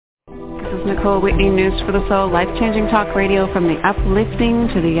is Nicole Whitney, News for the Soul, life-changing talk radio from the uplifting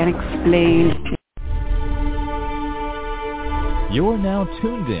to the unexplained. You're now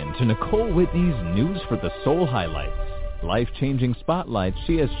tuned in to Nicole Whitney's News for the Soul highlights, life-changing spotlights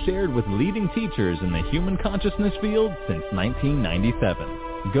she has shared with leading teachers in the human consciousness field since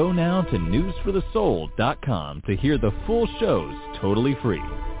 1997. Go now to newsforthesoul.com to hear the full shows totally free.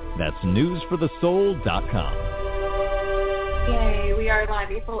 That's newsforthesoul.com. Yay, we are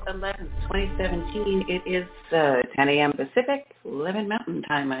live April 11th, 2017. It is 10 a.m. Pacific, 11 Mountain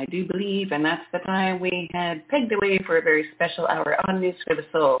Time, I do believe, and that's the time we had pegged away for a very special hour on News for the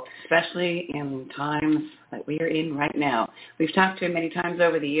Soul, especially in times that we are in right now. We've talked to him many times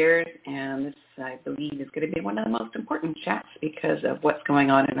over the years, and this, I believe, is going to be one of the most important chats because of what's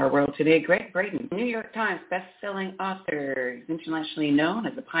going on in our world today. Greg Braden, New York Times best-selling author, is internationally known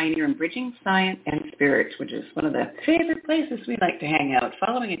as a pioneer in bridging science and spirit, which is one of the favorite places we like to hang out.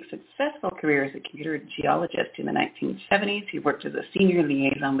 Following a successful career as a computer geologist in the 1970s, he worked as a senior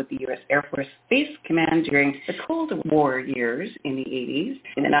liaison with the U.S. Air Force Space Command during the Cold War years in the 80s.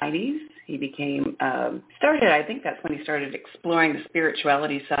 In the 90s, he became, I think that's when he started exploring the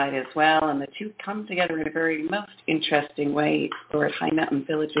spirituality side as well, and the two come together in a very most interesting way. He explored high mountain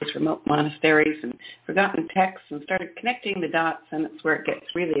villages, remote monasteries, and forgotten texts, and started connecting the dots, and that's where it gets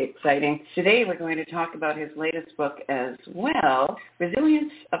really exciting. Today we're going to talk about his latest book as well,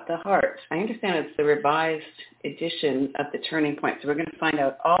 Resilience of the Heart. I understand it's the revised edition of The Turning Point, so we're going to find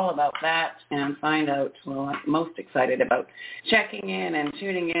out all about that and find out, well, I'm most excited about checking in and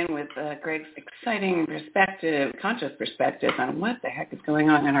tuning in with Greg's exciting perspective, conscious perspective on what the heck is going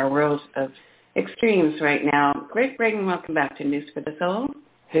on in our world of extremes right now. Greg Braden, welcome back to News for the Soul.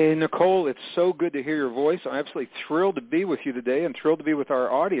 Hey, Nicole, it's so good to hear your voice. I'm absolutely thrilled to be with you today and thrilled to be with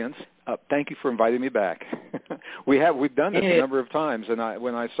our audience. Thank you for inviting me back. We've done this a number of times, and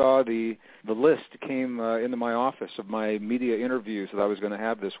when I saw the list came into my office of my media interviews that I was going to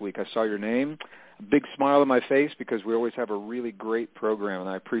have this week, I saw your name, a big smile on my face because we always have a really great program, and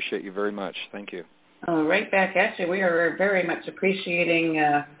I appreciate you very much. Thank you. Right back at you. We are very much appreciating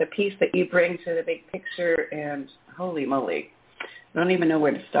the piece that you bring to the big picture, and holy moly. I don't even know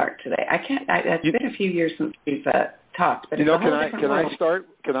where to start today. It's been a few years since we've talked, but can I start?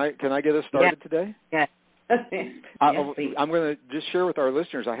 Can I get us started today? Yeah. I'm going to just share with our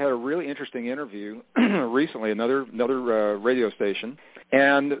listeners. I had a really interesting interview recently, another radio station,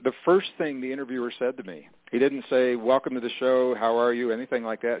 and the first thing the interviewer said to me, he didn't say, "Welcome to the show, how are you?" anything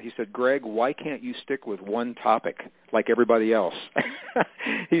like that. He said, "Greg, why can't you stick with one topic like everybody else?"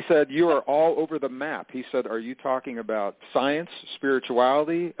 He said, "You are all over the map." He said, "Are you talking about science,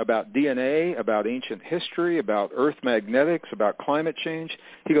 spirituality, about DNA, about ancient history, about earth magnetics, about climate change?"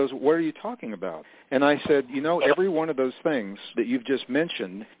 He goes, "What are you talking about?" And I said, every one of those things that you've just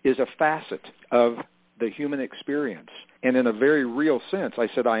mentioned is a facet of the human experience. And in a very real sense, I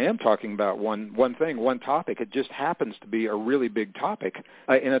said, I am talking about one thing, one topic. It just happens to be a really big topic,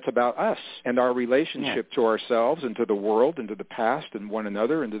 and it's about us and our relationship to ourselves and to the world and to the past and one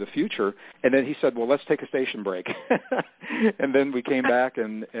another and to the future. And then he said, well, let's take a station break. And then we came back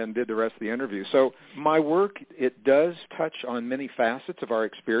and did the rest of the interview. So my work, it does touch on many facets of our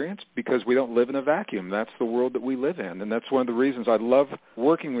experience because we don't live in a vacuum. That's the world that we live in. And that's one of the reasons I love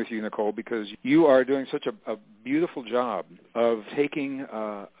working with you, Nicole, because you are doing such a beautiful job of taking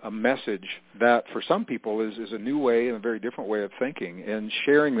a message that for some people is a new way and a very different way of thinking and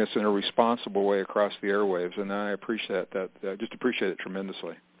sharing this in a responsible way across the airwaves. And I appreciate that. I just appreciate it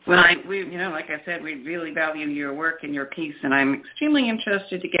tremendously. Well, like I said, we really value your work and your piece, and I'm extremely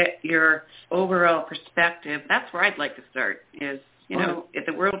interested to get your overall perspective. That's where I'd like to start is,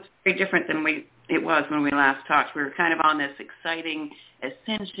 the world's very different than it was when we last talked. We were kind of on this exciting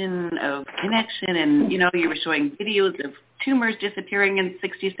ascension of connection, and, you were showing videos of tumors disappearing in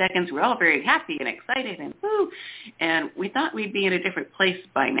 60 seconds. We're all very happy and excited and woo. And we thought we'd be in a different place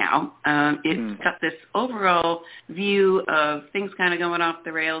by now. It's got this overall view of things kind of going off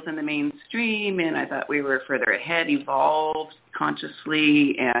the rails in the mainstream, and I thought we were further ahead, evolved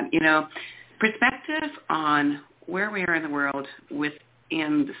consciously, and, perspective on where we are in the world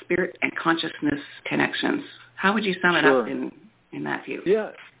within the spirit and consciousness connections. How would you sum it up in that view?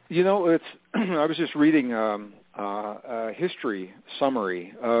 Yeah, it's I was just reading a history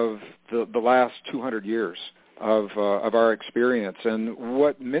summary of the last 200 years of our experience, and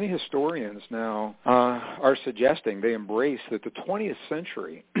what many historians now are suggesting, they embrace that the 20th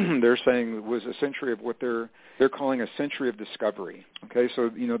century, they're saying, was a century of what they're calling a century of discovery. Okay, so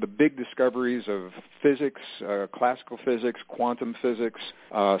the big discoveries of physics, classical physics, quantum physics,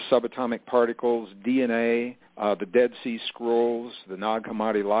 subatomic particles, DNA, the Dead Sea Scrolls, the Nag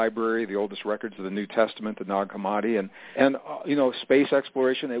Hammadi Library, the oldest records of the New Testament, the Nag Hammadi, and space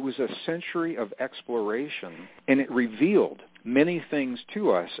exploration. It was a century of exploration, and it revealed many things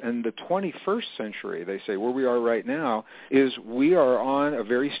to us. And the 21st century, they say, where we are right now, is we are on a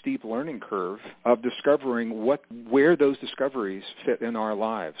very steep learning curve of discovering where those discoveries fit in our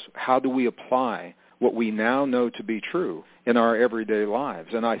lives. How do we apply what we now know to be true in our everyday lives?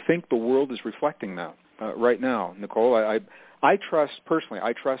 And I think the world is reflecting that right now, Nicole. I trust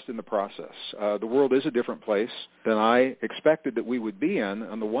in the process. The world is a different place than I expected that we would be in,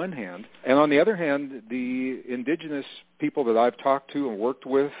 on the one hand. And on the other hand, the indigenous people that I've talked to and worked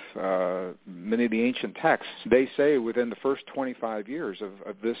with, many of the ancient texts, they say within the first 25 years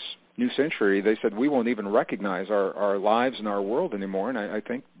of this new century, they said we won't even recognize our lives and our world anymore. And I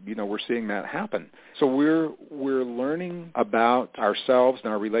think, we're seeing that happen. So we're learning about ourselves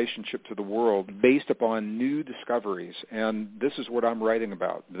and our relationship to the world based upon new discoveries. And this is what I'm writing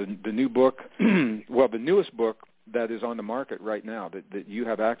about. The new book, the newest book that is on the market right now that you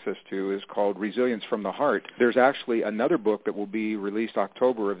have access to is called Resilience from the Heart. There's actually another book that will be released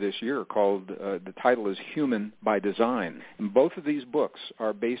October of this year called, the title is Human by Design. And both of these books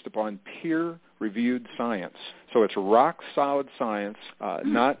are based upon peer-reviewed science. So it's rock-solid science,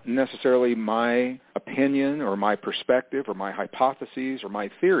 not necessarily my opinion or my perspective or my hypotheses or my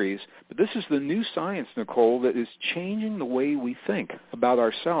theories, but this is the new science, Nicole, that is changing the way we think about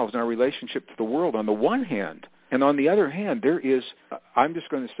ourselves and our relationship to the world on the one hand. And on the other hand, I'm just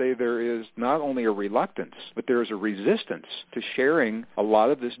going to say there is not only a reluctance, but there is a resistance to sharing a lot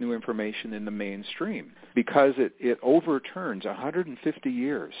of this new information in the mainstream because it overturns 150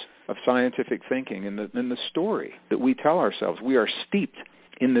 years of scientific thinking and the story that we tell ourselves. We are steeped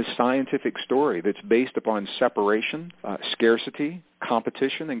in this scientific story that's based upon separation, scarcity,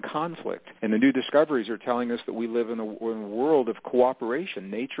 competition, and conflict. And the new discoveries are telling us that we live in a world of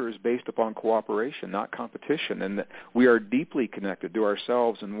cooperation. Nature is based upon cooperation, not competition, and that we are deeply connected to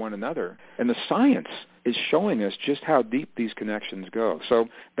ourselves and one another. And the science is showing us just how deep these connections go. So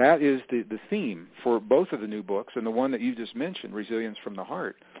that is the theme for both of the new books, and the one that you just mentioned, Resilience from the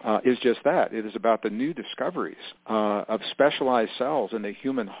Heart, is just that. It is about the new discoveries of specialized cells in the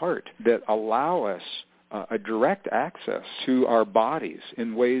human heart that allow us a direct access to our bodies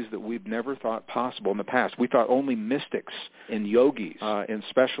in ways that we've never thought possible in the past. We thought only mystics and yogis and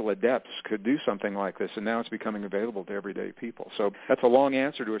special adepts could do something like this, and now it's becoming available to everyday people. So that's a long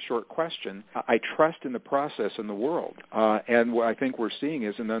answer to a short question. I trust in the process in the world, and what I think we're seeing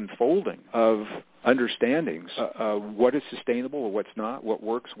is an unfolding of understandings what is sustainable or what's not, what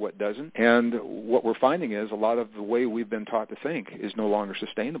works, what doesn't. And what we're finding is a lot of the way we've been taught to think is no longer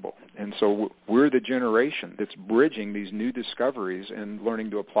sustainable. And so we're the generation that's bridging these new discoveries and learning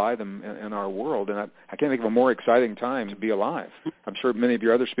to apply them in our world. And I can't think of a more exciting time to be alive. I'm sure many of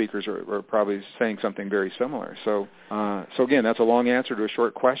your other speakers are probably saying something very similar. So again, that's a long answer to a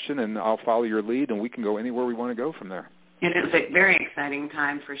short question, and I'll follow your lead, and we can go anywhere we want to go from there. It is a very exciting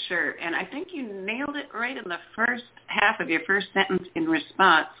time for sure. And I think you nailed it right in the first half of your first sentence in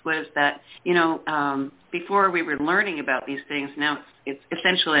response was that, before we were learning about these things, now it's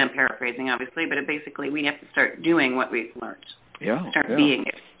essentially, I'm paraphrasing obviously, but basically we have to start doing what we've learned. Start being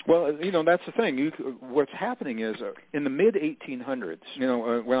it. Well, that's the thing. What's happening is in the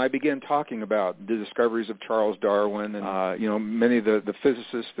mid-1800s, when I began talking about the discoveries of Charles Darwin and, many of the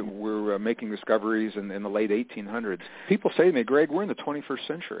physicists that were making discoveries in the late 1800s, people say to me, Greg, we're in the 21st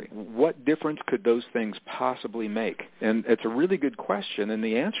century. What difference could those things possibly make? And it's a really good question, and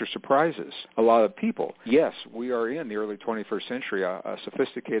the answer surprises a lot of people. Yes, we are in the early 21st century, a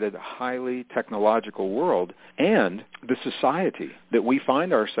sophisticated, highly technological world, and the society that we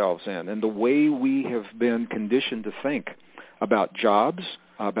find ourselves in and the way we have been conditioned to think about jobs,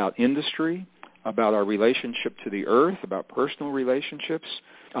 about industry, about our relationship to the earth, about personal relationships,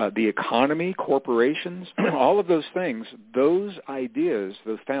 the economy, corporations, all of those things, those ideas,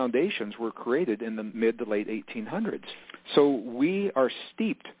 those foundations were created in the mid to late 1800s. So we are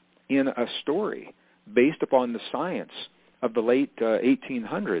steeped in a story based upon the science of the late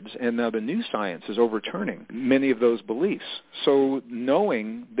 1800s, and now the new science is overturning many of those beliefs. So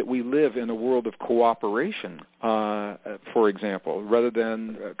knowing that we live in a world of cooperation, for example, rather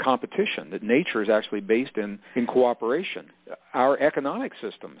than competition, that nature is actually based in cooperation. our economic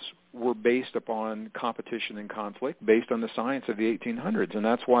systems were based upon competition and conflict, based on the science of the 1800s. And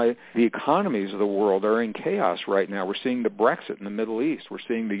that's why the economies of the world are in chaos right now. We're seeing the Brexit in the Middle East. We're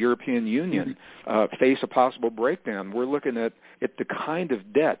seeing the European Union face a possible breakdown. We're looking at the kind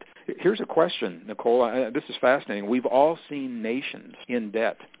of debt. Here's a question, Nicole. This is fascinating. We've all seen nations in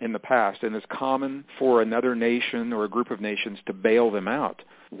debt in the past, and it's common for another nation or a group of nations to bail them out.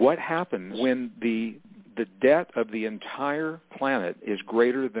 What happens when the debt of the entire planet is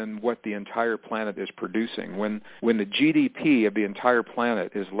greater than what the entire planet is producing? When the GDP of the entire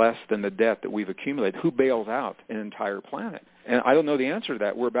planet is less than the debt that we've accumulated, who bails out an entire planet? And I don't know the answer to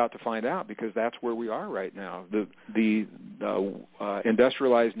that. We're about to find out, because that's where we are right now. The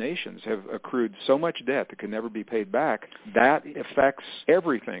industrialized nations have accrued so much debt that can never be paid back. That affects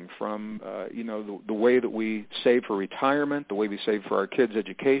everything from the way that we save for retirement, the way we save for our kids'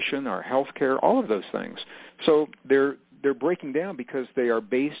 education, our health care, all of those things. So they're breaking down because they are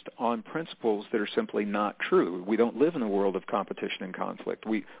based on principles that are simply not true. We don't live in a world of competition and conflict.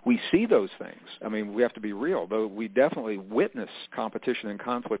 We see those things. I mean, we have to be real, though we definitely witness competition and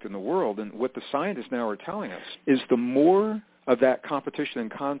conflict in the world. And what the scientists now are telling us is the more of that competition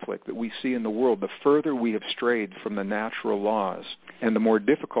and conflict that we see in the world, the further we have strayed from the natural laws, and the more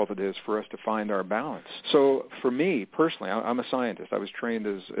difficult it is for us to find our balance. So for me, personally, I'm a scientist. I was trained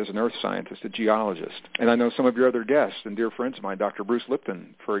as an earth scientist, a geologist. And I know some of your other guests and dear friends of mine, Dr. Bruce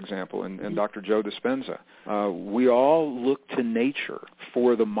Lipton, for example, and Dr. Joe Dispenza. We all look to nature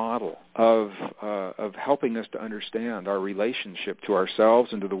for the model of helping us to understand our relationship to ourselves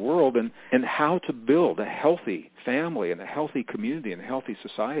and to the world, and how to build a healthy family and a healthy community and healthy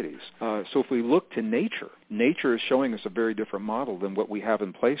societies. So if we look to nature is showing us a very different model than what we have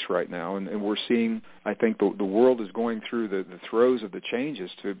in place right now. And we're seeing, I think, the world is going through the throes of the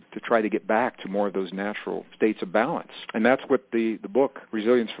changes to try to get back to more of those natural states of balance. And that's what the book,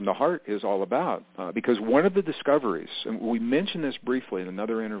 Resilience from the Heart, is all about. Because one of the discoveries, and we mentioned this briefly in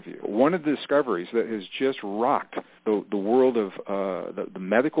another interview, one of the discoveries that has just rocked the world of the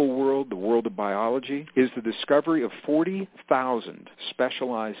medical world, the world of biology, is the discovery of 40,000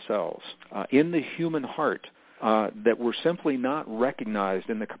 specialized cells in the human heart that were simply not recognized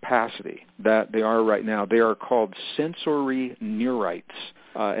in the capacity that they are right now. They are called sensory neurites.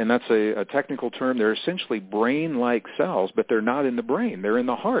 And that's a technical term. They're essentially brain-like cells, but they're not in the brain. They're in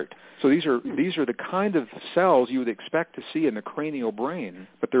the heart. So these are the kind of cells you would expect to see in the cranial brain,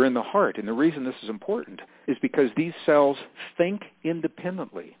 but they're in the heart. And the reason this is important is because these cells think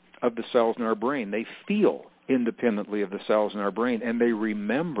independently of the cells in our brain. They feel independently of the cells in our brain, and they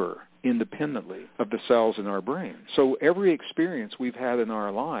remember independently of the cells in our brain. So every experience we've had in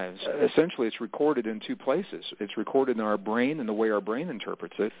our lives, essentially it's recorded in two places. It's recorded in our brain and the way our brain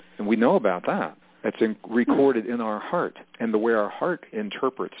interprets it, and we know about that. It's recorded in our heart, and the way our heart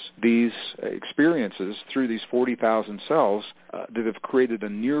interprets these experiences through these 40,000 cells that have created a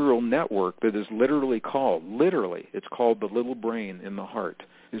neural network that is it's called the little brain in the heart,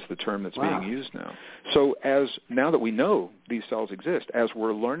 is the term that's being used now. So now that we know these cells exist, as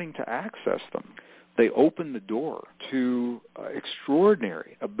we're learning to access them, they open the door to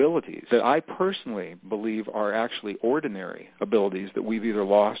extraordinary abilities that I personally believe are actually ordinary abilities that we've either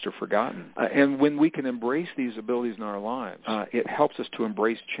lost or forgotten. And when we can embrace these abilities in our lives, it helps us to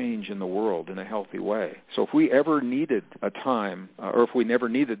embrace change in the world in a healthy way. So if we ever needed a time, or if we never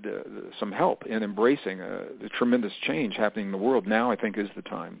needed some help in embracing the tremendous change happening in the world, now I think is the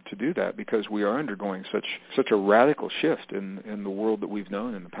time to do that, because we are undergoing such a radical shift in the world that we've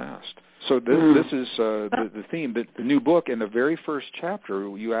known in the past. So this is the theme. The new book, in the very first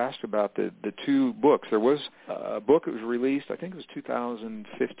chapter, you asked about the two books. There was a book that was released, I think it was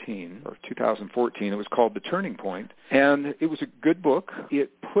 2015 or 2014. It was called The Turning Point, and it was a good book. It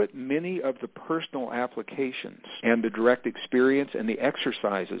put many of the personal applications and the direct experience and the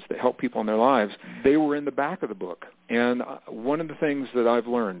exercises that help people in their lives, they were in the back of the book. And one of the things that I've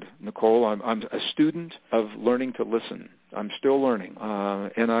learned, Nicole, I'm a student of learning to listen. I'm still learning,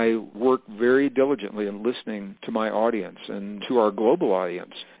 and I work very diligently in listening to my audience and to our global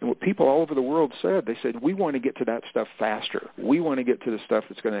audience. And what people all over the world said, they said, we want to get to that stuff faster. We want to get to the stuff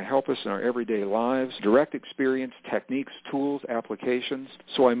that's going to help us in our everyday lives, direct experience, techniques, tools, applications.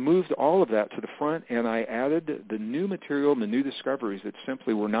 So I moved all of that to the front, and I added the new material and the new discoveries that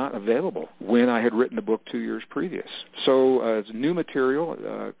simply were not available when I had written the book 2 years previous. So it's new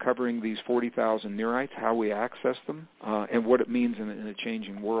material covering these 40,000 neurites, how we access them, and what it means in a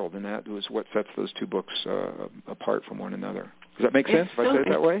changing world. And that was what sets those two books apart from one another. Does that make sense if I say it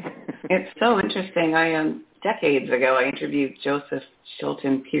that way? It's so interesting. Decades ago, I interviewed Joseph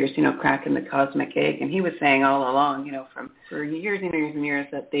Chilton Pierce, cracking the cosmic egg. And he was saying all along, for years and years and years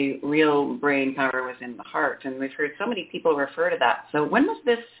that the real brain power was in the heart. And we've heard so many people refer to that. So when was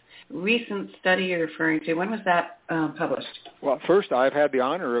this recent study you're referring to? When was that published? Well, first, I've had the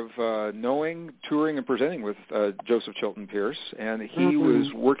honor of knowing, touring, and presenting with Joseph Chilton Pierce, and he was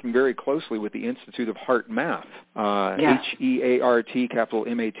working very closely with the Institute of Heart Math, H-E-A-R-T, capital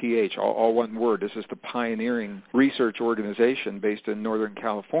M-A-T-H, all one word. This is the pioneering research organization based in Northern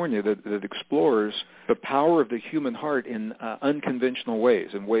California that explores the power of the human heart in unconventional ways,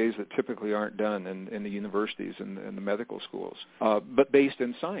 in ways that typically aren't done in the universities and the medical schools, but based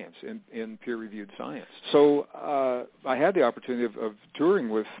in science, in peer-reviewed science. So I had the opportunity of touring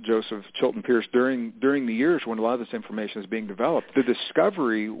with Joseph Chilton Pierce during the years when a lot of this information is being developed. The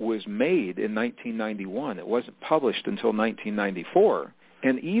discovery was made in 1991. It wasn't published until 1994.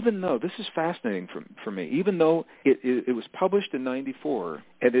 And even though, this is fascinating for me, even though it was published in 94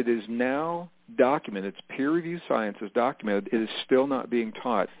 and it is now documented, it's peer-reviewed science is documented, it is still not being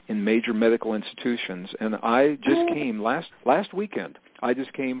taught in major medical institutions. And I just came last weekend. I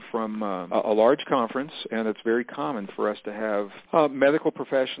just came from a large conference, and it's very common for us to have medical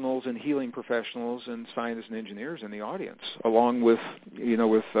professionals and healing professionals and scientists and engineers in the audience, along with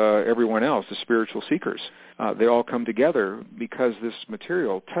everyone else, the spiritual seekers. They all come together because this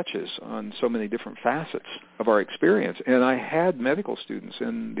material touches on so many different facets of our experience. And I had medical students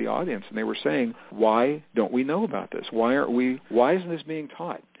in the audience, and they were saying, "Why don't we know about this? Why isn't this being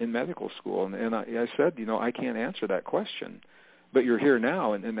taught in medical school?" And I said, I can't answer that question. But you're here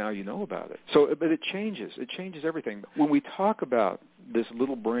now, and now you know about it. So, but it changes. It changes everything. When we talk about this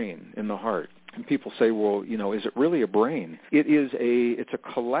little brain in the heart, and people say, well, is it really a brain? It's a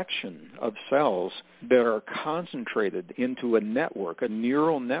collection of cells that are concentrated into a network, a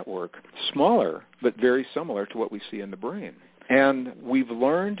neural network, smaller but very similar to what we see in the brain. And we've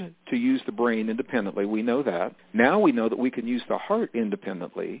learned to use the brain independently. We know that. Now we know that we can use the heart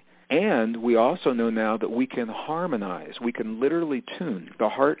independently. And we also know now that we can harmonize. We can literally tune the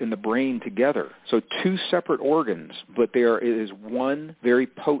heart and the brain together. So two separate organs, but it is one very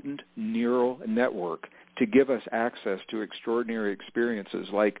potent neural network to give us access to extraordinary experiences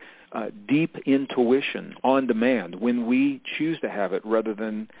like deep intuition on demand when we choose to have it rather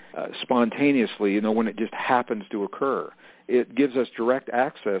than spontaneously, when it just happens to occur. It gives us direct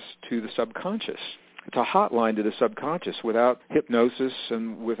access to the subconscious. It's a hotline to the subconscious without hypnosis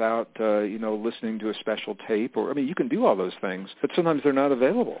and without, listening to a special tape. You can do all those things, but sometimes they're not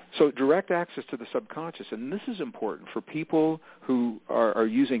available. So direct access to the subconscious, and this is important for people who are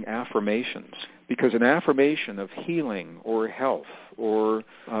using affirmations, because an affirmation of healing or health or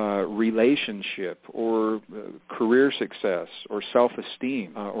relationship or career success or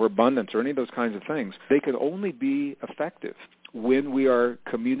self-esteem or abundance or any of those kinds of things, they can only be effective when we are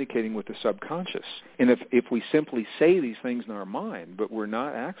communicating with the subconscious. And if we simply say these things in our mind, but we're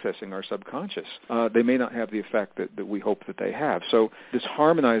not accessing our subconscious, they may not have the effect that we hope that they have. So this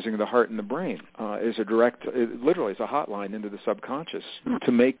harmonizing of the heart and the brain is literally is a hotline into the subconscious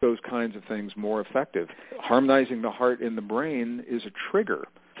to make those kinds of things more effective. Harmonizing the heart and the brain is a trigger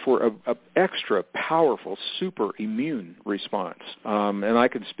for an extra powerful super immune response. And I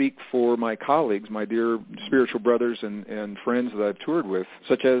can speak for my colleagues, my dear spiritual brothers and friends that I've toured with,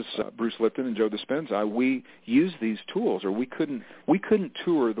 such as Bruce Lipton and Joe Dispenza. We use these tools, or we couldn't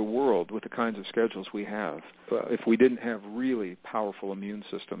tour the world with the kinds of schedules we have if we didn't have really powerful immune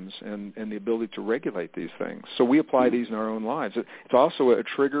systems and the ability to regulate these things. So we apply these in our own lives. It's also a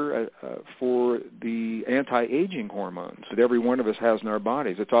trigger for the anti-aging hormones that every one of us has in our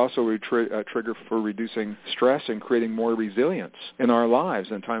bodies. It's also a trigger for reducing stress and creating more resilience in our lives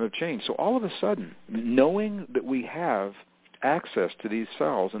in a time of change. So all of a sudden, knowing that we have access to these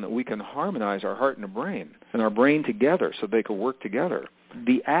cells and that we can harmonize our heart and our brain together so they can work together,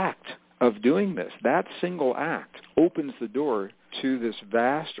 the act of doing this, that single act, opens the door to this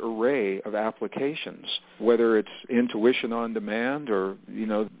vast array of applications, whether it's intuition on demand or,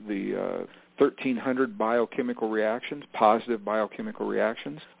 the 1,300 biochemical reactions, positive biochemical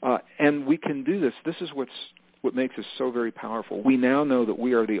reactions. And we can do this. This is what makes us so very powerful. We now know that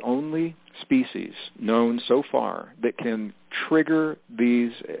we are the only species known so far that can trigger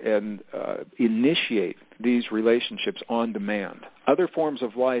these and initiate these relationships on demand. Other forms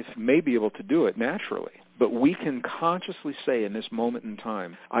of life may be able to do it naturally, but we can consciously say in this moment in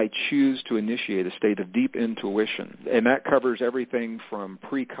time, I choose to initiate a state of deep intuition. And that covers everything from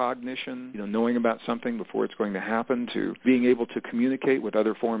precognition, knowing about something before it's going to happen, to being able to communicate with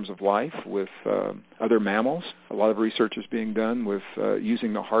other forms of life, with other mammals. A lot of research is being done with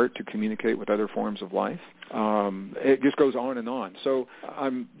using the heart to communicate with other forms of life. It just goes on and on. So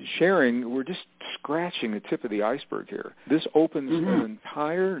I'm sharing, we're just scratching the tip of the iceberg here. This opens an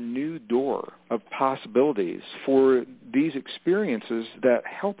entire new door of possibilities for these experiences that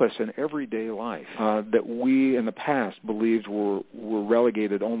help us in everyday life, that we in the past believed were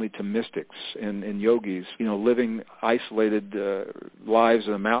relegated only to mystics and yogis, living isolated lives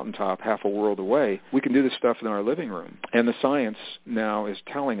on a mountaintop half a world away. We can do this stuff in our living room. And the science now is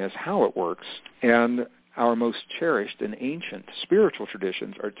telling us how it works. And our most cherished and ancient spiritual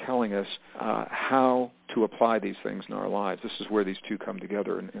traditions are telling us how to apply these things in our lives. This is where these two come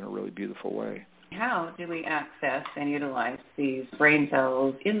together in a really beautiful way. How do we access and utilize these brain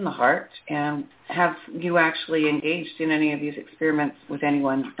cells in the heart? And have you actually engaged in any of these experiments with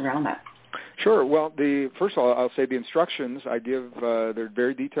anyone around that? Sure. Well, first of all, I'll say the instructions I give, they're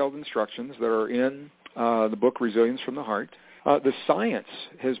very detailed instructions that are in the book Resilience from the Heart. The science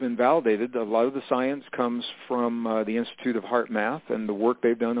has been validated. A lot of the science comes from the Institute of Heart Math and the work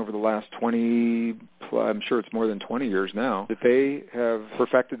they've done over the last 20, I'm sure it's more than 20 years now, that they have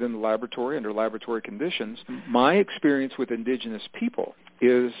perfected in the laboratory under laboratory conditions. My experience with indigenous people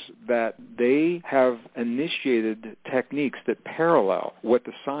is that they have initiated techniques that parallel what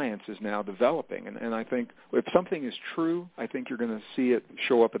the science is now developing. And I think if something is true, I think you're going to see it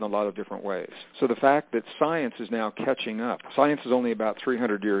show up in a lot of different ways. So the fact that science is now catching up. Science is only about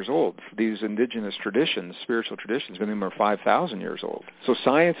 300 years old. These indigenous traditions, spiritual traditions, many of them are 5,000 years old. So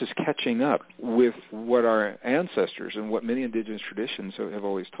science is catching up with what our ancestors and what many indigenous traditions have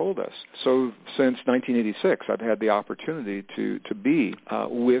always told us. So since 1986, I've had the opportunity to be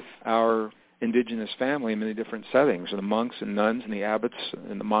with our indigenous family in many different settings, and the monks and nuns and the abbots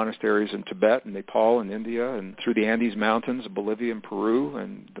and the monasteries in Tibet and Nepal and India and through the Andes Mountains of Bolivia and Peru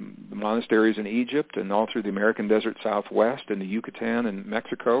and the monasteries in Egypt and all through the American Desert Southwest and the Yucatan and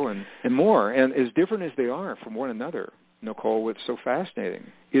Mexico and more. And as different as they are from one another, Nicole, what's so fascinating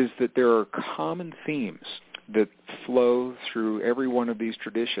is that there are common themes that flow through every one of these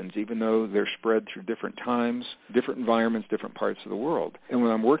traditions, even though they're spread through different times, different environments, different parts of the world. And when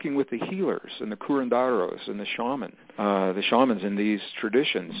I'm working with the healers and the curanderos and the shamans in these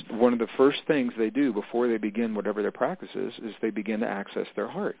traditions, one of the first things they do before they begin whatever their practice is they begin to access their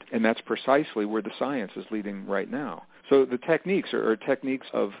heart. And that's precisely where the science is leading right now. So the techniques are techniques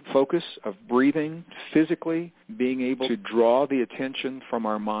of focus, of breathing, physically being able to draw the attention from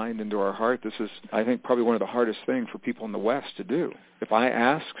our mind into our heart. This is, I think, probably one of the hardest things for people in the West to do. If I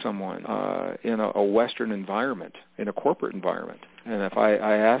ask someone in a Western environment, in a corporate environment, and if I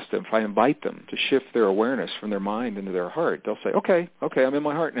ask them, if I invite them to shift their awareness from their mind into their heart, they'll say, okay, I'm in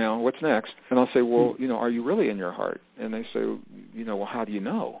my heart now. What's next? And I'll say, well, are you really in your heart? And they say, well, how do you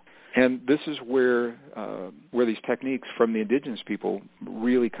know? And this is where these techniques from the indigenous people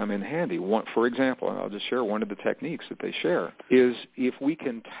really come in handy. For example, and I'll just share one of the techniques that they share, is if we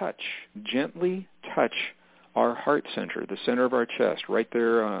can gently touch our heart center, the center of our chest, right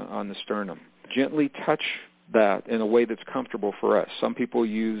there on the sternum, gently touch that in a way that's comfortable for us. Some people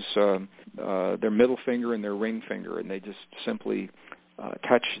use their middle finger and their ring finger, and they just simply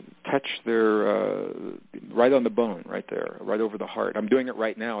touch their right on the bone, right there, right over the heart. I'm doing it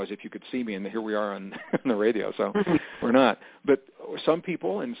right now as if you could see me, and here we are on the radio, so we're not. But some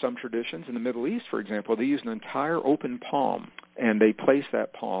people in some traditions in the Middle East, for example, they use an entire open palm, and they place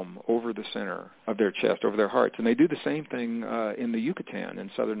that palm over the center of their chest, over their hearts. And they do the same thing in the Yucatan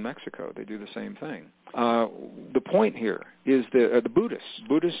in southern Mexico. They do the same thing. The point here is that the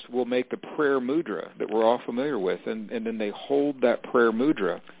Buddhists will make the prayer mudra that we're all familiar with, and then they hold that prayer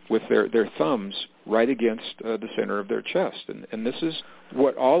mudra with their thumbs right against the center of their chest. And this is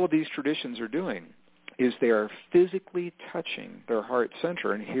what all of these traditions are doing, is they are physically touching their heart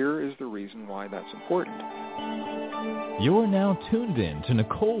center, and here is the reason why that's important. You're now tuned in to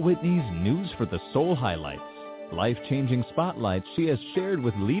Nicole Whitney's News for the Soul highlights, life-changing spotlights she has shared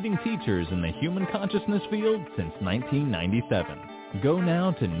with leading teachers in the human consciousness field since 1997. Go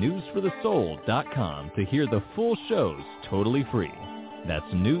now to newsforthesoul.com to hear the full shows totally free. That's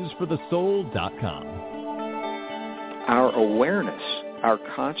newsforthesoul.com. Our awareness, our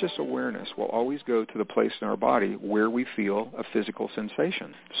conscious awareness, will always go to the place in our body where we feel a physical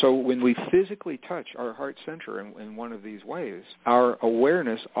sensation. So when we physically touch our heart center in one of these ways, our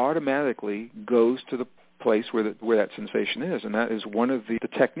awareness automatically goes to the place where that sensation is, and that is one of the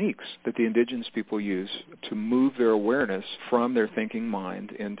techniques that the indigenous people use to move their awareness from their thinking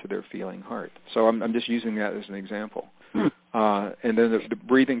mind into their feeling heart. So I'm just using that as an example. And then the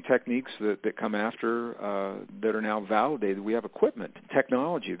breathing techniques that come after that are now validated. We have equipment,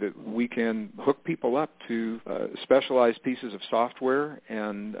 technology that we can hook people up to specialized pieces of software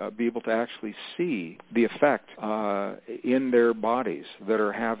and be able to actually see the effect in their bodies that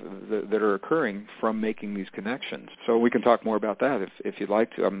are occurring from making these connections. So we can talk more about that if you'd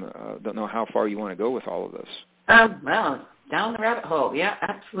like to. I don't know how far you want to go with all of this. Well, down the rabbit hole. Yeah,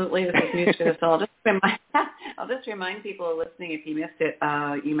 absolutely. This is news for us all. I'll just remind people listening, if you missed it,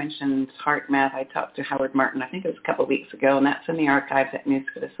 you mentioned HeartMath. I talked to Howard Martin, I think it was a couple of weeks ago, and that's in the archives at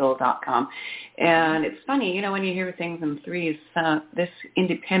newsforthesoul.com. And it's funny, when you hear things in threes, this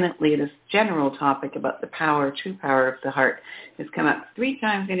independently, this general topic about the true power of the heart has come up 3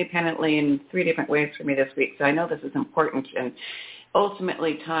 times independently in 3 different ways for me this week. So I know this is important, and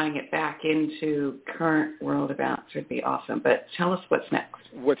ultimately tying it back into current world events would be awesome. But tell us what's next.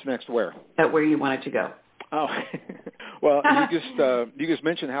 What's next where? Where you wanted to go. Oh, well, you just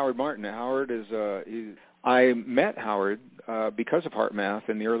mentioned Howard Martin. Howard is I met Howard because of HeartMath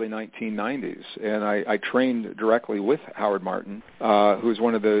in the early 1990s, and I trained directly with Howard Martin, who is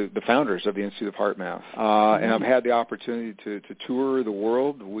one of the founders of the Institute of HeartMath. And I've had the opportunity to tour the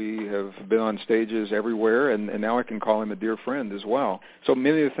world. We have been on stages everywhere, and now I can call him a dear friend as well. So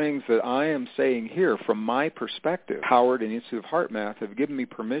many of the things that I am saying here from my perspective, Howard and the Institute of HeartMath have given me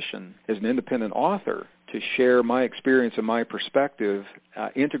permission as an independent author to share my experience and my perspective,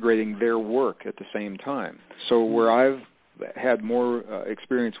 integrating their work at the same time. So where I've had more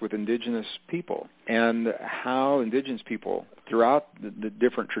experience with indigenous people and how indigenous people throughout the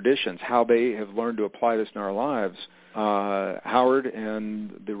different traditions, how they have learned to apply this in our lives, Howard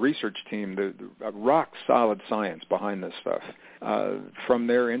and the research team, the rock-solid science behind this stuff, from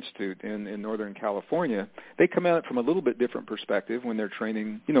their institute in Northern California, they come at it from a little bit different perspective when they're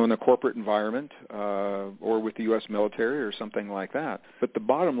training, in a corporate environment or with the U.S. military or something like that. But the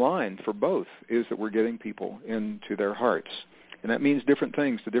bottom line for both is that we're getting people into their hearts. And that means different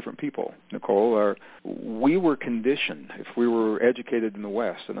things to different people, Nicole. We were conditioned, if we were educated in the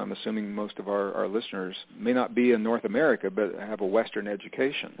West, and I'm assuming most of our listeners may not be in North America but have a Western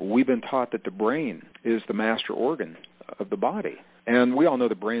education. We've been taught that the brain is the master organ of the body. And we all know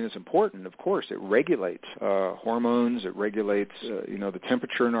the brain is important. Of course, it regulates hormones. It regulates, the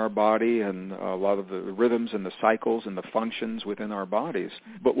temperature in our body and a lot of the rhythms and the cycles and the functions within our bodies.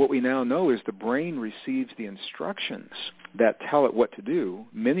 But what we now know is the brain receives the instructions that tell it what to do.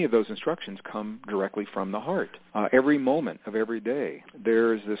 Many of those instructions come directly from the heart. Every moment of every day,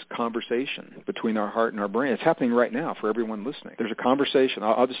 there's this conversation between our heart and our brain. It's happening right now for everyone listening. There's a conversation.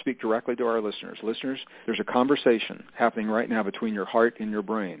 I'll just speak directly to our listeners. Listeners, there's a conversation happening right now between your heart and your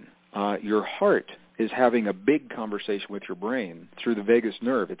brain. Your heart is having a big conversation with your brain through the vagus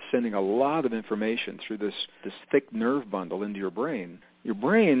nerve. It's sending a lot of information through this thick nerve bundle into your brain. Your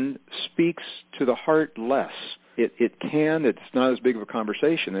brain speaks to the heart less. It's not as big of a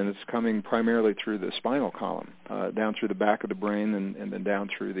conversation, and it's coming primarily through the spinal column, down through the back of the brain and then down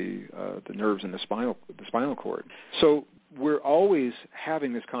through the nerves in the spinal cord. So we're always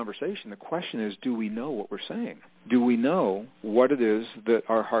having this conversation. The question is, do we know what we're saying? Do we know what it is that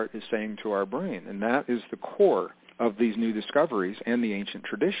our heart is saying to our brain? And that is the core of these new discoveries and the ancient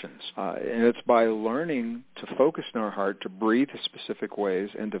traditions. And it's by learning to focus in our heart, to breathe in specific ways,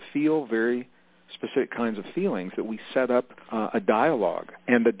 and to feel very specific kinds of feelings that we set up a dialogue.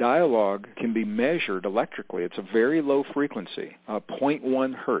 And the dialogue can be measured electrically. It's a very low frequency,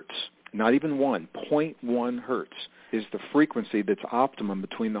 0.1 hertz, not even 0.1 hertz is the frequency that's optimum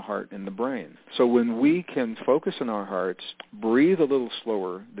between the heart and the brain. So when we can focus on our hearts, breathe a little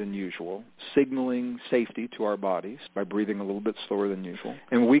slower than usual, signaling safety to our bodies by breathing a little bit slower than usual,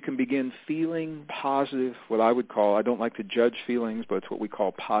 and we can begin feeling positive, what I would call, I don't like to judge feelings, but it's what we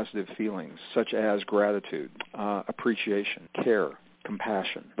call positive feelings, such as gratitude, appreciation, care,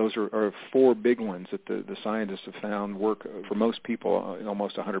 compassion. Those are 4 big ones that the scientists have found work for most people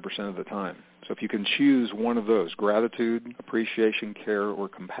almost 100% of the time. So if you can choose one of those, gratitude, appreciation, care, or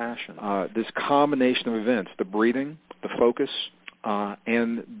compassion, this combination of events, the breathing, the focus,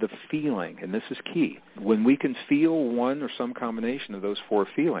 and the feeling, and this is key. When we can feel one or some combination of those 4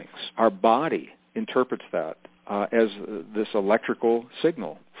 feelings, our body interprets that as this electrical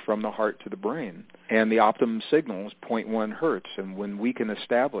signal from the heart to the brain. And the optimum signal is 0.1 hertz. And when we can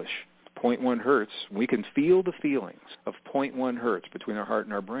establish 0.1 hertz, we can feel the feelings of 0.1 hertz between our heart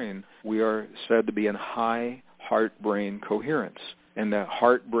and our brain, we are said to be in high heart-brain coherence. And that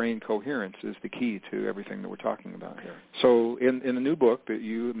heart-brain coherence is the key to everything that we're talking about here. So in the new book that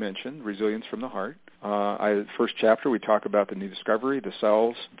you mentioned, Resilience from the Heart, first chapter we talk about the new discovery, the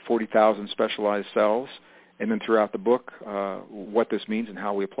cells, 40,000 specialized cells, and then throughout the book, what this means and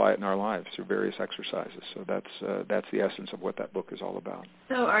how we apply it in our lives through various exercises. So that's the essence of what that book is all about.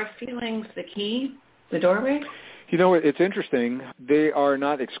 So are feelings the key, the doorway? You know, it's interesting. They are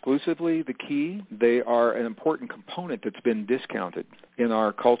not exclusively the key. They are an important component that's been discounted in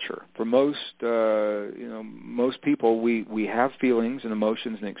our culture. For most people, we have feelings and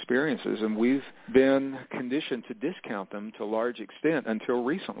emotions and experiences, and we've been conditioned to discount them to a large extent until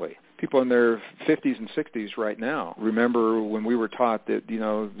recently. People in their 50s and 60s right now remember when we were taught that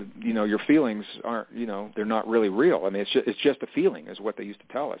your feelings aren't, they're not really real. I mean, it's just a feeling is what they used to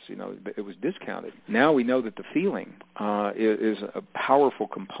tell us. It was discounted. Now we know that the feeling is a powerful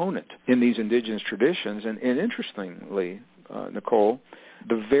component in these indigenous traditions, and interestingly, Nicole,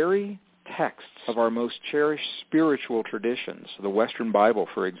 the very texts of our most cherished spiritual traditions, the Western Bible,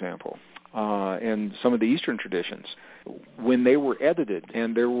 for example, and some of the Eastern traditions, when they were edited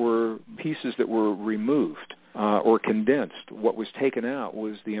and there were pieces that were removed or condensed, what was taken out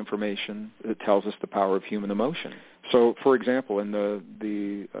was the information that tells us the power of human emotion. So, for example, in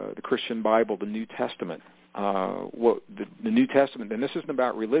the Christian Bible, the New Testament, the New Testament, and this isn't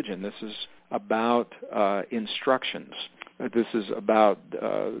about religion, this is about instructions. This is about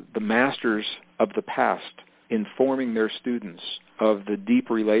the masters of the past informing their students of the deep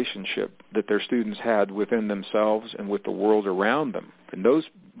relationship that their students had within themselves and with the world around them. And those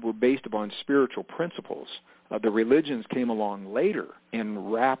were based upon spiritual principles. The religions came along later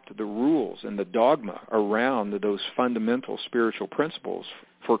and wrapped the rules and the dogma around those fundamental spiritual principles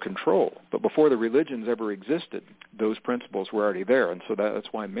for control. But before the religions ever existed, those principles were already there, and so that's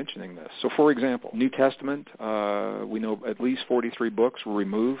why I'm mentioning this. So, for example, New Testament, we know at least 43 books were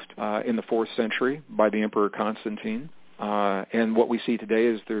removed in the 4th century by the Emperor Constantine. And what we see today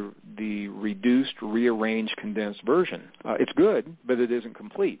is the reduced, rearranged, condensed version. It's good, but it isn't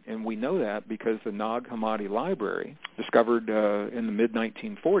complete. And we know that because the Nag Hammadi Library, discovered in the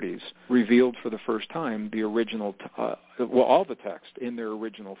mid-1940s, revealed for the first time the original, all the text in their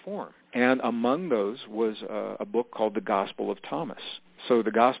original form. And among those was a book called the Gospel of Thomas. So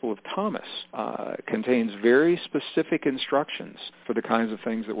the Gospel of Thomas contains very specific instructions for the kinds of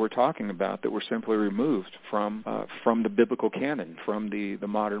things that we're talking about that were simply removed from the biblical canon, from the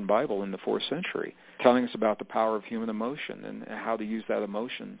modern Bible in the 4th century, telling us about the power of human emotion and how to use that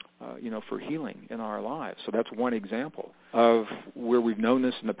emotion, for healing in our lives. So that's one example of where we've known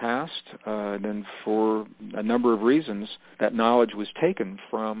this in the past, and then for a number of reasons, that knowledge was taken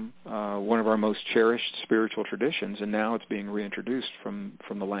from one of our most cherished spiritual traditions, and now it's being reintroduced from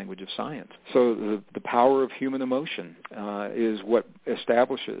the language of science. So the power of human emotion is what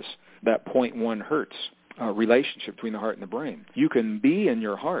establishes that 0.1 hertz relationship between the heart and the brain. You can be in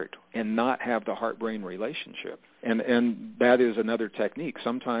your heart and not have the heart-brain relationship. And that is another technique.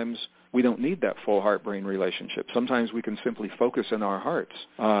 Sometimes we don't need that full heart-brain relationship. Sometimes we can simply focus in our hearts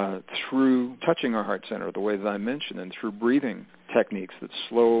through touching our heart center, the way that I mentioned, and through breathing techniques that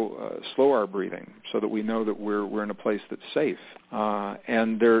slow our breathing so that we know that we're in a place that's safe.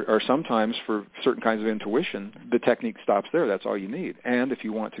 And there are sometimes, for certain kinds of intuition, the technique stops there. That's all you need. And if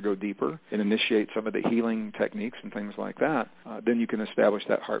you want to go deeper and initiate some of the healing techniques and things like that, then you can establish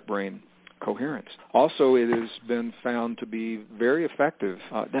that heart-brain coherence. Also, it has been found to be very effective.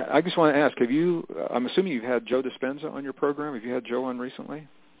 I just want to ask, I'm assuming you've had Joe Dispenza on your program. Have you had Joe on recently?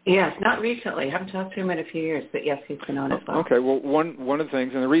 Yes, not recently. I haven't talked to him in a few years, but yes, he's been on as well. Okay, well, one of the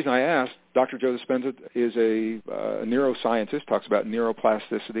things, and the reason I asked, Dr. Joe Dispenza is a neuroscientist, talks about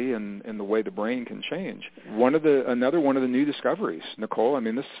neuroplasticity and the way the brain can change. Another one of the new discoveries, Nicole, I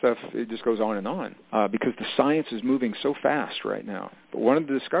mean, this stuff, it just goes on, because the science is moving so fast right now. But one of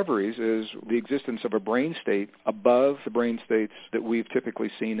the discoveries is the existence of a brain state above the brain states that we've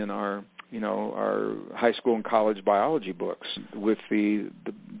typically seen in our high school and college biology books with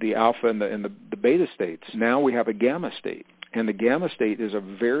the alpha and the beta states. Now we have a gamma state. And the gamma state is a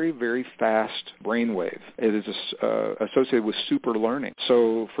very, very fast brainwave. It is associated with super learning.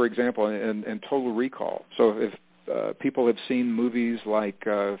 So, for example, and total recall. So if people have seen movies like,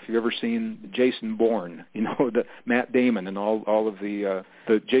 if you've ever seen Jason Bourne, the Matt Damon and all of the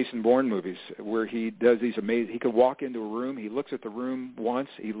Jason Bourne movies, where he does these amazing, he can walk into a room, he looks at the room once,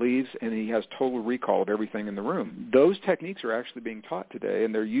 he leaves, and he has total recall of everything in the room. Those techniques are actually being taught today,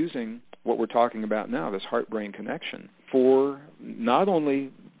 and they're using what we're talking about now, this heart-brain connection, for not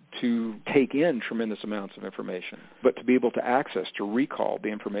only to take in tremendous amounts of information, but to be able to access, to recall the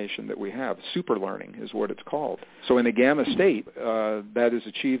information that we have. Super learning is what it's called. So in a gamma state, that is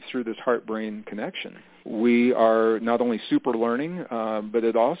achieved through this heart-brain connection. We are not only super learning, but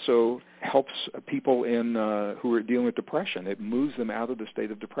it also helps people who are dealing with depression. It moves them out of the state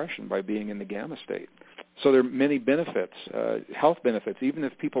of depression by being in the gamma state. So there are many benefits, health benefits, even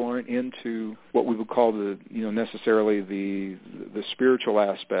if people aren't into what we would call necessarily the spiritual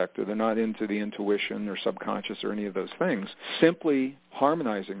aspect, or they're not into the intuition or subconscious or any of those things. Simply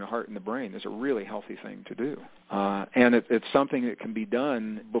harmonizing the heart and the brain is a really healthy thing to do. And it's something that can be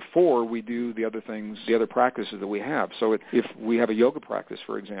done before we do the other things, the other practices that we have. So if we have a yoga practice,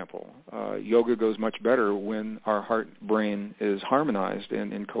 for example, yoga goes much better when our heart-brain is harmonized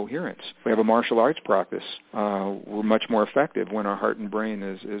and in coherence. If we have a martial arts practice, we're much more effective when our heart and brain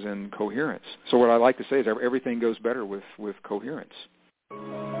is in coherence. So what I like to say is everything goes better with coherence.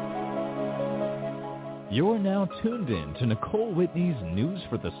 You're now tuned in to Nicole Whitney's News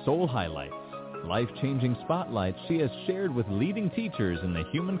for the Soul highlights. Life-changing spotlights she has shared with leading teachers in the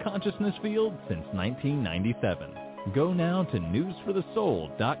human consciousness field since 1997. Go now to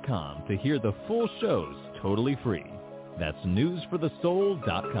newsforthesoul.com to hear the full shows totally free. That's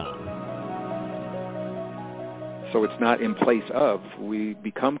newsforthesoul.com. So it's not in place of. We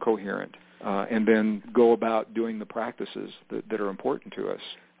become coherent and then go about doing the practices that are important to us.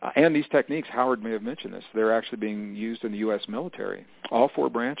 And these techniques, Howard may have mentioned this, they're actually being used in the U.S. military, all 4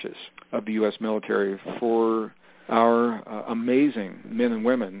 branches of the U.S. military, for our amazing men and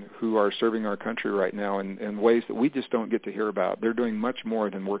women who are serving our country right now in ways that we just don't get to hear about. They're doing much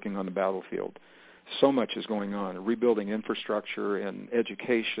more than working on the battlefield. So much is going on, rebuilding infrastructure and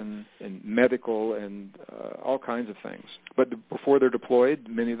education and medical and all kinds of things. But before they're deployed,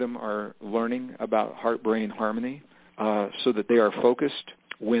 many of them are learning about heart-brain harmony so that they are focused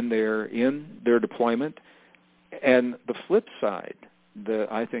when they're in their deployment. And the flip side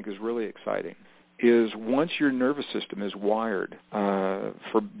that I think is really exciting is once your nervous system is wired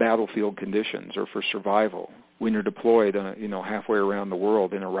for battlefield conditions or for survival, when you're deployed halfway around the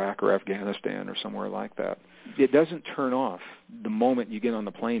world in Iraq or Afghanistan or somewhere like that, it doesn't turn off the moment you get on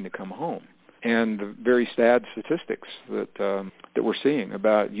the plane to come home. And the very sad statistics that we're seeing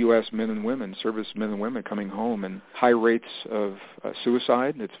about U.S. men and women, service men and women coming home, and high rates of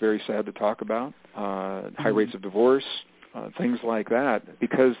suicide. It's very sad to talk about. High rates of divorce, things like that,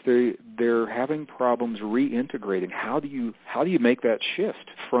 because they're having problems reintegrating. How do you make that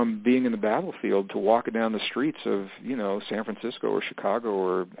shift from being in the battlefield to walking down the streets of San Francisco or Chicago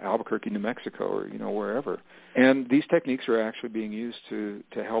or Albuquerque, New Mexico, or wherever? And these techniques are actually being used to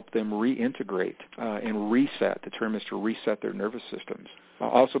help them reintegrate and reset. The term is to reset their nervous systems.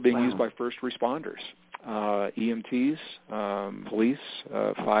 Also being used by first responders. EMTs, police,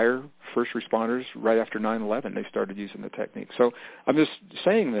 fire, first responders. Right after 9/11, they started using the technique. So I'm just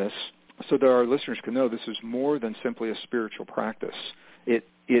saying this so that our listeners can know this is more than simply a spiritual practice. It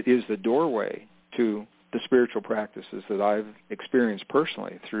is the doorway to the spiritual practices that I've experienced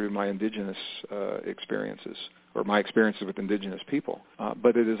personally through my indigenous experiences, or my experiences with indigenous people.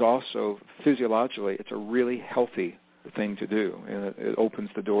 But it is also, physiologically, it's a really healthy thing to do, and it opens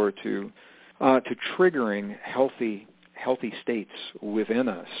the door to triggering healthy states within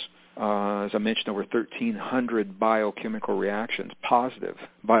us. As I mentioned, over 1,300 biochemical reactions, positive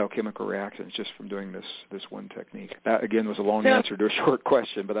biochemical reactions, just from doing this one technique. That, again, was a long answer to a short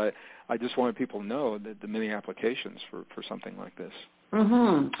question, but I just wanted people to know that the many applications for something like this.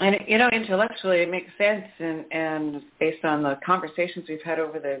 Mm-hmm. And, intellectually it makes sense, and based on the conversations we've had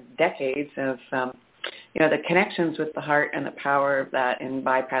over the decades of the connections with the heart and the power of that in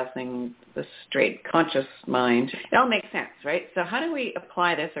bypassing the straight conscious mind. It all makes sense, right? So how do we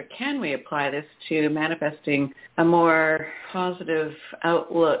apply this, or can we apply this to manifesting a more positive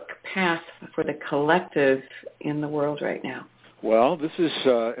outlook path for the collective in the world right now? Well, this is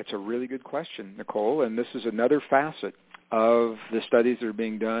it's a really good question, Nicole, and this is another facet of the studies that are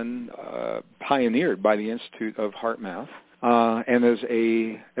being done, pioneered by the Institute of HeartMath. And as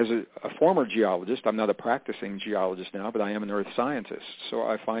a former geologist, I'm not a practicing geologist now, but I am an earth scientist. So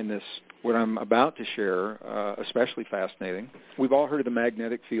I find this, what I'm about to share, especially fascinating. We've all heard of the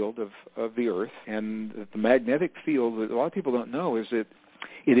magnetic field of the earth, and the magnetic field, that a lot of people don't know, is that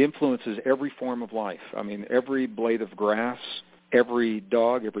it influences every form of life. I mean, every blade of grass, every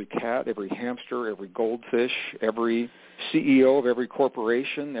dog, every cat, every hamster, every goldfish, every CEO of every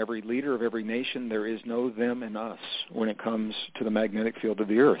corporation, every leader of every nation. There is no them and us when it comes to the magnetic field of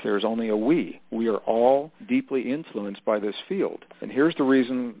the earth. There is only a we. We are all deeply influenced by this field. And here's the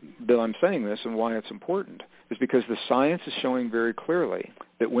reason that I'm saying this and why it's important, is because the science is showing very clearly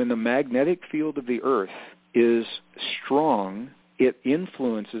that when the magnetic field of the earth is strong, it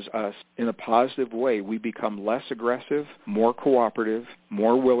influences us in a positive way. We become less aggressive, more cooperative,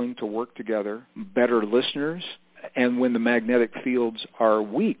 more willing to work together, better listeners. And when the magnetic fields are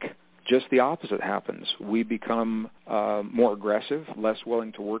weak, just the opposite happens. We become more aggressive, less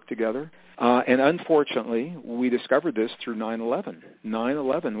willing to work together. And unfortunately, we discovered this through 9/11.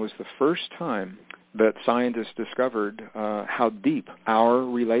 9/11 was the first time that scientists discovered how deep our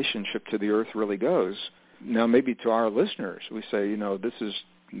relationship to the Earth really goes. Now, maybe to our listeners, we say, this is,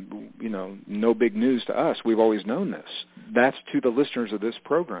 no big news to us. We've always known this. That's to the listeners of this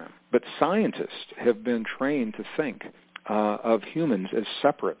program. But scientists have been trained to think of humans as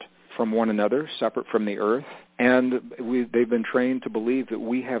separate from one another, separate from the Earth, and they've been trained to believe that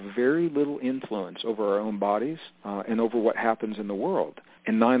we have very little influence over our own bodies and over what happens in the world.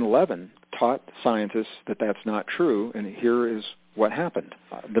 And 9/11 taught scientists that that's not true, and here is what happened.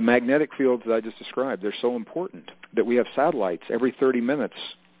 The magnetic fields that I just described, they're so important that we have satellites every 30 minutes,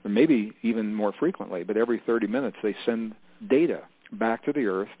 or maybe even more frequently, but every 30 minutes they send data back to the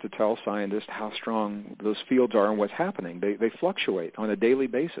Earth to tell scientists how strong those fields are and what's happening. They fluctuate on a daily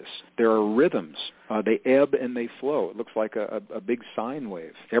basis. There are rhythms. They ebb and they flow. It looks like a big sine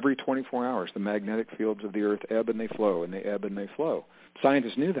wave. Every 24 hours, the magnetic fields of the Earth ebb and they flow, and they ebb and they flow.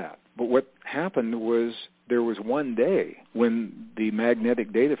 Scientists knew that. But what happened was there was one day when the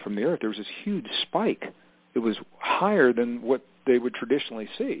magnetic data from the Earth, there was this huge spike. It was higher than what they would traditionally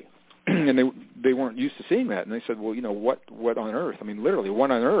see. And they weren't used to seeing that. And they said, well, what on earth? I mean, literally,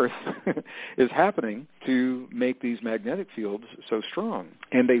 what on earth is happening to make these magnetic fields so strong?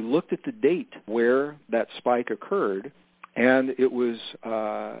 And they looked at the date where that spike occurred, and it was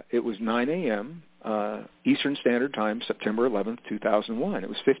 9 a.m., Eastern Standard Time, September 11th, 2001. It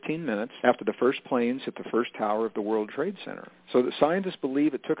was 15 minutes after the first planes hit the first tower of the World Trade Center. So the scientists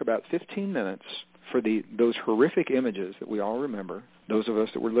believe it took about 15 minutes for those horrific images that we all remember, those of us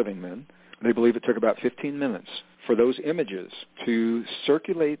that were living then. They believe it took about 15 minutes for those images to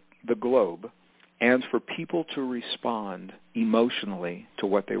circulate the globe and for people to respond emotionally to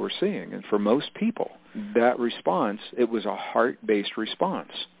what they were seeing. And for most people, that response, it was a heart-based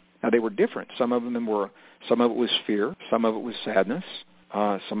response. Now, they were different. Some of it was fear, some of it was sadness,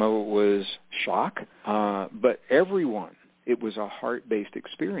 some of it was shock, but everyone, it was a heart-based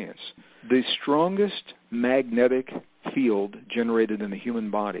experience. The strongest magnetic field generated in the human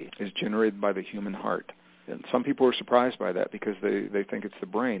body is generated by the human heart. And some people are surprised by that because they think it's the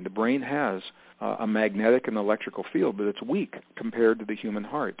brain. The brain has a magnetic and electrical field, but it's weak compared to the human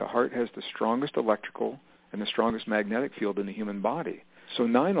heart. The heart has the strongest electrical and the strongest magnetic field in the human body. So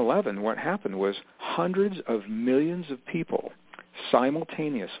 9/11, what happened was hundreds of millions of people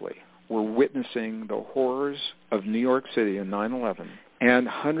simultaneously were witnessing the horrors of New York City in 9/11, and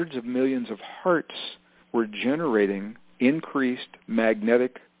hundreds of millions of hearts were generating increased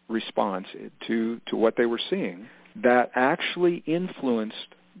magnetic response to what they were seeing that actually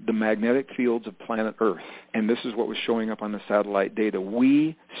influenced the magnetic fields of planet Earth. And this is what was showing up on the satellite data.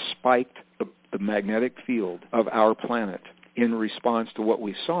 We spiked the magnetic field of our planet in response to what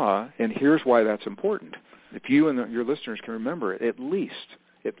we saw, and here's why that's important. If you and your listeners can remember it, at least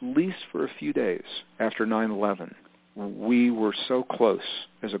for a few days after 9/11, we were so close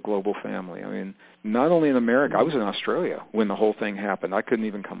as a global family. I mean, not only in America, I was in Australia when the whole thing happened. I couldn't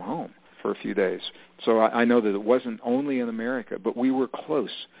even come home for a few days. So I know that it wasn't only in America, but we were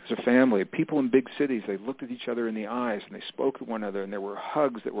close as a family. People in big cities, they looked at each other in the eyes and they spoke to one another, and there were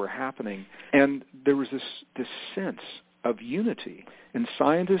hugs that were happening. And there was this sense of unity. And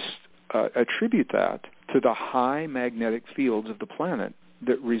scientists attribute that to the high magnetic fields of the planet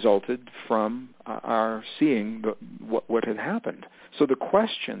that resulted from our seeing what had happened. So the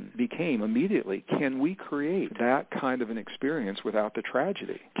question became immediately, can we create that kind of an experience without the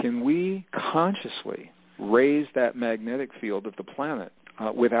tragedy? Can we consciously raise that magnetic field of the planet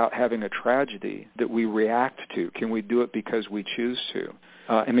without having a tragedy that we react to? Can we do it because we choose to?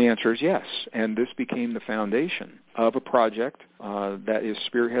 And the answer is yes. And this became the foundation of a project that is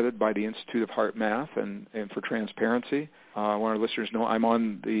spearheaded by the Institute of Heart Math and for Transparency. I want our listeners to know I'm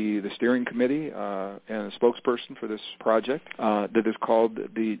on the steering committee and a spokesperson for this project that is called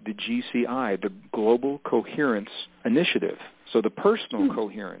the GCI, the Global Coherence Initiative. So the personal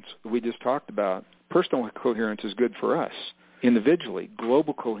coherence we just talked about, personal coherence is good for us. Individually,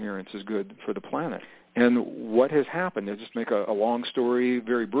 global coherence is good for the planet. And what has happened, I'll just make a long story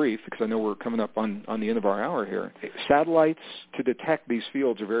very brief because I know we're coming up on the end of our hour here. Satellites to detect these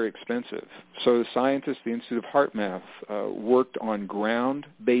fields are very expensive. So the scientists, the Institute of Heart Math, worked on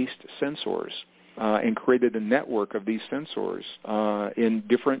ground-based sensors and created a network of these sensors in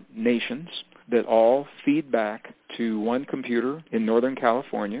different nations that all feed back to one computer in Northern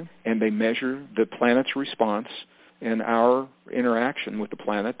California, and they measure the planet's response and our interaction with the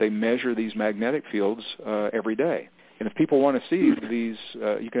planet. They measure these magnetic fields every day. And if people want to see these,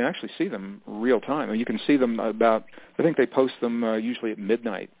 you can actually see them real time. And you can see them I think they post them usually at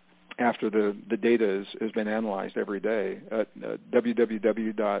midnight after the data has been analyzed every day at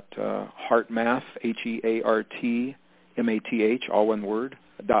www.heartmath, HEARTMATH, all one word,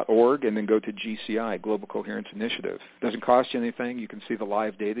 .org, and then go to GCI, Global Coherence Initiative. It doesn't cost you anything. You can see the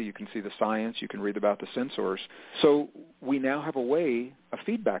live data. You can see the science. You can read about the sensors. So we now have a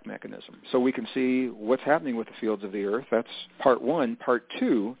feedback mechanism. So we can see what's happening with the fields of the Earth. That's part one. Part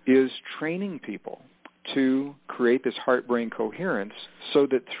two is training people to create this heart-brain coherence so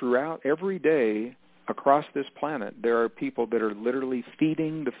that throughout every day across this planet, there are people that are literally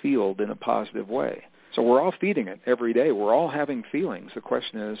feeding the field in a positive way. So we're all feeding it every day. We're all having feelings. The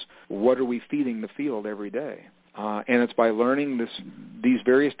question is, what are we feeding the field every day? And it's by learning these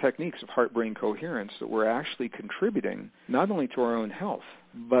various techniques of heart-brain coherence that we're actually contributing not only to our own health,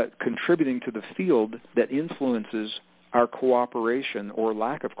 but contributing to the field that influences our cooperation or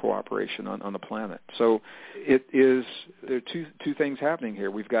lack of cooperation on the planet. So there are two things happening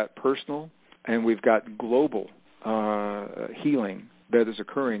here. We've got personal and we've got global healing that is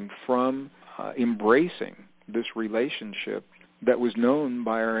occurring from embracing this relationship that was known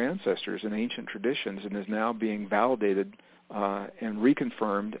by our ancestors in ancient traditions and is now being validated and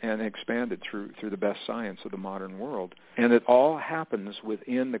reconfirmed and expanded through the best science of the modern world. And it all happens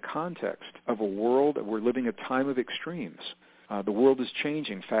within the context of a world that we're living a time of extremes. The world is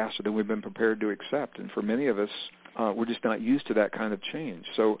changing faster than we've been prepared to accept, and for many of us, we're just not used to that kind of change.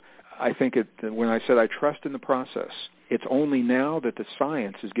 So I think when I said I trust in the process, it's only now that the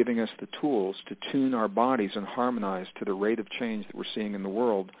science is giving us the tools to tune our bodies and harmonize to the rate of change that we're seeing in the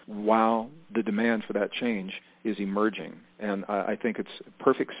world while the demand for that change is emerging. And I think it's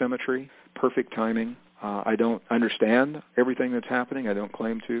perfect symmetry, perfect timing. I don't understand everything that's happening. I don't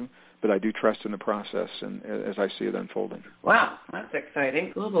claim to, but I do trust in the process and as I see it unfolding. Wow, that's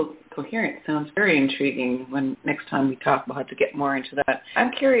exciting. Global coherence sounds very intriguing. When next time we talk, we'll have to get more into that.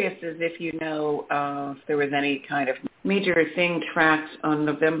 I'm curious as if you know if there was any kind of major thing tracked on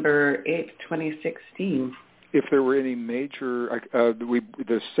November 8th, 2016. If there were any major,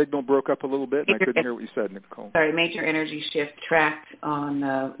 the signal broke up a little bit, and I couldn't hear what you said, Nicole. Sorry, major energy shift tracked on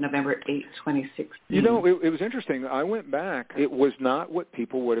November 8th, 2016. You know, it was interesting. I went back. It was not what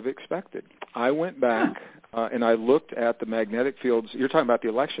people would have expected. I went back and I looked at the magnetic fields. You're talking about the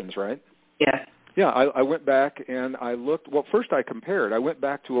elections, right? Yes. Yeah, I went back and I looked. Well, first I compared. I went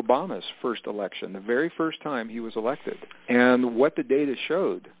back to Obama's first election, the very first time he was elected. And what the data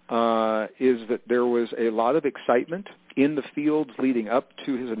showed is that there was a lot of excitement in the fields leading up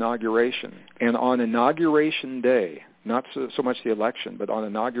to his inauguration. And on Inauguration Day, not so much the election, but on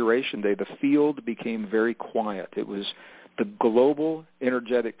Inauguration Day, the field became very quiet. It was the global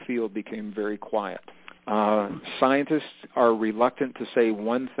energetic field became very quiet. Scientists are reluctant to say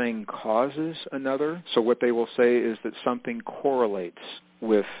one thing causes another, so what they will say is that something correlates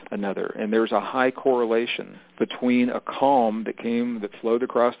with another, and there's a high correlation between a calm that flowed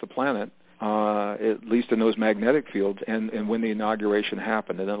across the planet, at least in those magnetic fields, and when the inauguration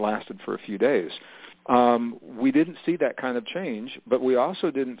happened, and it lasted for a few days. We didn't see that kind of change, but we also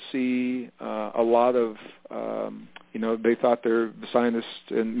didn't see a lot of, they thought the scientists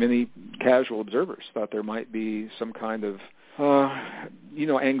and many casual observers thought there might be some kind of,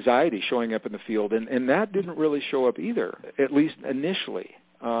 anxiety showing up in the field, and that didn't really show up either, at least initially.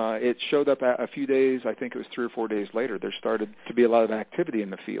 It showed up a few days, I think it was 3 or 4 days later, there started to be a lot of activity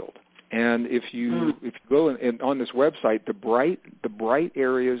in the field. And if you go on this website, the bright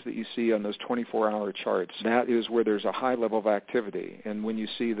areas that you see on those 24-hour charts, that is where there's a high level of activity. And when you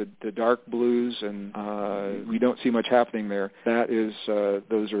see the dark blues and we don't see much happening there, those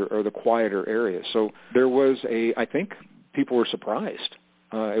are the quieter areas. So there was I think people were surprised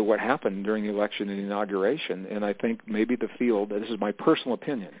at what happened during the election and the inauguration. And I think maybe the field, this is my personal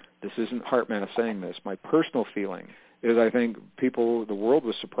opinion, this isn't HeartMath saying this, my personal feeling is I think the world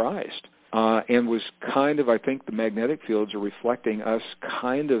was surprised and was I think the magnetic fields are reflecting us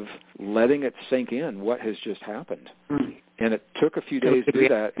kind of letting it sink in what has just happened. And it took a few days to do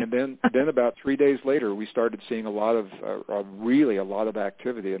that, and then about 3 days later we started seeing a lot of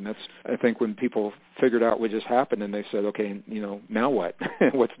activity, and that's I think when people figured out what just happened and they said, okay, now what?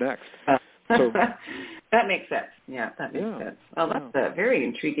 What's next? So, that makes sense. Yeah, that makes sense. Well, that's a very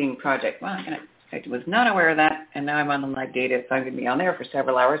intriguing project. Wow, I'm going to I was not aware of that, and now I'm on the live data, so I'm going to be on there for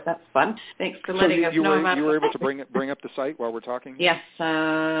several hours. That's fun. Thanks for letting us know about you were able to bring up the site while we're talking? Yes.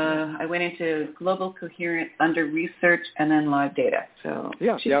 I went into Global Coherence under Research and then live data. So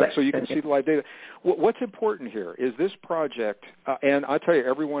so you can see the live data. What's important here is this project, and I tell you,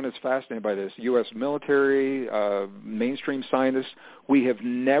 everyone is fascinated by this, U.S. military, mainstream scientists. We've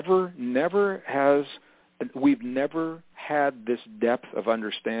never had this depth of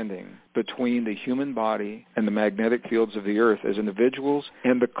understanding between the human body and the magnetic fields of the earth as individuals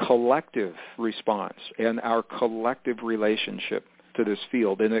and the collective response and our collective relationship to this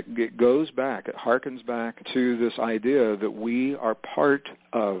field. And it goes back, it harkens back to this idea that we are part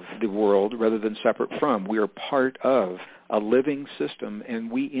of the world rather than separate from. We are part of a living system, and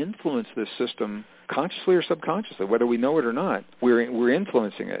we influence this system consciously or subconsciously, whether we know it or not. We're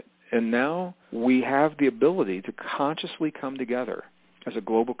influencing it. And now we have the ability to consciously come together as a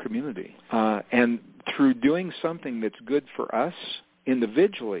global community. And through doing something that's good for us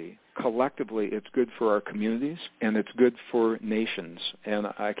individually, collectively, it's good for our communities, and it's good for nations. And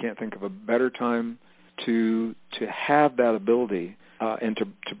I can't think of a better time to have that ability and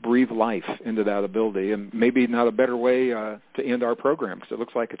to breathe life into that ability. And maybe not a better way to end our program, because it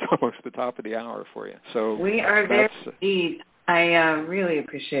looks like it's almost the top of the hour for you. So we are there indeed. I really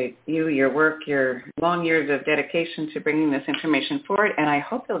appreciate you, your work, your long years of dedication to bringing this information forward, and I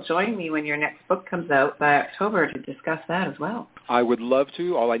hope you'll join me when your next book comes out by October to discuss that as well. I would love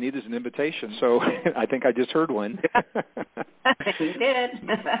to. All I need is an invitation, so I think I just heard one. You did.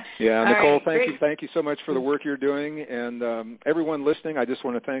 Yeah, Nicole, thank you so much for the work you're doing, and everyone listening, I just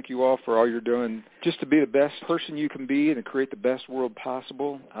want to thank you all for all you're doing just to be the best person you can be and to create the best world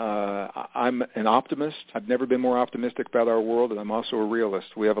possible. I'm an optimist. I've never been more optimistic about our world, and I'm also a realist.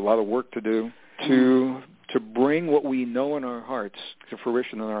 We have a lot of work to do to bring what we know in our hearts to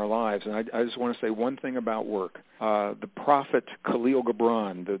fruition in our lives. And I just want to say one thing about work. The prophet Khalil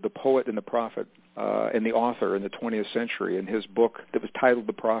Gibran, the poet and the prophet, and the author in the 20th century, in his book that was titled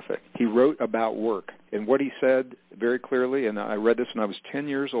The Prophet, he wrote about work. And what he said very clearly, and I read this when I was 10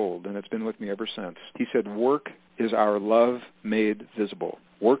 years old, and it's been with me ever since. He said, work is our love made visible.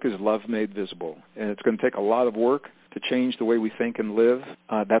 Work is love made visible. And it's going to take a lot of work to change the way we think and live.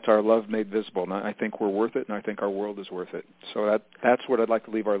 That's our love made visible. And I think we're worth it, and I think our world is worth it. So that's what I'd like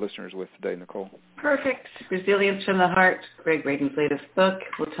to leave our listeners with today, Nicole. Perfect. Resilience from the Heart, Gregg Braden's latest book.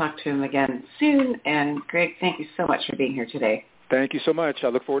 We'll talk to him again soon. And Gregg, thank you so much for being here today. Thank you so much. I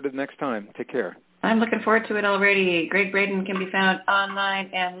look forward to the next time. Take care. I'm looking forward to it already. Gregg Braden can be found online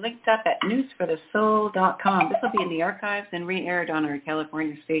and linked up at newsforthesoul.com. This will be in the archives and re-aired on our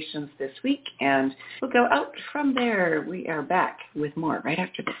California stations this week, and we'll go out from there. We are back with more right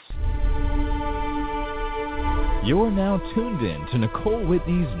after this. You're now tuned in to Nicole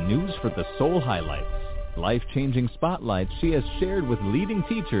Whitney's News for the Soul highlights. Life-changing spotlights she has shared with leading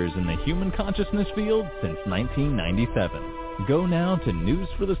teachers in the human consciousness field since 1997. Go now to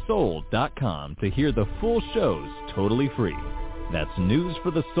newsforthesoul.com to hear the full shows totally free. That's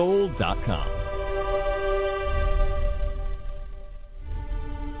newsforthesoul.com.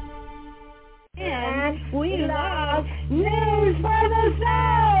 And we love News for the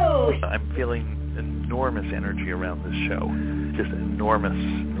Soul! I'm feeling enormous energy around this show. Just enormous.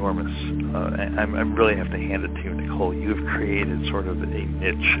 I really have to hand it to you, Nicole. You've created sort of a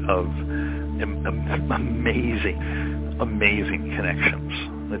niche of amazing connections.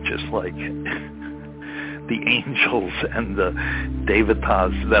 That just like the angels and the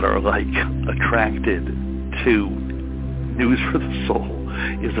devatas that are like attracted to News for the Soul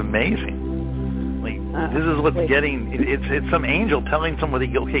is amazing. Like this is what's it's some angel telling somebody,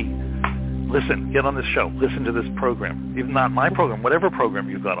 okay, listen, get on this show, listen to this program. Even not my program, whatever program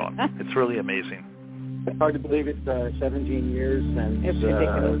you've got on. It's really amazing. It's hard to believe it's 17 years since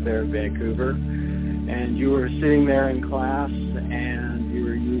I was there in Vancouver. And you were sitting there in class, and you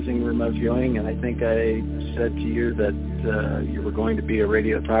were using remote viewing, and I think I said to you that you were going to be a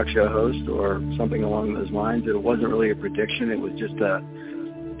radio talk show host or something along those lines. It wasn't really a prediction. It was just a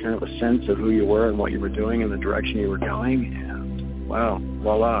kind of a sense of who you were and what you were doing and the direction you were going. And, wow,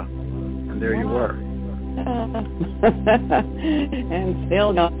 voila, and there you were. And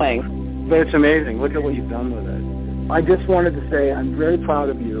still going. But it's amazing. Look at what you've done with it. I just wanted to say I'm very proud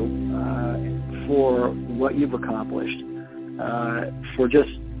of you for what you've accomplished, for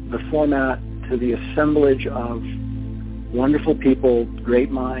just the format to the assemblage of wonderful people, great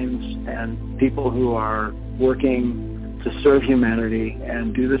minds, and people who are working to serve humanity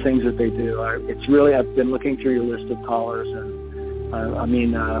and do the things that they do. It's really, I've been looking through your list of callers and of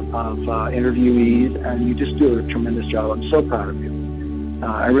interviewees, and you just do a tremendous job. I'm so proud of you.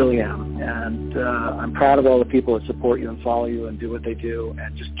 I really am. And I'm proud of all the people that support you and follow you and do what they do,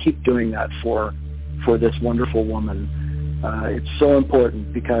 and just keep doing that for this wonderful woman. It's so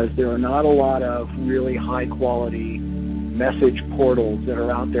important because there are not a lot of really high-quality message portals that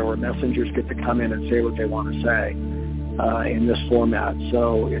are out there where messengers get to come in and say what they want to say in this format.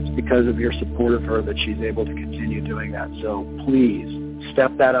 So it's because of your support of her that she's able to continue doing that. So please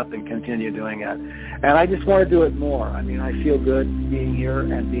step that up and continue doing it. And I just want to do it more. I mean, I feel good being here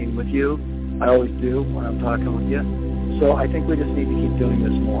and being with you. I always do when I'm talking with you. So I think we just need to keep doing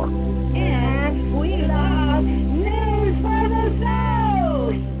this more. And we love News for the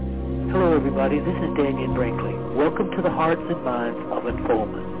Soul. Hello, everybody. This is Daniel Brinkley. Welcome to the Hearts and Minds of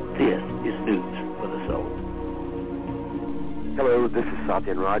Informants. This is News for the Soul. Hello, this is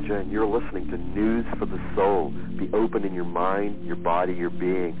Satyan Raja, and you're listening to News for the Soul. Be open in your mind, your body, your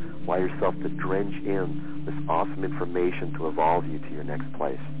being. Allow yourself to drench in this awesome information to evolve you to your next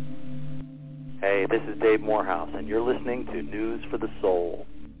place. Hey, this is Dave Morehouse, and you're listening to News for the Soul.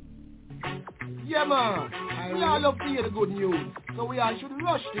 Yeah, man. We all love to hear the good news, so we all should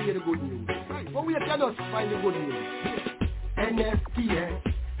rush to hear the good news. But we cannot find the good news. NSTS,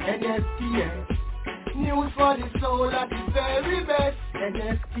 NSTS. News for the soul at the very best.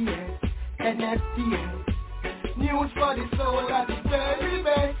 NSTS, NSTS. News for the soul at the very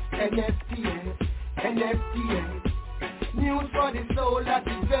best. NSTS, NSTS. News for the soul at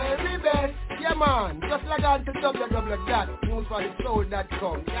the very best. Yeah, man, just log on to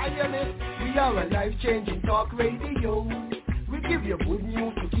www.newsforthesoul.com. Yeah, hear me? We are a life-changing talk radio. We give you good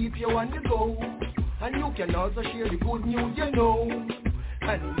news to keep you on the go. And you can also share the good news you know.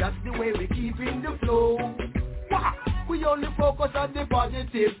 And that's the way we keep in the flow. Wow. We only focus on the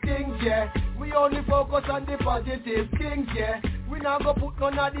positive things, yeah. We only focus on the positive things, yeah. We not go put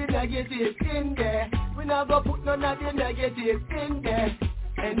none of the negative in there. We not go put none of the negative in there.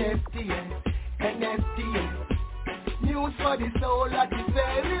 NSTS, NSTS. News for the soul at the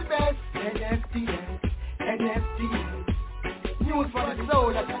very best. NSTS, NSTS. News for the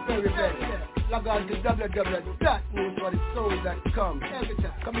soul at the very best. Log on to www.newsforthesoul.com. Every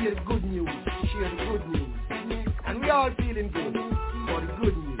time, come hear the good news, share the good news. And we all feeling good for the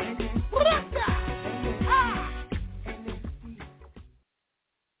good news.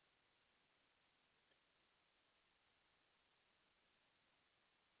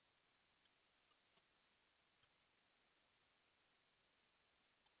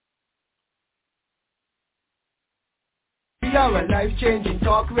 We are a life-changing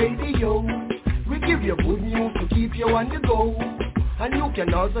talk radio. We give you good news to keep you on the go. And you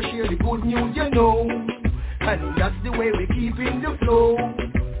can also share the good news you know. And that's the way we keep in the flow.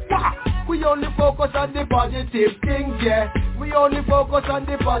 Wow. We only focus on the positive things, yeah. We only focus on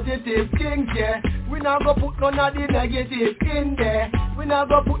the positive things, yeah. We not go put none of the negative in there. We not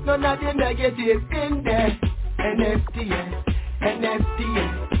go put none of the negative in there. NSTS,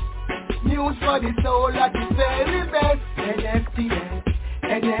 NSTS. News for the soul at the very best. NSTS,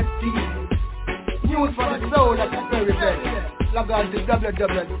 NSTS. News for the soul at the very best. Log on to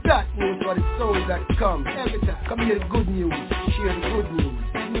www.newsforthesoul.com. Every time, come hear the good news, share the good news.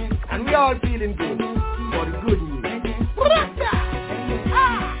 And we all feeling good for the good news.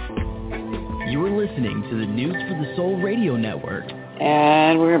 You are listening to the News for the Soul Radio Network.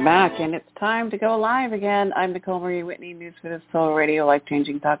 And we're back, and it's time to go live again. I'm Nicole Marie Whitney, News for the Soul Radio,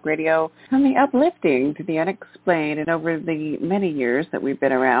 life-changing talk radio, from the uplifting to the unexplained. And over the many years that we've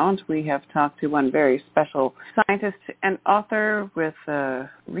been around, we have talked to one very special scientist and author with a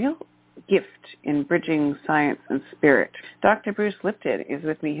real gift in bridging science and spirit. Dr. Bruce Lipton is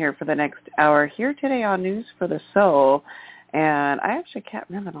with me here for the next hour, here today on News for the Soul. And I actually can't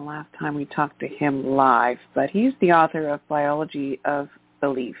remember the last time we talked to him live, but he's the author of Biology of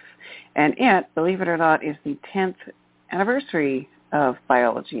Belief. And it, believe it or not, is the 10th anniversary of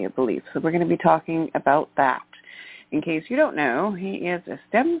Biology of Belief. So we're going to be talking about that. In case you don't know, he is a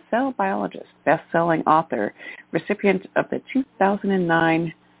stem cell biologist, best-selling author, recipient of the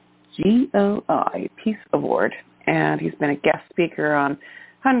 2009 GOI Peace Award, and he's been a guest speaker on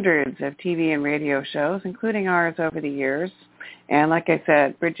hundreds of TV and radio shows, including ours over the years. And like I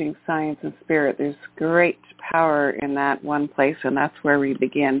said, bridging science and spirit, there's great power in that one place, and that's where we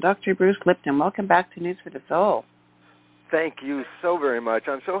begin. Dr. Bruce Lipton, welcome back to News for the Soul. Thank you so very much.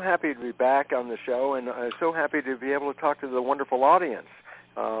 I'm so happy to be back on the show, and I'm so happy to be able to talk to the wonderful audience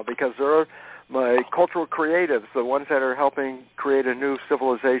because they're my cultural creatives, the ones that are helping create a new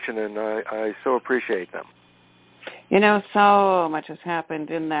civilization, and I so appreciate them. You know, so much has happened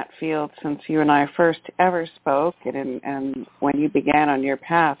in that field since you and I first ever spoke, and when you began on your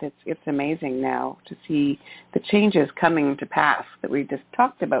path. It's amazing now to see the changes coming to pass that we just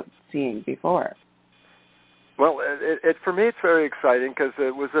talked about seeing before. Well, for me, it's very exciting because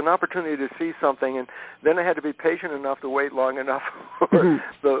it was an opportunity to see something, and then I had to be patient enough to wait long enough for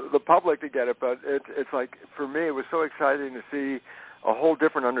the public to get it. But it's like, for me, it was so exciting to see a whole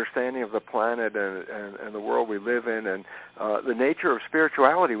different understanding of the planet and the world we live in, and the nature of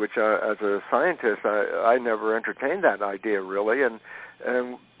spirituality, which as a scientist, I never entertained that idea really, and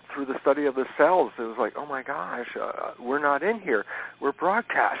through the study of the cells, it was like, oh my gosh, we're not in here, we're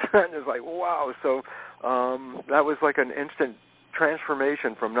broadcast. And it's like, wow. So that was like an instant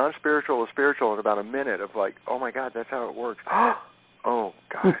transformation from non-spiritual to spiritual in about a minute of like, oh my God, that's how it works. Oh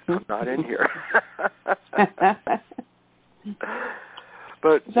God, I'm not in here.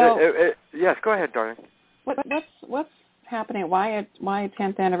 But so, yes, go ahead, darling. What's happening? Why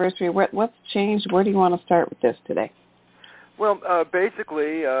 10th anniversary? What's changed? Where do you want to start with this today? Well,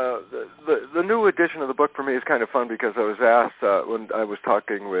 basically, the new edition of the book for me is kind of fun because I was asked when I was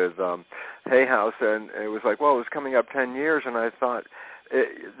talking with Hay House, and it was like, well, it was coming up 10 years, and I thought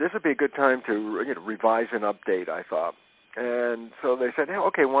this would be a good time to revise and update, I thought. And so they said, hey,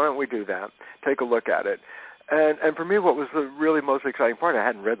 okay, why don't we do that? Take a look at it. And for me, what was the really most exciting part, I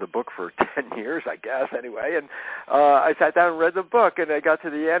hadn't read the book for 10 years, I guess, anyway, and I sat down and read the book, and I got to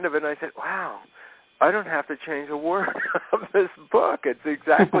the end of it, and I said, wow, I don't have to change a word of this book. It's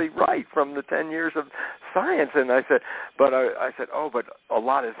exactly right from the 10 years of science. And I said, but a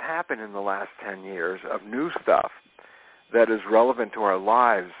lot has happened in the last 10 years of new stuff that is relevant to our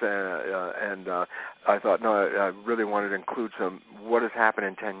lives, and I thought, no, I really wanted to include what has happened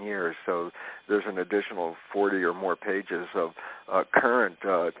in 10 years. So there's an additional 40 or more pages of current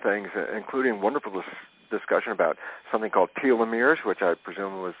things, including wonderful discussion about something called telomeres, which I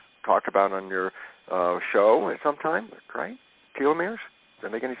presume was talked about on your show at some time, right? Telomeres? Does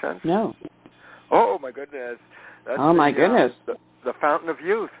that make any sense? No. Oh, my goodness. That's goodness. The fountain of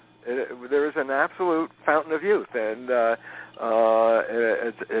youth. There is an absolute fountain of youth, and that's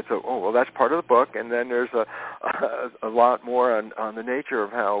part of the book. And then there's a lot more on the nature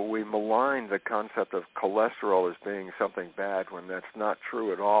of how we malign the concept of cholesterol as being something bad when that's not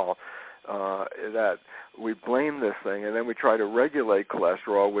true at all. That we blame this thing, and then we try to regulate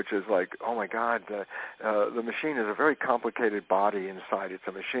cholesterol, which is like, oh my God, the machine is a very complicated body inside. It's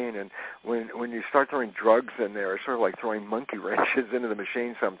a machine, and when you start throwing drugs in there, it's sort of like throwing monkey wrenches into the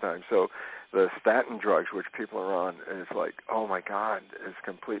machine sometimes. So the statin drugs, which people are on, is like, oh my God, it's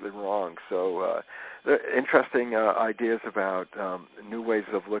completely wrong. So interesting ideas about new ways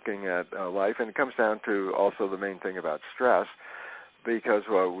of looking at life, and it comes down to also the main thing about stress. Because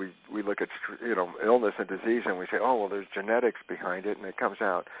we look at illness and disease and we say, oh, well, there's genetics behind it, and it comes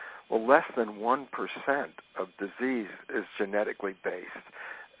out, well, less than 1% of disease is genetically based,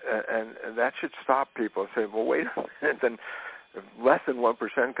 and that should stop people and say, well, wait a minute, then if less than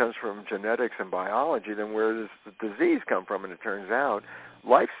 1% comes from genetics and biology, then where does the disease come from? And it turns out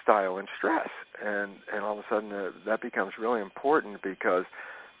lifestyle and stress, and all of a sudden that becomes really important because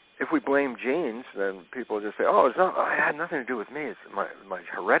if we blame genes, then people just say, "Oh, it had nothing to do with me. It's my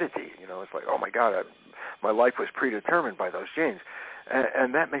heredity." It's like, "Oh my God, my life was predetermined by those genes,"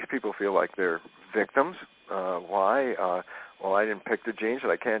 and that makes people feel like they're victims. Why? Well, I didn't pick the genes,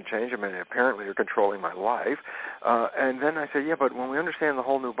 and I can't change them, and apparently you're controlling my life. And then I say, yeah, but when we understand the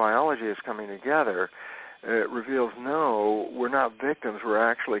whole new biology is coming together, it reveals, no, we're not victims. We're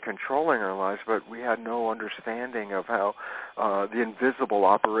actually controlling our lives, but we had no understanding of how the invisible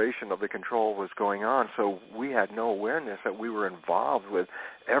operation of the control was going on. So we had no awareness that we were involved with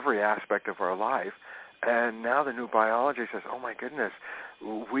every aspect of our life. And now the new biology says, oh, my goodness,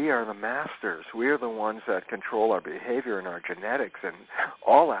 we are the masters. We are the ones that control our behavior and our genetics and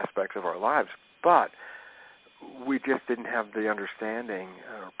all aspects of our lives. But we just didn't have the understanding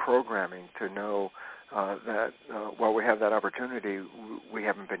or programming to know that while we have that opportunity, we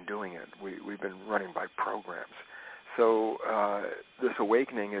haven't been doing it. We've been running by programs. So this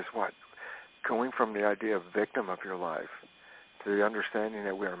awakening is what? Going from the idea of victim of your life to the understanding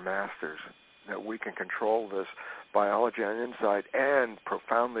that we are masters, that we can control this biology on the inside and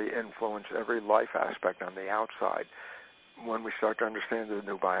profoundly influence every life aspect on the outside when we start to understand the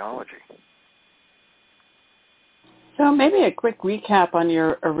new biology. So maybe a quick recap on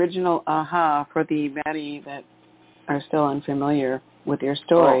your original aha for the many that are still unfamiliar with your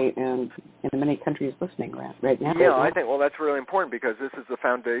story and in many countries listening right now. Yeah, I think, well, that's really important because this is the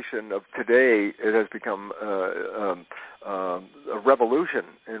foundation of today. It has become a revolution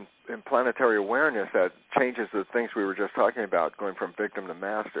in planetary awareness that changes the things we were just talking about, going from victim to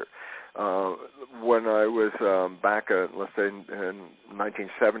master. When I was back, let's say in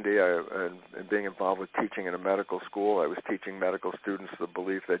 1970, and being involved with teaching in a medical school, I was teaching medical students the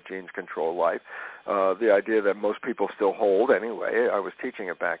belief that genes control life, the idea that most people still hold anyway. I was teaching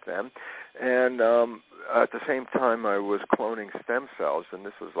it back then. And at the same time, I was cloning stem cells, and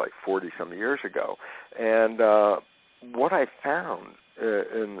this was like 40-some years ago. And what I found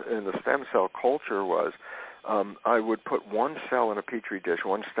in the stem cell culture was I would put one cell in a petri dish,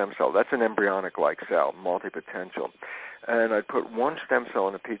 one stem cell. That's an embryonic-like cell, multipotential. And I'd put one stem cell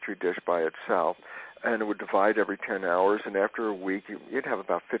in a petri dish by itself, and it would divide every 10 hours. And after a week, you'd have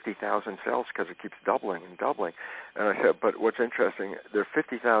about 50,000 cells because it keeps doubling and doubling. And I said, but what's interesting, there are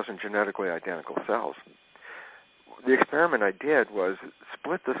 50,000 genetically identical cells. The experiment I did was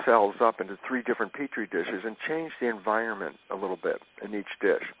split the cells up into 3 different petri dishes and change the environment a little bit in each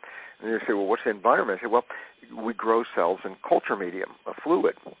dish. And you say, well, what's the environment? I say, well, we grow cells in culture medium, a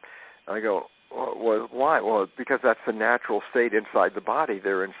fluid. And I go, well, why? Well, because that's the natural state inside the body.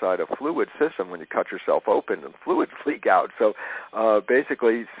 They're inside a fluid system. When you cut yourself open, the fluids leak out. So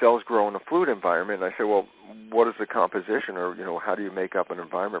basically, cells grow in a fluid environment. And I say, well, what is the composition, or how do you make up an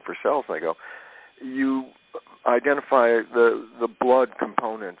environment for cells? And I go, you identify the blood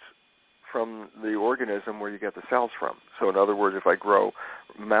components from the organism where you get the cells from. So in other words, if I grow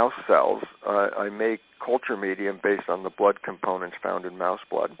mouse cells, I make culture medium based on the blood components found in mouse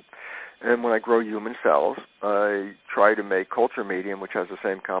blood. And when I grow human cells, I try to make culture medium, which has the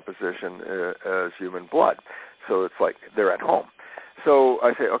same composition as human blood. So it's like they're at home. So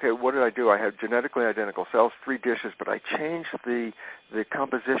I say, okay, what did I do? I had genetically identical cells, 3 dishes, but I changed the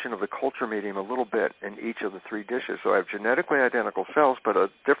composition of the culture medium a little bit in each of the 3 dishes. So I have genetically identical cells, but a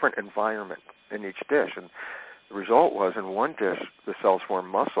different environment in each dish. And the result was, in one dish, the cells form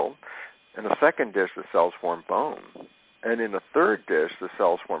muscle. In the second dish, the cells form bone. And in the third dish, the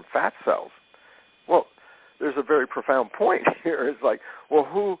cells form fat cells. Well, there's a very profound point here. It's like, well,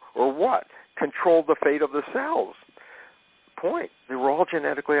 who or what controlled the fate of the cells? Point. They were all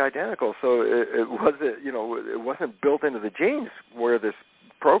genetically identical, so it wasn't built into the genes where this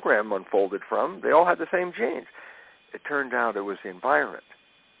program unfolded from. They all had the same genes. It turned out it was the environment.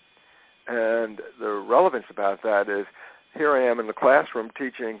 And the relevance about that is, here I am in the classroom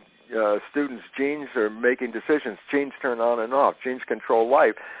teaching students genes are making decisions. Genes turn on and off. Genes control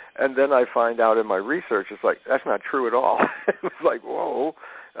life. And then I find out in my research, it's like, that's not true at all. It was like, whoa.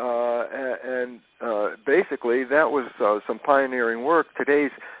 Basically, that was some pioneering work.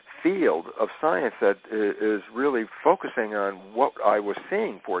 Today's field of science that is really focusing on what I was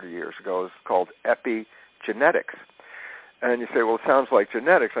seeing 40 years ago is called epigenetics. And you say, well, it sounds like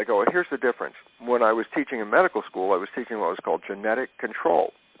genetics. I go, well, here's the difference. When I was teaching in medical school, I was teaching what was called genetic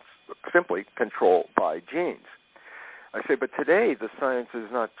control, simply control by genes. I say, but today the science is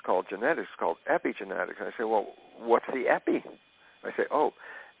not called genetics, it's called epigenetics. And I say, well, what's the epi? I say, oh,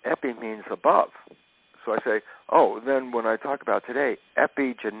 epi means above. So I say, oh, then when I talk about today,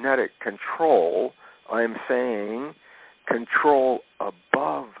 epigenetic control, I'm saying control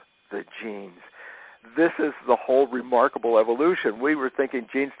above the genes. This is the whole remarkable evolution. We were thinking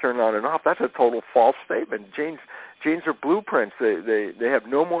genes turn on and off. That's a total false statement. Genes are blueprints. They have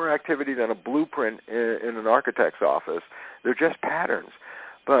no more activity than a blueprint in an architect's office. They're just patterns.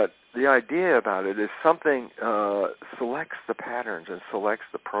 But the idea about it is something selects the patterns and selects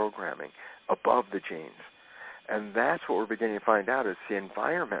the programming above the genes. And that's what we're beginning to find out. It's the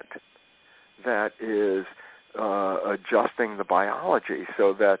environment that is adjusting the biology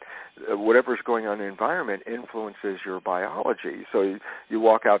so that whatever's going on in the environment influences your biology. So you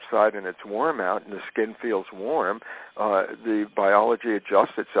walk outside and it's warm out and the skin feels warm. The biology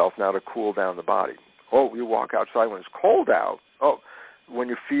adjusts itself now to cool down the body. Oh, you walk outside when it's cold out. Oh, when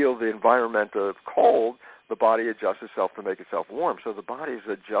you feel the environment of cold, the body adjusts itself to make itself warm. So the body is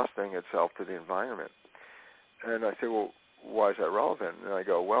adjusting itself to the environment. And I say, well, why is that relevant? And I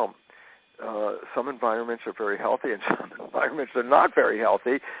go, well, some environments are very healthy and some environments are not very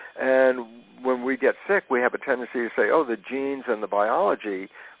healthy. And when we get sick, we have a tendency to say, oh, the genes and the biology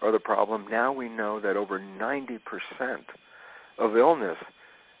are the problem. Now we know that over 90% of illness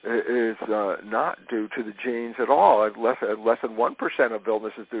is not due to the genes at all. Less than 1% of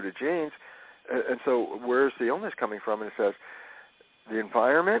illness is due to genes. And so where's the illness coming from? And it says the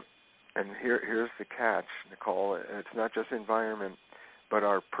environment, and here's the catch, Nicole. It's not just environment, but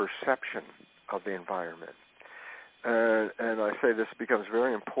our perception of the environment. And I say this becomes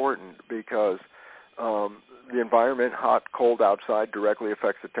very important because The environment, hot, cold outside, directly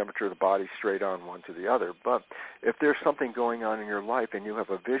affects the temperature of the body straight on one to the other. But if there's something going on in your life and you have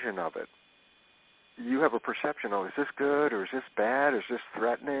a vision of it, you have a perception, is this good or is this bad? Is this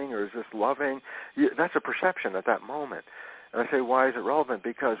threatening or is this loving? That's a perception at that moment. And I say, why is it relevant?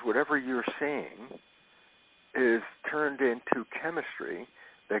 Because whatever you're seeing is turned into chemistry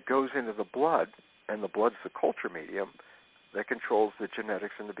that goes into the blood, and the blood's the culture medium that controls the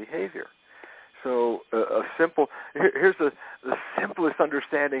genetics and the behavior. So here's the simplest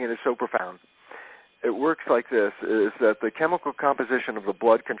understanding, and it's so profound. It works like this, is that the chemical composition of the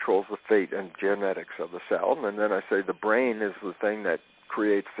blood controls the fate and genetics of the cell. And then I say the brain is the thing that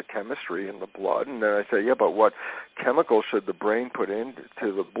creates the chemistry in the blood. And then I say, but what chemical should the brain put into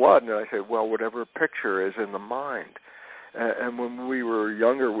the blood? And I say, well, whatever picture is in the mind. And when we were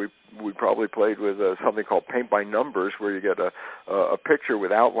younger, we probably played with something called paint by numbers, where you get a picture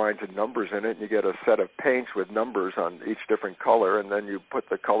with outlines and numbers in it, and you get a set of paints with numbers on each different color, and then you put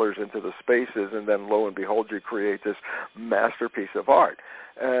the colors into the spaces, and then lo and behold, you create this masterpiece of art.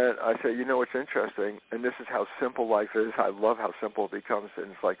 And I say, what's interesting, and this is how simple life is. I love how simple it becomes,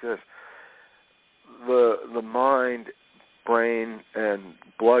 and it's like this. The mind, brain, and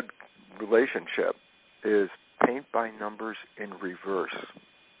blood relationship is paint by numbers in reverse,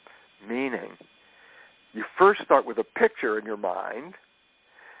 meaning you first start with a picture in your mind,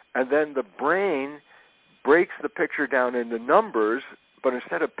 and then the brain breaks the picture down into numbers, but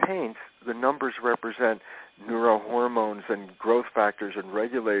instead of paints, the numbers represent neurohormones and growth factors and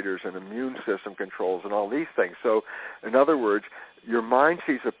regulators and immune system controls and all these things. So, in other words, your mind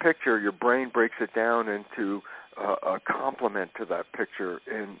sees a picture, your brain breaks it down into a complement to that picture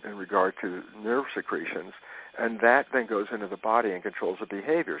in regard to nerve secretions, and that then goes into the body and controls the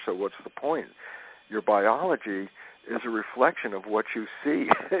behavior. So what's the point? Your biology is a reflection of what you see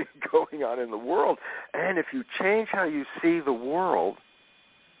going on in the world. And if you change how you see the world,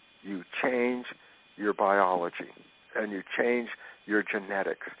 you change your biology and you change your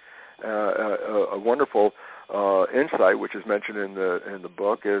genetics. A wonderful insight, which is mentioned in the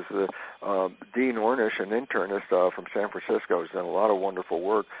book, is Dean Ornish, an internist from San Francisco, has done a lot of wonderful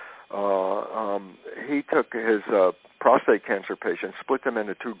work. He took his prostate cancer patients, split them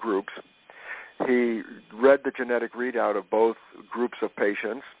into two groups. He read the genetic readout of both groups of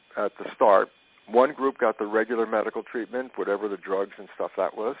patients at the start. One group got the regular medical treatment, whatever the drugs and stuff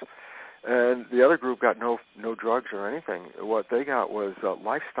that was, and the other group got no drugs or anything. What they got was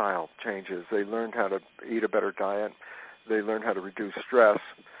lifestyle changes. They learned how to eat a better diet. They learned how to reduce stress.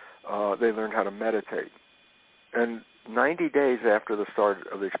 They learned how to meditate. And 90 days after the start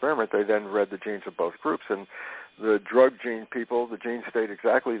of the experiment, they then read the genes of both groups. And the drug gene people, the genes stayed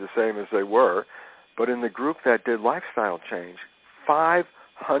exactly the same as they were. But in the group that did lifestyle change,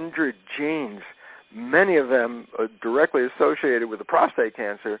 500 genes, many of them directly associated with the prostate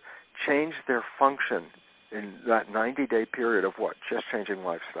cancer, changed their function in that 90-day period of what? Just changing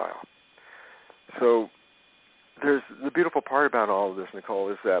lifestyle. So there's the beautiful part about all of this, Nicole,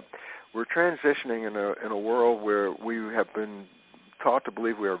 is that we're transitioning in a world where we have been taught to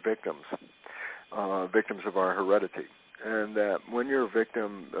believe we are victims of our heredity. And that when you're a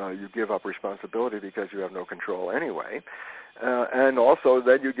victim, you give up responsibility because you have no control anyway. And also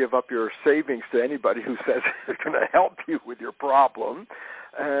then you give up your savings to anybody who says they're going to help you with your problem.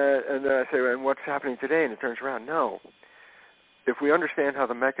 And then I say, and what's happening today? And it turns around, no. If we understand how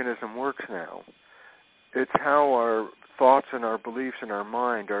the mechanism works now, it's how our thoughts and our beliefs in our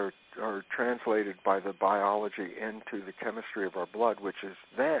mind are translated by the biology into the chemistry of our blood, which is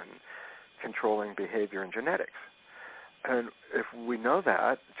then controlling behavior and genetics. And if we know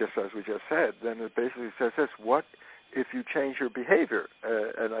that, just as we just said, then it basically says this: what if you change your behavior?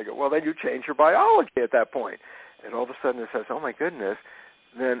 And I go, well, then you change your biology at that point. And all of a sudden it says, oh my goodness,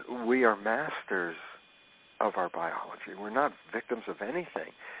 then we are masters of our biology. We're not victims of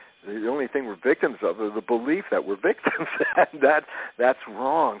anything. The only thing we're victims of is the belief that we're victims, and that's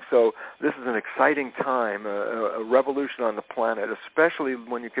wrong. So this is an exciting time, a revolution on the planet, especially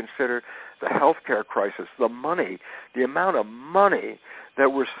when you consider the healthcare crisis, the amount of money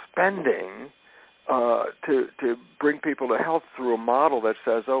that we're spending to bring people to health through a model that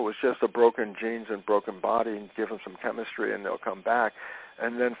says, oh, it's just a broken genes and broken body, and give them some chemistry and they'll come back.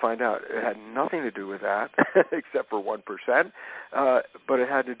 And then find out it had nothing to do with that, except for 1%, but it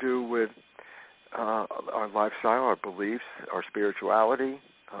had to do with our lifestyle, our beliefs, our spirituality,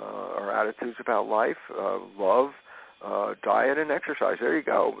 our attitudes about life, love, diet, and exercise. There you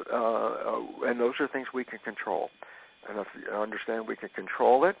go. And those are things we can control. And if you understand we can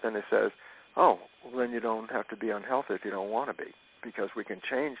control it, then it says, oh, well, then you don't have to be unhealthy if you don't want to be. because we can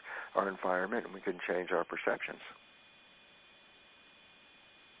change our environment and we can change our perceptions.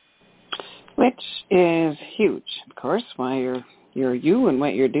 Which is huge, of course, why you're you and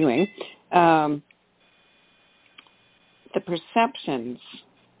what you're doing. The perceptions,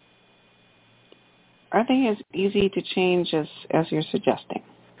 are they as easy to change as you're suggesting?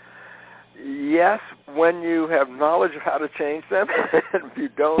 Yes, when you have knowledge of how to change them. And if you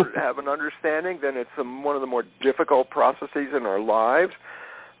don't have an understanding, then it's one of the more difficult processes in our lives,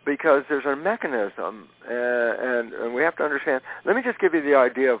 because there's a mechanism, and we have to understand. Let me just give you the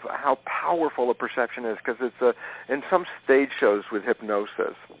idea of how powerful a perception is, because it's in some stage shows with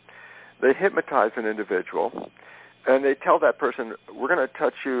hypnosis, they hypnotize an individual, and they tell that person, we're going to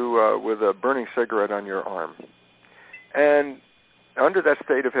touch you with a burning cigarette on your arm. And under that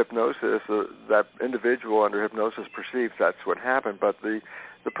state of hypnosis, that individual under hypnosis perceives that's what happened, but the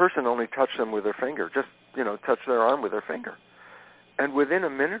person only touched them with their finger, just, touched their arm with their finger. And within a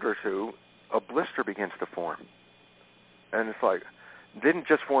minute or two, a blister begins to form. And it's like, didn't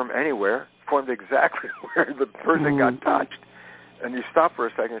just form anywhere, formed exactly where the person got touched. And you stop for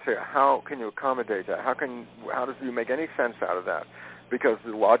a second and say, how can you accommodate that? How does you make any sense out of that? Because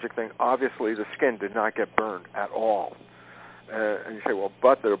the logic thing, obviously the skin did not get burned at all. And you say, well,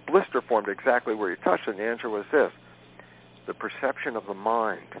 but the blister formed exactly where you touched it. And the answer was this. The perception of the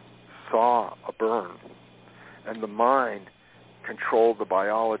mind saw a burn, and the mind controlled the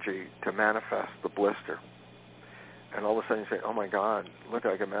biology to manifest the blister. And all of a sudden you say, oh my God, look,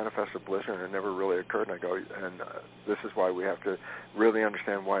 I can manifest a blister, and it never really occurred. And I go, this is why we have to really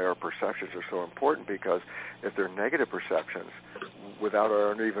understand why our perceptions are so important, because if they're negative perceptions, without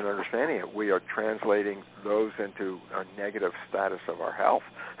our even understanding it, we are translating those into a negative status of our health.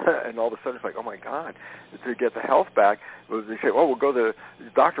 And all of a sudden it's like, oh my God, to get the health back, they say, oh, we'll go to the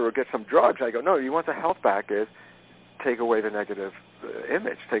doctor, we'll get some drugs. I go, no, you want the health back is take away the negative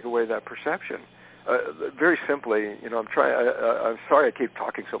image, take away that perception. Very simply, I'm sorry I keep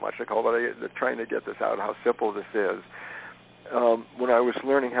talking so much, Nicole, but I'm trying to get this out, how simple this is. When I was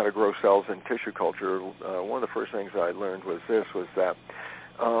learning how to grow cells in tissue culture, one of the first things I learned was that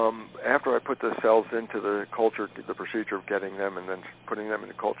after I put the cells into the culture, the procedure of getting them and then putting them in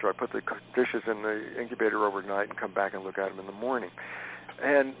the culture, I put the dishes in the incubator overnight and come back and look at them in the morning.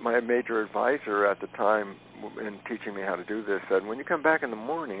 And my major advisor at the time in teaching me how to do this said, when you come back in the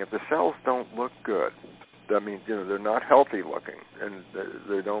morning, if the cells don't look good, that means, they're not healthy looking and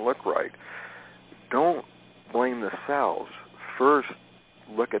they don't look right, don't blame the cells. First,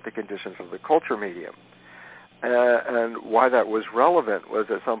 look at the conditions of the culture medium. And why that was relevant was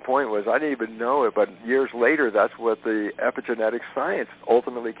at some point was, I didn't even know it, but years later, that's what the epigenetic science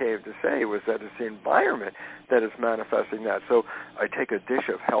ultimately came to say, was that it's the environment that is manifesting that. So I take a dish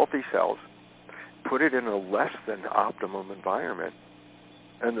of healthy cells, put it in a less than optimum environment,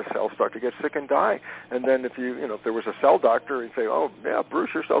 and the cells start to get sick and die. And then if if there was a cell doctor and say, oh, yeah,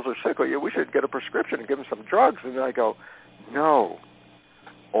 Bruce, your cells are sick, we should get a prescription and give them some drugs. And then I go, no.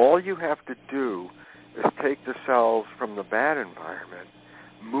 All you have to do is take the cells from the bad environment,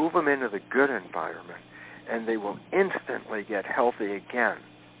 move them into the good environment, and they will instantly get healthy again.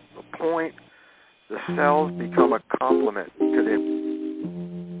 The point, the cells become a complement to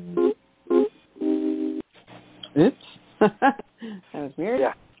the... Oops. That was weird.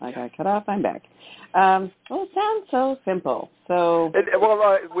 Yeah. I got cut off. I'm back. It sounds so simple.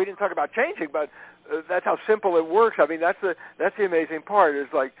 We didn't talk about changing, but that's how simple it works. I mean, that's the amazing part. Is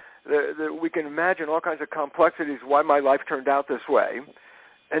like we can imagine all kinds of complexities why my life turned out this way,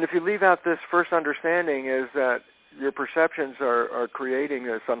 and if you leave out this first understanding is that your perceptions are creating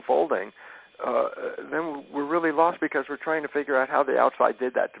this unfolding, then we're really lost, because we're trying to figure out how the outside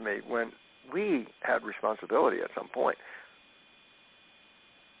did that to me when we had responsibility at some point.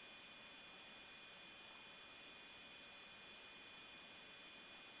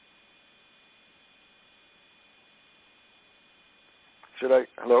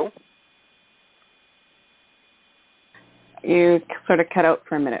 Hello? You sort of cut out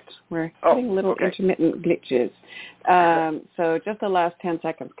for a minute. We're getting little intermittent glitches. So just the last 10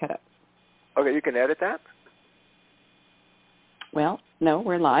 seconds cut out. Okay, you can edit that? Well, no,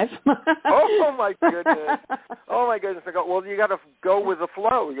 we're live. Oh, my goodness. Oh, my goodness. Well, you got to go with the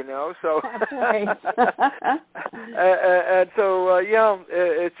flow, so. That's right. And so,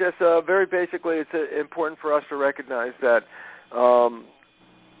 it's just very basically, it's important for us to recognize that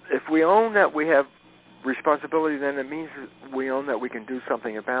if we own that we have responsibility, then it means we own that we can do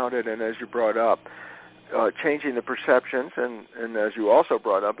something about it. And as you brought up, changing the perceptions, and as you also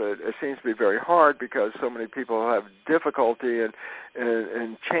brought up, it seems to be very hard because so many people have difficulty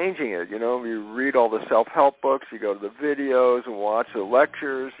in changing it. You know, you read all the self-help books, you go to the videos and watch the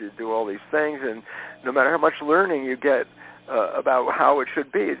lectures, you do all these things, and no matter how much learning you get about how it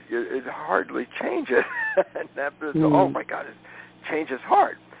should be, it hardly changes. And oh my God, change is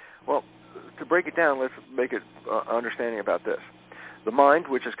hard. Well, to break it down, let's make it understanding about this. The mind,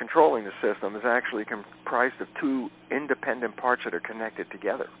 which is controlling the system, is actually comprised of two independent parts that are connected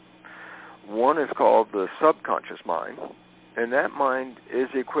together. One is called the subconscious mind, and that mind is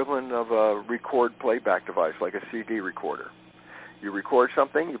the equivalent of a record playback device, like a CD recorder. You record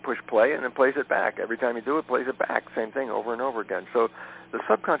something, you push play, and it plays it back. Every time you do it, plays it back. Same thing over and over again. So the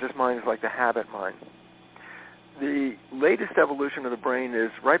subconscious mind is like the habit mind. The latest evolution of the brain is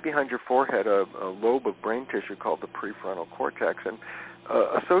right behind your forehead, a lobe of brain tissue called the prefrontal cortex, and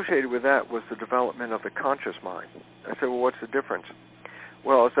associated with that was the development of the conscious mind. I said, well, what's the difference?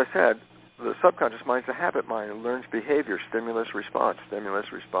 Well, as I said, the subconscious mind is a habit mind. It learns behavior, stimulus, response,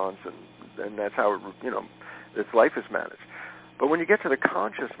 and that's how its life is managed. But when you get to the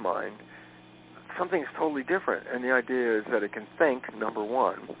conscious mind, something's totally different, and the idea is that it can think, number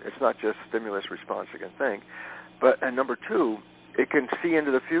one. It's not just stimulus response, it can think. And number two, it can see into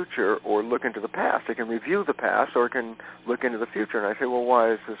the future or look into the past. It can review the past or it can look into the future. And I say, well,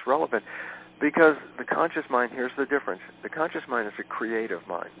 why is this relevant? Because the conscious mind, here's the difference. The conscious mind is a creative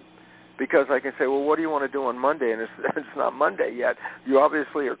mind. Because I can say, well, what do you want to do on Monday? And it's not Monday yet. You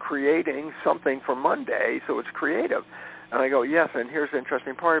obviously are creating something for Monday, so it's creative. And I go, yes, and here's the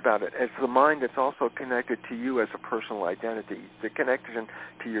interesting part about it. It's the mind that's also connected to you as a personal identity, the connection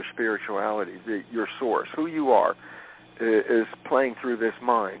to your spirituality, your source, who you are, is playing through this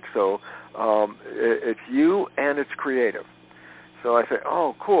mind. So it's you and it's creative. So I say,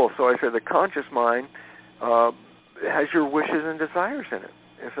 oh, cool. So I say the conscious mind has your wishes and desires in it.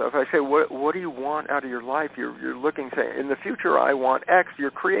 And so if I say, what do you want out of your life? You're looking, say, in the future I want X.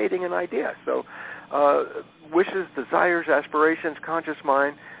 You're creating an idea. So wishes, desires, aspirations, conscious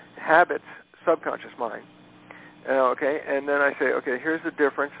mind, habits, subconscious mind. Okay, and then I say, okay, here's the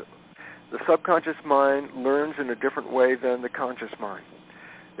difference. The subconscious mind learns in a different way than the conscious mind.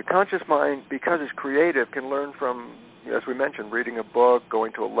 The conscious mind, because it's creative, can learn from, as we mentioned, reading a book,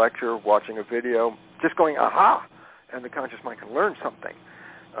 going to a lecture, watching a video, just going, aha, and the conscious mind can learn something.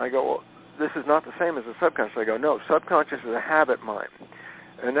 I go, well, this is not the same as the subconscious. I go, no, subconscious is a habit mind.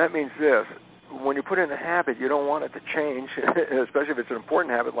 And that means this. When you put in a habit, you don't want it to change, especially if it's an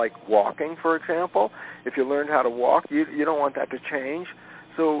important habit like walking, for example. If you learned how to walk, you don't want that to change.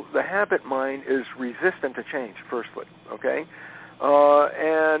 So the habit mind is resistant to change, firstly, okay?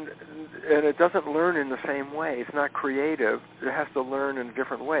 And it doesn't learn in the same way. It's not creative. It has to learn in a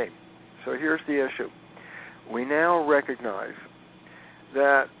different way. So here's the issue. We now recognize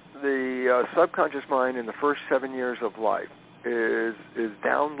that the subconscious mind in the first 7 years of life is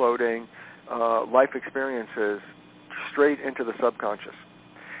downloading life experiences straight into the subconscious.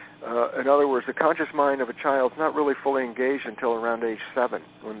 In other words, the conscious mind of a child is not really fully engaged until around age 7,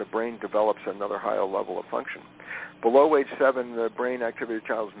 when the brain develops another higher level of function. Below age 7, the brain activity of the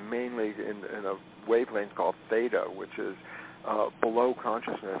child is mainly in a wavelength called theta, which is below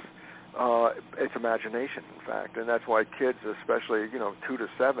consciousness. It's imagination, in fact, and that's why kids, especially 2 to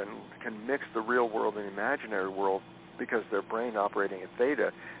 7, can mix the real world and the imaginary world, because their brain operating at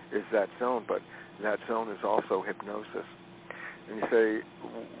theta is that zone, but that zone is also hypnosis. And you say,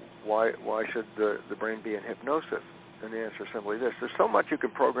 why should the brain be in hypnosis? And the answer is simply this. There's so much you can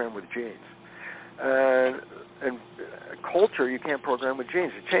program with genes. And culture, you can't program with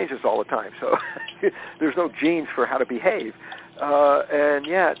genes. It changes all the time. So there's no genes for how to behave. And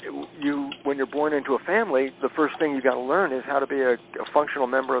yet, when you're born into a family, the first thing you got to learn is how to be a functional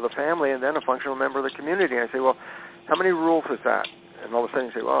member of the family and then a functional member of the community. And I say, well, how many rules is that? And all of a sudden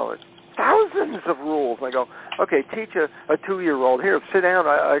you say, well, it's thousands of rules. And I go, okay, teach a 2-year-old. Here, sit down.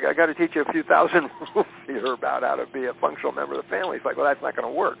 I got to teach you a few thousand rules here about how to be a functional member of the family. It's like, well, that's not going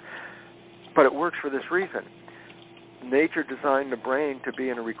to work. But it works for this reason. Nature designed the brain to be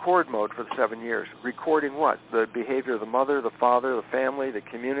in a record mode for the 7 years. Recording what? The behavior of the mother, the father, the family, the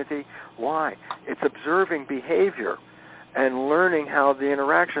community. Why? It's observing behavior and learning how the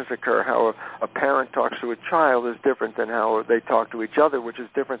interactions occur. How a parent talks to a child is different than how they talk to each other, which is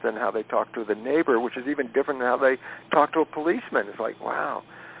different than how they talk to the neighbor, which is even different than how they talk to a policeman. It's like, wow,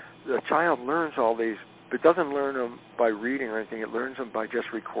 the child learns all these. It doesn't learn them by reading or anything. It learns them by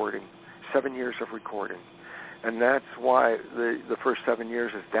just recording. 7 years of recording. And that's why the first 7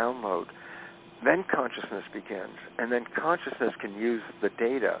 years is download. then consciousness begins, and then consciousness can use the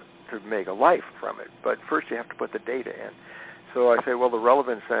data to make a life from it. But first you have to put the data in. So I say, well, the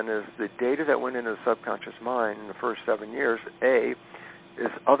relevance then is the data that went into the subconscious mind in the first 7 years, A,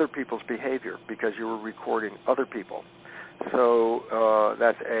 is other people's behavior because you were recording other people. So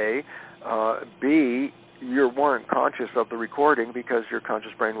that's A. B, you weren't conscious of the recording because your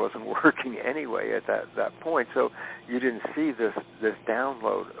conscious brain wasn't working anyway at that point. So you didn't see this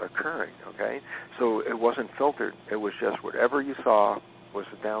download occurring, okay? So it wasn't filtered. It was just whatever you saw was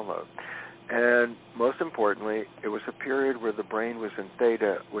the download. And most importantly, it was a period where the brain was in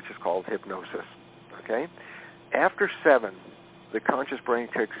theta, which is called hypnosis, okay? After 7, the conscious brain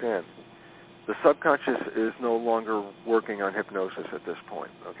kicks in. The subconscious is no longer working on hypnosis at this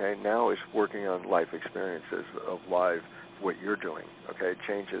point, okay? Now it's working on life experiences of live, what you're doing, okay? It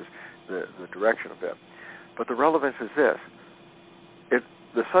changes the direction a bit. But the relevance is this. If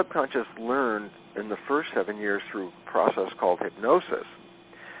the subconscious learned in the first 7 years through a process called hypnosis,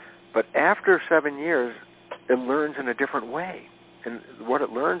 but after 7 years, it learns in a different way. And what it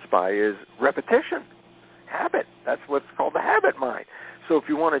learns by is repetition, habit. That's what's called the habit mind. So if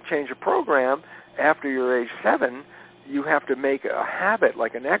you want to change a program after you're age 7, you have to make a habit,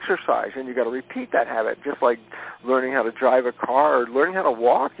 like an exercise, and you got to repeat that habit, just like learning how to drive a car or learning how to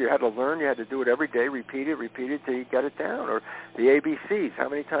walk. You had to learn. You had to do it every day, repeat it till you get it down. Or the ABCs. How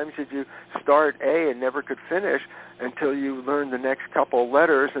many times did you start A and never could finish until you learned the next couple of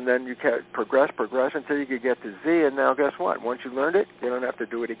letters, and then you progress until you could get to Z, and now guess what? Once you learned it, you don't have to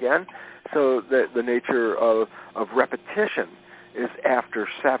do it again. So the nature of repetition is after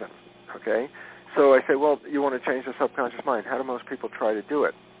 7, okay? So I say, well, you want to change the subconscious mind. How do most people try to do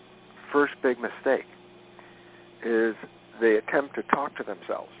it? First big mistake is they attempt to talk to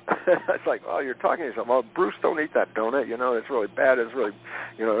themselves. It's like, oh, you're talking to yourself. Oh, Bruce, don't eat that donut. You know, it's really bad. It's really,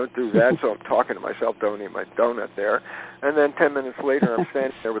 don't do that. So I'm talking to myself, don't eat my donut there. And then 10 minutes later, I'm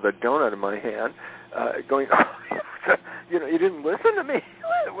standing there with a donut in my hand going, oh, you didn't listen to me.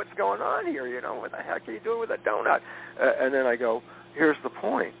 What's going on here? What the heck are you doing with a donut? And then I go, here's the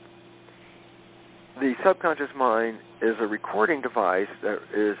point. The subconscious mind is a recording device that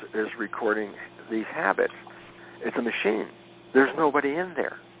is recording these habits. It's a machine. There's nobody in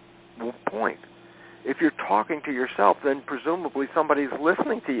there. Well, point. If you're talking to yourself, then presumably somebody's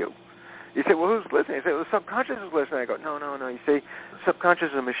listening to you. You say, well, who's listening? You say, well, the subconscious is listening. I go, no. You see,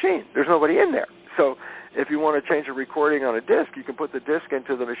 subconscious is a machine. There's nobody in there. So if you want to change a recording on a disc, you can put the disc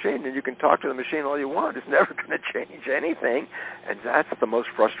into the machine, and you can talk to the machine all you want. It's never going to change anything. And that's the most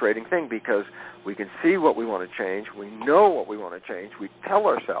frustrating thing, because we can see what we want to change. We know what we want to change. We tell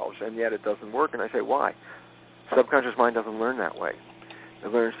ourselves, and yet it doesn't work. And I say, why? Subconscious mind doesn't learn that way.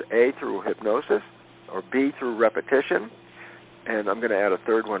 It learns A, through hypnosis, or B, through repetition. And I'm going to add a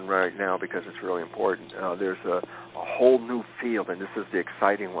third one right now because it's really important. There's a whole new field, and this is the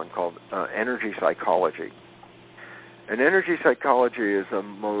exciting one, called energy psychology. And energy psychology is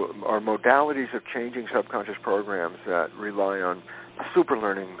are modalities of changing subconscious programs that rely on super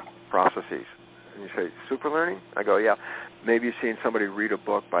learning processes. And you say, super learning? I go, yeah. Maybe you've seen somebody read a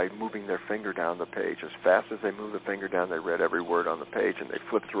book by moving their finger down the page. As fast as they move the finger down, they read every word on the page, and they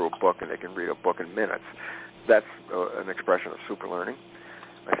flip through a book, and they can read a book in minutes. That's an expression of super learning.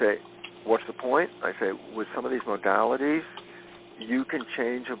 I say, what's the point? I say, with some of these modalities, you can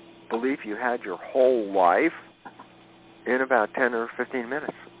change a belief you had your whole life in about 10 or 15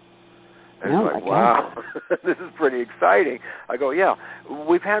 minutes. And it's like, wow, this is pretty exciting. I go, yeah,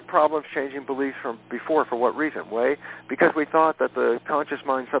 we've had problems changing beliefs from before. For what reason? Because we thought that the conscious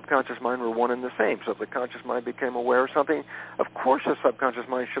mind, subconscious mind were one and the same. So if the conscious mind became aware of something, of course the subconscious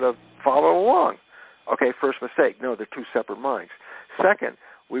mind should have followed along. Okay, first mistake. No, they're two separate minds. Second,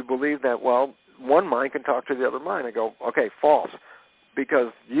 we believe that, well, one mind can talk to the other mind. I go, okay, false.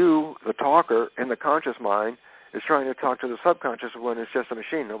 Because you, the talker, in the conscious mind, is trying to talk to the subconscious when it's just a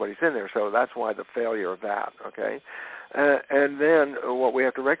machine. Nobody's in there. So that's why the failure of that, okay? And then what we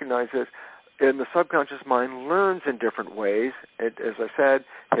have to recognize is, in the subconscious mind learns in different ways. As I said,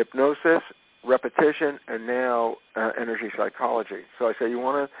 hypnosis, repetition, and now energy psychology. So I say, you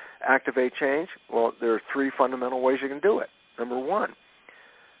want to activate change? Well, there are 3 fundamental ways you can do it. Number 1,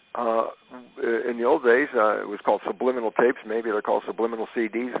 in the old days, it was called subliminal tapes. Maybe they're called subliminal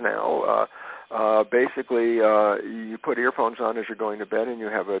CDs now. Basically, you put earphones on as you're going to bed, and you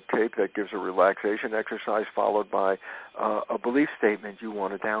have a tape that gives a relaxation exercise followed by a belief statement you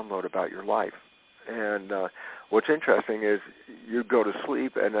want to download about your life. And what's interesting is you go to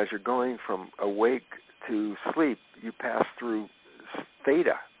sleep, and as you're going from awake to sleep, you pass through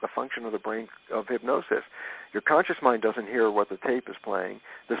theta, the function of the brain of hypnosis. Your conscious mind doesn't hear what the tape is playing.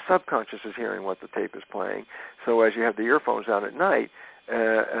 The subconscious is hearing what the tape is playing. So as you have the earphones on at night,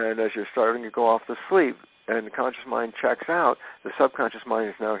 and as you're starting to go off to sleep, and the conscious mind checks out, the subconscious mind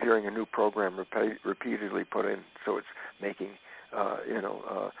is now hearing a new program repeatedly put in, so it's making,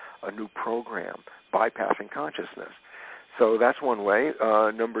 a new program, bypassing consciousness. So that's one way.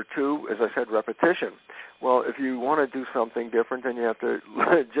 Number two, as I said, repetition. Well, if you want to do something different, then you have to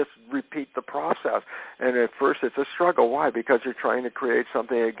just repeat the process. And at first it's a struggle. Why? Because you're trying to create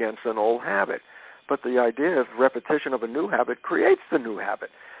something against an old habit. But the idea of repetition of a new habit creates the new habit.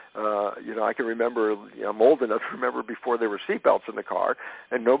 I can remember, I'm old enough to remember before there were seatbelts in the car,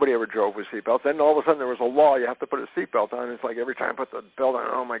 and nobody ever drove with seatbelts. Then all of a sudden there was a law, you have to put a seatbelt on. It's like every time I put the belt on,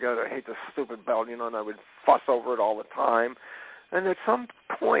 oh my God, I hate this stupid belt, and I would fuss over it all the time. And at some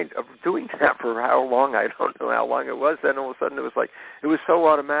point of doing that for how long, I don't know how long it was, then all of a sudden it was so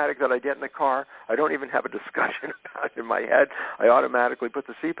automatic that I get in the car, I don't even have a discussion about it in my head. I automatically put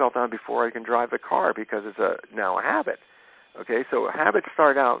the seatbelt on before I can drive the car because it's now a habit. Okay, so habits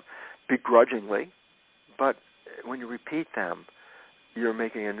start out begrudgingly, but when you repeat them, you're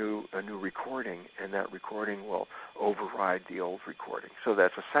making a new recording, and that recording will override the old recording. So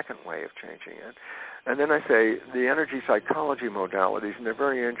that's a second way of changing it. And then I say the energy psychology modalities, and they're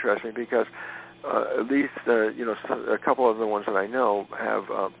very interesting because at least a couple of the ones that I know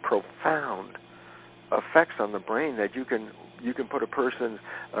have profound effects on the brain that you can put a person,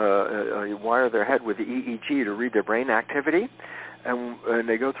 you wire their head with the EEG to read their brain activity, and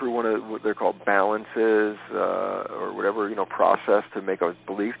they go through one of what they're called balances or whatever process to make a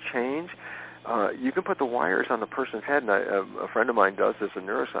belief change. You can put the wires on the person's head, and a friend of mine does this, a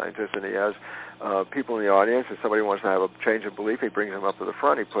neuroscientist, and he has people in the audience, and somebody wants to have a change of belief, he brings them up to the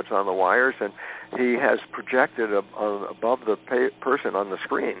front, he puts on the wires, and he has projected above the person on the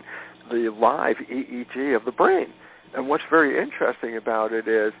screen the live EEG of the brain. And what's very interesting about it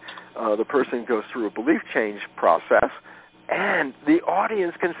is the person goes through a belief change process, and the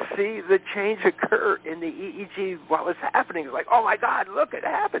audience can see the change occur in the EEG while it's happening. It's like, oh, my God, look, it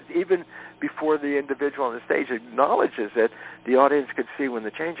happened. Even before the individual on the stage acknowledges it, the audience could see when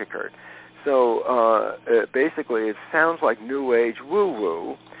the change occurred. So basically it sounds like New Age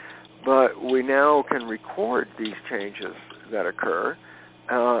woo-woo, but we now can record these changes that occur.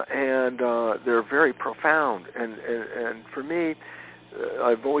 And they're very profound. And for me,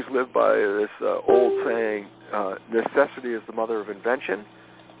 I've always lived by this old saying, necessity is the mother of invention.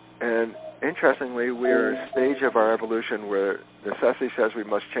 And interestingly, we're at a stage of our evolution where necessity says we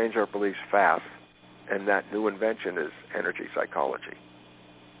must change our beliefs fast. And that new invention is energy psychology.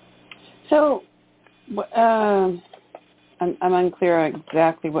 So I'm unclear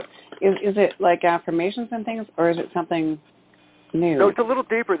exactly what. Is it like affirmations and things, or is it something new? No, it's a little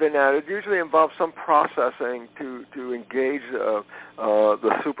deeper than that. It usually involves some processing to engage the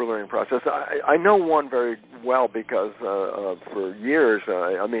superlearning process. I know one very well because for years,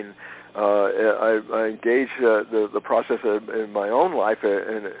 I engaged the process in my own life,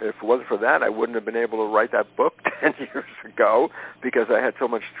 and if it wasn't for that, I wouldn't have been able to write that book 10 years ago because I had so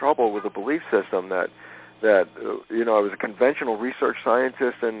much trouble with the belief system that I was a conventional research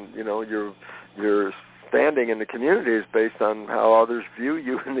scientist, and you're standing in the community is based on how others view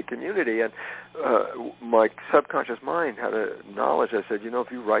you in the community. And my subconscious mind had a knowledge. I said,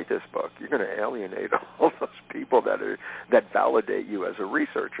 if you write this book, you're going to alienate all those people that validate you as a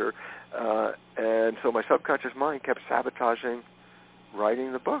researcher. And so my subconscious mind kept sabotaging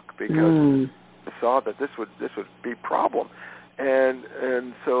writing the book because I saw that this would be a problem.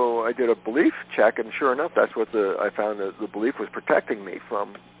 And so I did a belief check, and sure enough, that's what I found that the belief was protecting me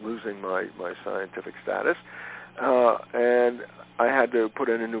from losing my scientific status. And I had to put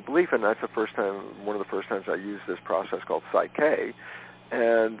in a new belief, and that's one of the first times I used this process called Psyche.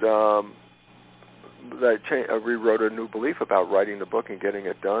 And I rewrote a new belief about writing the book and getting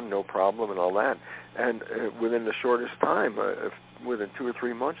it done, no problem, and all that. And within the shortest time, within 2 or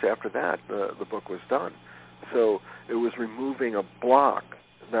 3 months after that, the book was done. So it was removing a block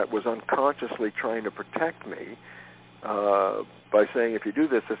that was unconsciously trying to protect me by saying, if you do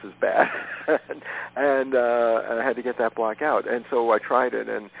this, this is bad. and I had to get that block out. And so I tried it,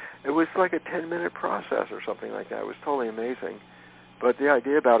 and it was like a 10-minute process or something like that. It was totally amazing. But the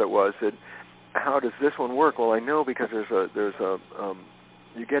idea about it was that, how does this one work? Well, I know because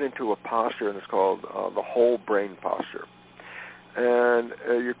you get into a posture, and it's called the whole brain posture. And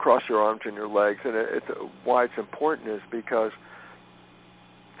you cross your arms and your legs, and why it's important is because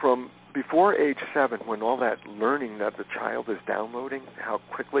from before age 7, when all that learning that the child is downloading, how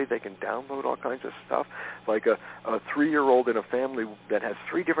quickly they can download all kinds of stuff, like a 3-year-old in a family that has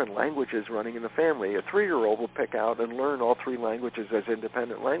 3 different languages running in the family, a 3-year-old will pick out and learn all 3 languages as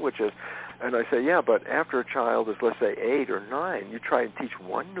independent languages. And I say, yeah, but after a child is, let's say, 8 or 9, you try and teach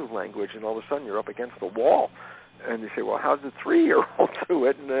one new language, and all of a sudden you're up against the wall. And you say, well, how did the 3-year-old do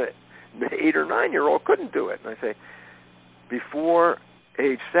it, and the 8 or 9-year-old couldn't do it? And I say, before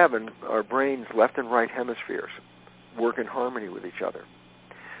age 7, our brain's left and right hemispheres work in harmony with each other.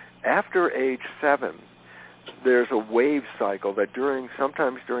 After age 7, there's a wave cycle that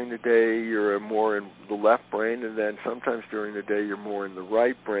sometimes during the day you're more in the left brain, and then sometimes during the day you're more in the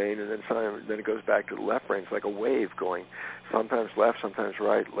right brain, and then it goes back to the left brain. It's like a wave going, sometimes left, sometimes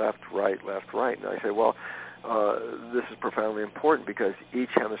right, left, right, left, right. And I say, well, this is profoundly important because each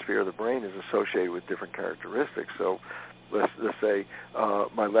hemisphere of the brain is associated with different characteristics. So let's say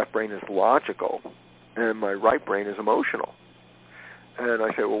my left brain is logical and my right brain is emotional. And I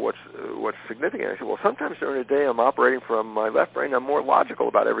say, well, what's significant? I say, well, sometimes during the day I'm operating from my left brain. I'm more logical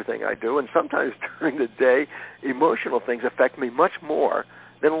about everything I do. And sometimes during the day, emotional things affect me much more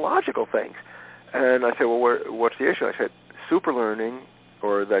than logical things. And I say, well, what's the issue? I said, super learning,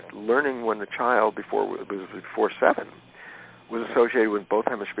 or that learning when the child before 7 was associated with both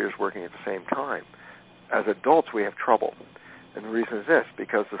hemispheres working at the same time. As adults, we have trouble. And the reason is this,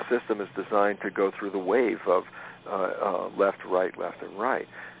 because the system is designed to go through the wave of left, and right.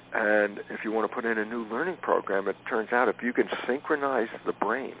 And if you want to put in a new learning program, it turns out if you can synchronize the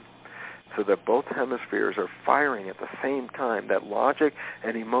brain so that both hemispheres are firing at the same time, that logic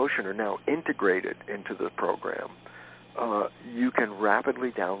and emotion are now integrated into the program, you can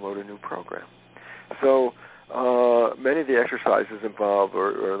rapidly download a new program. So many of the exercises involve,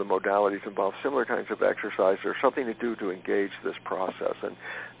 or the modalities involve similar kinds of exercise or something to do to engage this process. And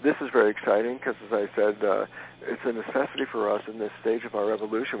this is very exciting because, as I said, it's a necessity for us in this stage of our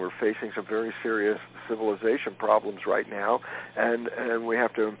evolution. We're facing some very serious civilization problems right now, and we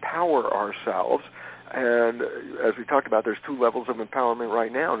have to empower ourselves. And as we talked about, there's 2 levels of empowerment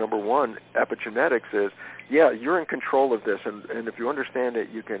right now. Number 1, epigenetics is, yeah, you're in control of this, and if you understand it,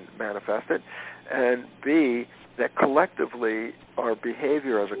 you can manifest it. And B, that collectively our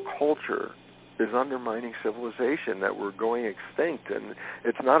behavior as a culture is undermining civilization, that we're going extinct, and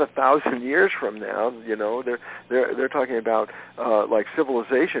it's not 1,000 years from now. You know, they're talking about like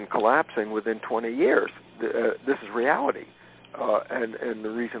civilization collapsing within 20 years. This is reality, and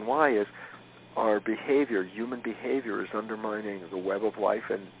the reason why is our behavior, human behavior, is undermining the web of life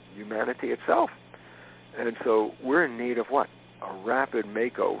and humanity itself. And so we're in need of what? A rapid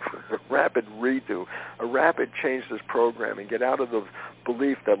makeover, a rapid redo, a rapid change this program, and get out of the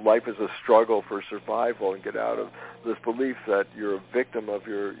belief that life is a struggle for survival, and get out of this belief that you're a victim of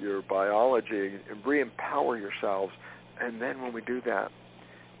your biology, and re-empower yourselves. And then when we do that,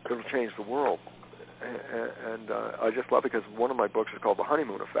 it'll change the world. And I just love it because one of my books is called The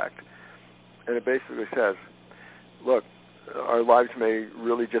Honeymoon Effect. And it basically says, look, our lives may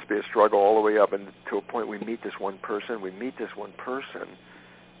really just be a struggle all the way up and to a point we meet this one person,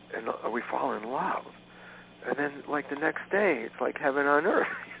 and we fall in love. And then, like, the next day, it's like heaven on earth.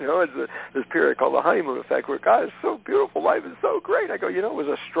 You know, it's this period called the honeymoon effect where, God, it's so beautiful, life is so great. I go, you know, it was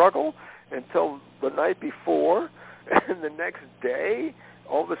a struggle until the night before, and the next day,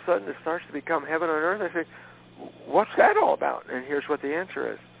 all of a sudden, it starts to become heaven on earth. I say, what's that all about? And here's what the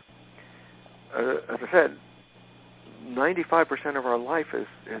answer is. As I said, 95% of our life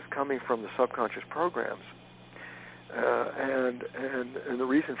is coming from the subconscious programs. And the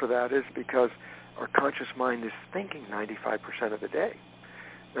reason for that is because our conscious mind is thinking 95% of the day.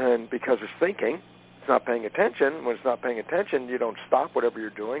 And because it's thinking, it's not paying attention. When it's not paying attention, you don't stop whatever you're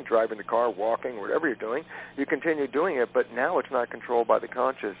doing, driving the car, walking, whatever you're doing. You continue doing it, but now it's not controlled by the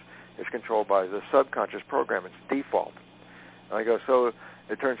conscious. It's controlled by the subconscious program. It's default. I go, so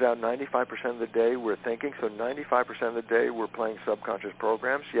it turns out 95% of the day we're thinking, so 95% of the day we're playing subconscious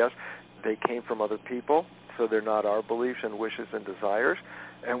programs. Yes, they came from other people, so they're not our beliefs and wishes and desires,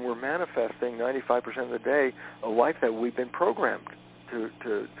 and we're manifesting 95% of the day a life that we've been programmed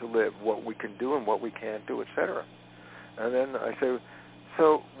to live, what we can do and what we can't do, etc. And then I say,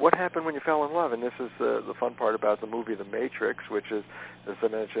 so what happened when you fell in love? And this is the fun part about the movie The Matrix, which is, as I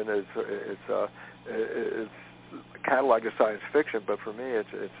mentioned, it's cataloged as science fiction, but for me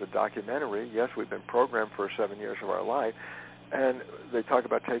it's a documentary. Yes, we've been programmed for 7 years of our life, and they talk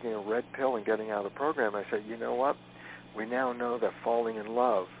about taking a red pill and getting out of the program. I say, you know what? We now know that falling in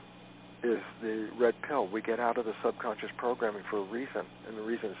love is the red pill. We get out of the subconscious programming for a reason, and the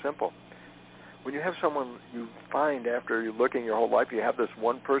reason is simple. When you have someone you find after you're looking your whole life, you have this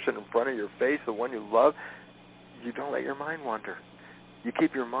one person in front of your face, the one you love, you don't let your mind wander. You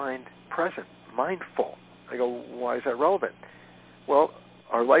keep your mind present, mindful. I go, why is that relevant? Well,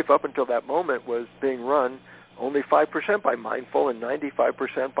 our life up until that moment was being run only 5% by mindful and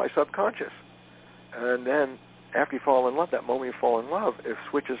 95% by subconscious. And then after you fall in love, that moment you fall in love, it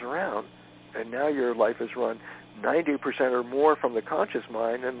switches around, and now your life is run 90% or more from the conscious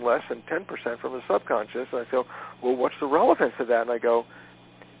mind and less than 10% from the subconscious. And I feel, well, what's the relevance of that? And I go,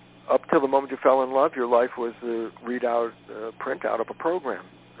 up till the moment you fell in love, your life was the readout, printout of a program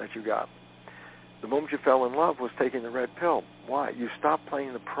that you got. The moment you fell in love was taking the red pill. Why? You stopped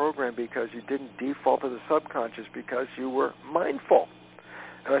playing the program because you didn't default to the subconscious because you were mindful.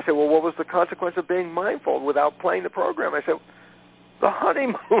 And I said, well, what was the consequence of being mindful without playing the program? I said, the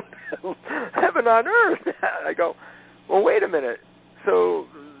honeymoon, heaven on earth. I go, well, wait a minute. So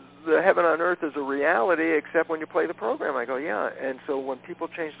the heaven on earth is a reality except when you play the program. I go, yeah. And so when people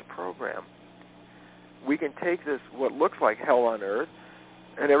change the program, we can take this, what looks like hell on earth,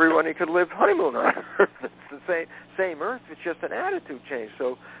 and everybody could live honeymoon on earth. It's the same earth. It's just an attitude change.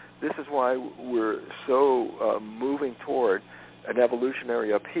 So this is why we're so moving toward an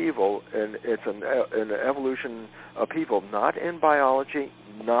evolutionary upheaval, and it's an evolution upheaval not in biology,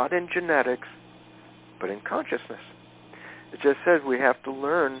 not in genetics, but in consciousness. It just says we have to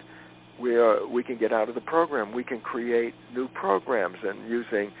learn. We can get out of the program. We can create new programs, and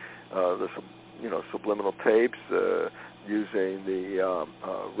using the subliminal tapes, using the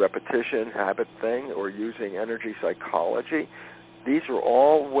repetition habit thing, or using energy psychology. These are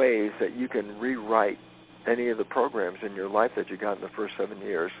all ways that you can rewrite any of the programs in your life that you got in the first 7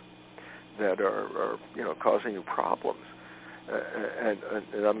 years that are causing you problems.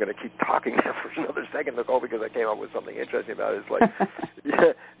 And I'm going to keep talking now for another second, Nicole, because I came up with something interesting about it. It's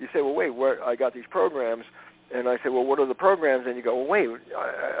like, you say, well, wait, I got these programs. And I say, well, what are the programs? And you go, well, wait,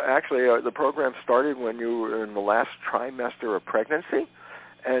 actually, the program started when you were in the last trimester of pregnancy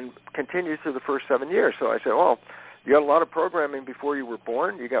and continues through the first 7 years. So I said, well, you got a lot of programming before you were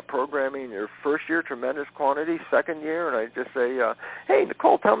born. You got programming in your first year, tremendous quantity, second year. And I just say, hey,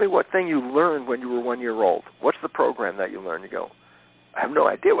 Nicole, tell me what thing you learned when you were 1 year old. What's the program that you learned? You go, I have no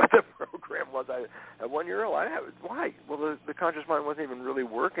idea what the program was. At 1 year old, why? Well, the conscious mind wasn't even really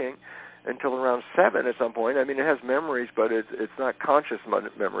working until around 7 at some point. I mean, it has memories, but it's not conscious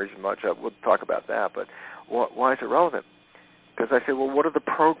memories much. We'll talk about that. But why is it relevant? Because I say, well, what are the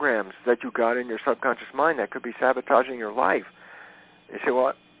programs that you got in your subconscious mind that could be sabotaging your life? You say,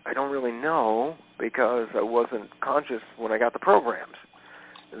 well, I don't really know because I wasn't conscious when I got the programs.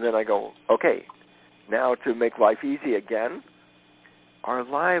 And then I go, okay, now to make life easy again, our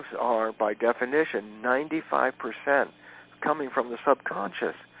lives are, by definition, 95% coming from the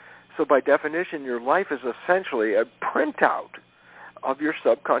subconscious. So by definition, your life is essentially a printout of your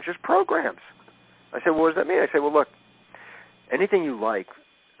subconscious programs. I said, well, what does that mean? I say, well, look, anything you like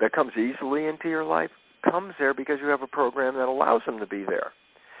that comes easily into your life comes there because you have a program that allows them to be there.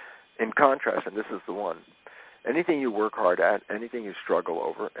 In contrast, and this is the one, anything you work hard at, anything you struggle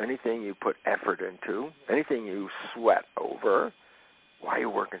over, anything you put effort into, anything you sweat over, why are you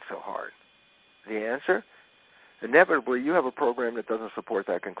working so hard? The answer? Inevitably, you have a program that doesn't support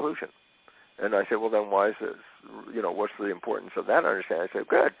that conclusion. And I say, well, then why is this? What's the importance of that? I understand. I say,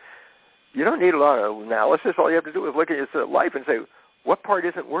 good. You don't need a lot of analysis. All you have to do is look at your life and say, what part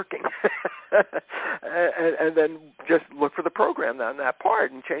isn't working? and then just look for the program on that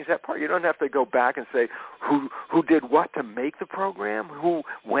part and change that part. You don't have to go back and say who did what to make the program, who,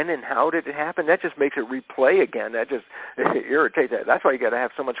 when, and how did it happen. That just makes it replay again. That just irritates that. That's why you got to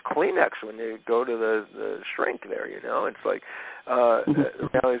have so much Kleenex when you go to the shrink there. It's like the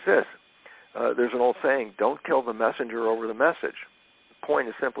reality is this. There's an old saying: "Don't kill the messenger over the message." The point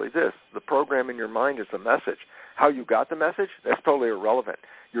is simply this: the program in your mind is the message. How you got the message, that's totally irrelevant.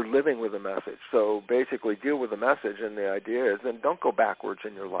 You're living with the message. So basically deal with the message, and the idea is then don't go backwards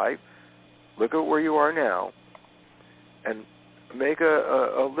in your life. Look at where you are now and make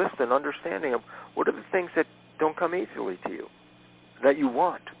a list and understanding of what are the things that don't come easily to you, that you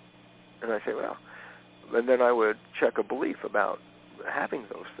want. And I say, well, and then I would check a belief about having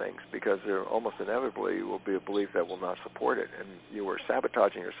those things, because there almost inevitably will be a belief that will not support it, and you are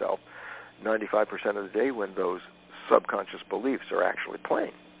sabotaging yourself 95% of the day when those subconscious beliefs are actually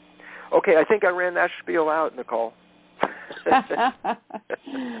playing. Okay, I think I ran that spiel out, Nicole. But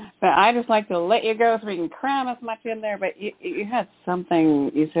I just like to let you go so we can cram as much in there, but you said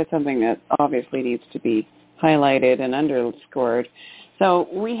something that obviously needs to be highlighted and underscored. So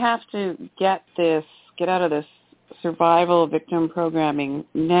we have to get out of this survival victim programming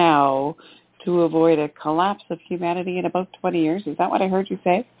now to avoid a collapse of humanity in about 20 years. Is that what I heard you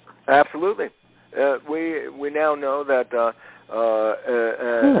say? Absolutely. We now know that,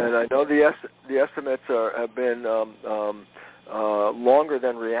 and I know the estimates have been longer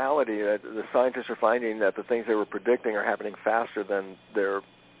than reality. The scientists are finding that the things they were predicting are happening faster than their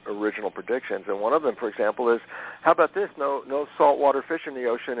original predictions. And one of them, for example, is, how about this? No saltwater fish in the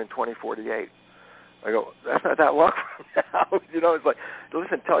ocean in 2048. I go, that's not that long from now. It's like,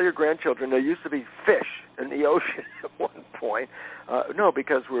 listen, tell your grandchildren there used to be fish in the ocean at one point. No,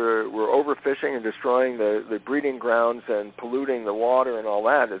 because we're overfishing and destroying the breeding grounds and polluting the water and all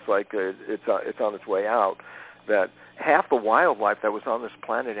that. It's like it's on its way out. That half the wildlife that was on this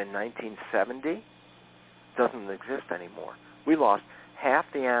planet in 1970 doesn't exist anymore. We lost half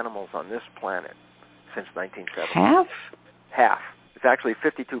the animals on this planet since 1970. Half? Half. It's actually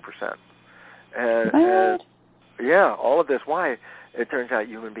 52%. And yeah, all of this. Why? It turns out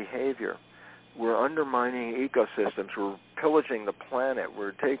human behavior. We're undermining ecosystems. We're pillaging the planet.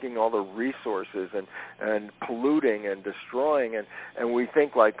 We're taking all the resources and polluting and destroying. And we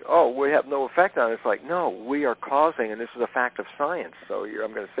think like, oh, we have no effect on it. It's like, no, we are causing, and this is a fact of science. So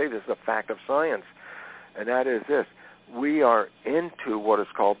I'm going to say this is a fact of science. And that is this. We are into what is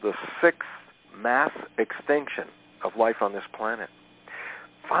called the sixth mass extinction of life on this planet.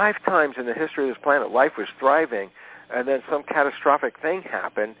 5 times in the history of this planet, life was thriving, and then some catastrophic thing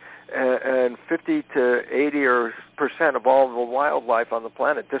happened, and 50 to 80% of all the wildlife on the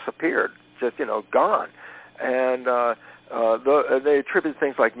planet disappeared, just, gone. And they attribute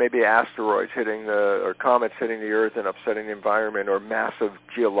things like maybe asteroids or comets hitting the Earth and upsetting the environment, or massive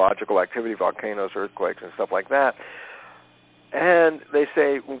geological activity, volcanoes, earthquakes, and stuff like that. And they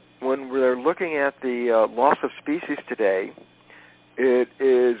say when they're looking at the loss of species today, it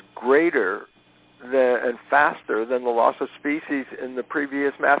is greater and faster than the loss of species in the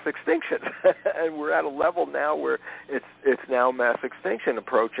previous mass extinction. And we're at a level now where it's now mass extinction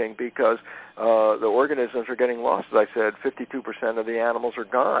approaching, because the organisms are getting lost. As I said, 52% of the animals are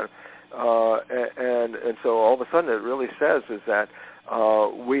gone. And so all of a sudden it really says is that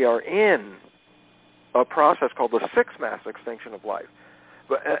we are in a process called the sixth mass extinction of life.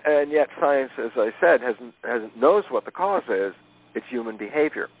 And yet science, as I said, knows what the cause is. It's human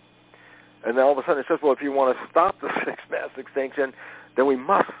behavior. And then all of a sudden it says, well, if you want to stop the sixth mass extinction, then we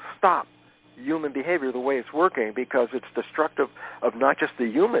must stop human behavior the way it's working, because it's destructive of not just the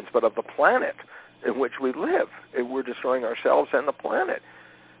humans, but of the planet in which we live. And we're destroying ourselves and the planet.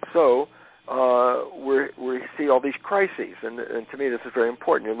 So we see all these crises, and to me this is very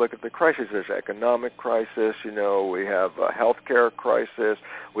important. You look at the crises. There's economic crisis, we have a healthcare crisis,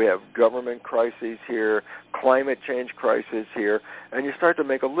 we have government crises here, climate change crisis here, and you start to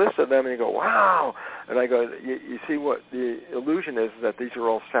make a list of them, and you go, wow. And I go, you see what the illusion is that these are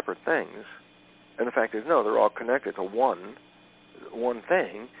all separate things, and the fact is, no, they're all connected to one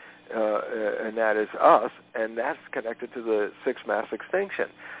thing, and that is us, and that's connected to the sixth mass extinction.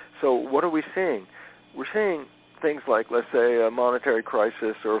 So what are we seeing? We're seeing things like, let's say, a monetary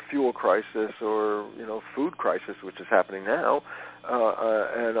crisis or a fuel crisis or, food crisis, which is happening now.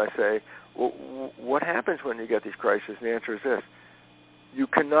 And I say, well, what happens when you get these crises? And the answer is this. You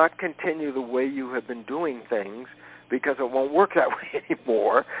cannot continue the way you have been doing things, because it won't work that way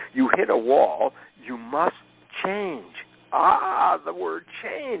anymore. You hit a wall. You must change. The word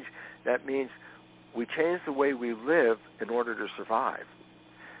change. That means we change the way we live in order to survive.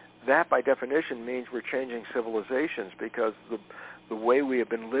 That, by definition, means we're changing civilizations, because the way we have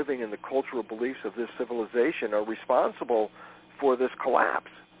been living and the cultural beliefs of this civilization are responsible for this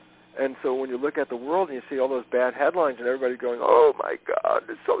collapse. And so when you look at the world and you see all those bad headlines and everybody going, oh, my God,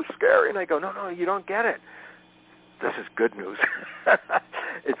 it's so scary. And I go, no, you don't get it. This is good news.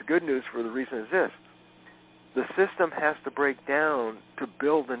 It's good news for the reason is this. The system has to break down to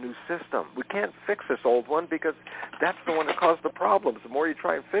build a new system. We can't fix this old one, because that's the one that caused the problems. The more you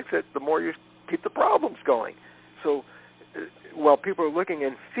try and fix it, the more you keep the problems going. So while people are looking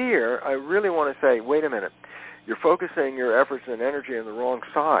in fear, I really want to say, wait a minute. You're focusing your efforts and energy on the wrong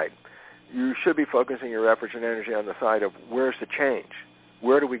side. You should be focusing your efforts and energy on the side of, where's the change?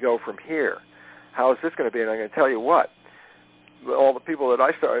 Where do we go from here? How is this going to be? And I'm going to tell you what. All the people that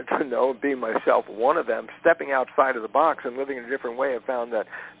I started to know, being myself one of them, stepping outside of the box and living in a different way, have found that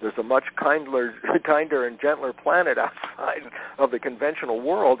there's a much kinder and gentler planet outside of the conventional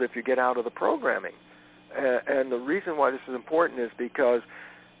world if you get out of the programming. And the reason why this is important is because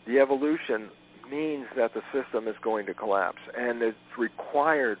the evolution means that the system is going to collapse, and it's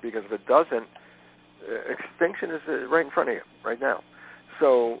required, because if it doesn't, extinction is right in front of you right now.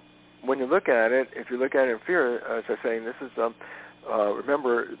 So when you look at it, if you look at it in fear, as I was saying, this is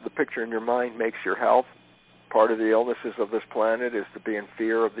remember, the picture in your mind makes your health. Part of the illnesses of this planet is to be in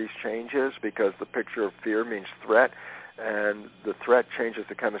fear of these changes, because the picture of fear means threat, and the threat changes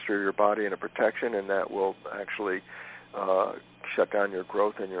the chemistry of your body in a protection, and that will actually shut down your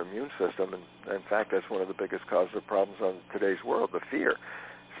growth and your immune system. And in fact, that's one of the biggest causes of problems on today's world, the fear.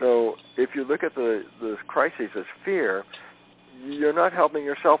 So if you look at the crises as fear, you're not helping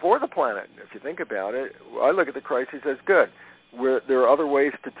yourself or the planet. If you think about it, I look at the crises as good. There are other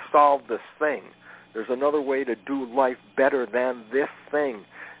ways to solve this thing. There's another way to do life better than this thing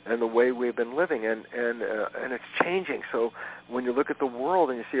and the way we've been living, and it's changing. So when you look at the world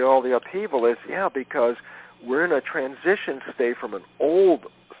and you see all the upheaval, it's because we're in a transition state from an old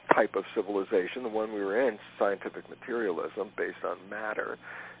type of civilization, the one we were in, scientific materialism based on matter,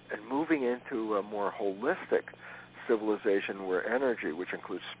 and moving into a more holistic civilization where energy, which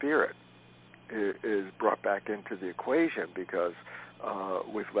includes spirit, is brought back into the equation, because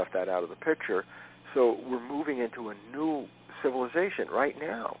we've left that out of the picture. So we're moving into a new civilization right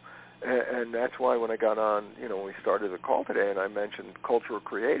now. And that's why when I got on, when we started the call today and I mentioned cultural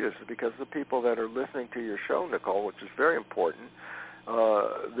creatives, because the people that are listening to your show, Nicole, which is very important,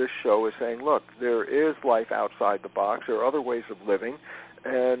 this show is saying, look, there is life outside the box. There are other ways of living.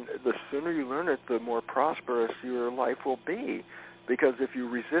 And the sooner you learn it, the more prosperous your life will be. Because if you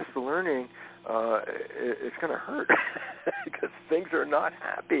resist the learning, it's going to hurt because things are not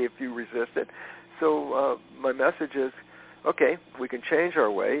happy if you resist it. So my message is, okay, we can change our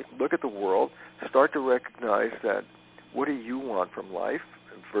way, look at the world, start to recognize that what do you want from life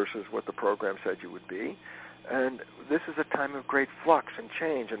versus what the program said you would be. And this is a time of great flux and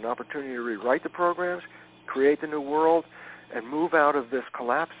change, an opportunity to rewrite the programs, create the new world, and move out of this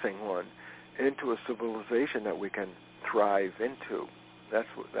collapsing one into a civilization that we can thrive into. That's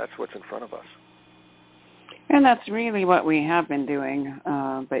what's in front of us. And that's really what we have been doing,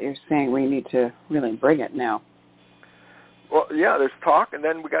 but you're saying we need to really bring it now. Well, yeah, there's talk, and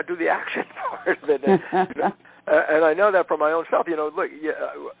then we got to do the action part of it. And I know that from my own self. Look,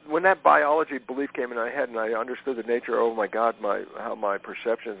 when that biology belief came in my head and I understood the nature, oh, my God, how my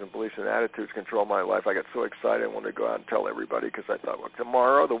perceptions and beliefs and attitudes control my life, I got so excited I wanted to go out and tell everybody, because I thought, well,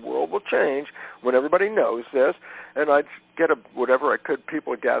 tomorrow the world will change when everybody knows this. And I'd get whatever I could,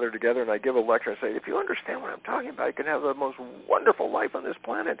 people would gather together, and I'd give a lecture and say, if you understand what I'm talking about, you can have the most wonderful life on this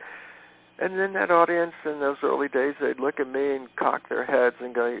planet. And then that audience in those early days, they'd look at me and cock their heads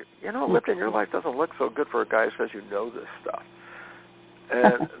and go, Lipton, your life doesn't look so good for a guy who says you know this stuff.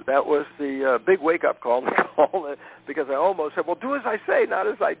 And that was the big wake-up call, because I almost said, well, do as I say, not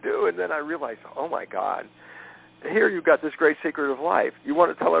as I do. And then I realized, oh, my God, here you've got this great secret of life. You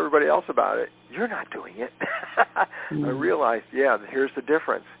want to tell everybody else about it. You're not doing it. I realized, here's the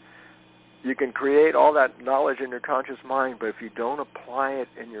difference. You can create all that knowledge in your conscious mind, but if you don't apply it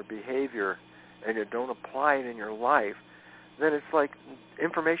in your behavior and you don't apply it in your life, then it's like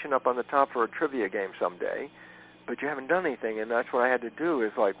information up on the top for a trivia game someday, but you haven't done anything. And that's what I had to do,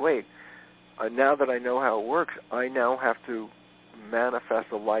 is like, wait, now that I know how it works, I now have to manifest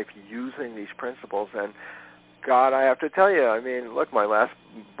a life using these principles. And God, I have to tell you, look, my last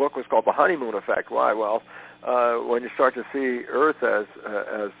book was called The Honeymoon Effect. Why? Well, when you start to see Earth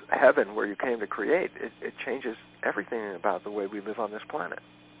as heaven where you came to create, it changes everything about the way we live on this planet.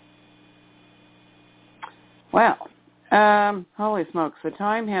 Well, holy smokes, the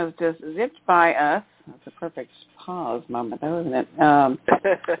time has just zipped by us. That's a perfect pause moment, though, isn't it?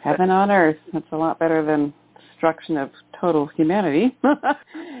 Heaven on Earth. That's a lot better than destruction of total humanity.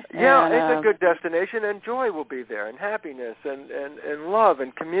 It's a good destination, and joy will be there, and happiness, and love,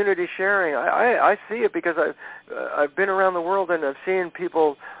 and community sharing. I see it because I've been around the world, and I've seen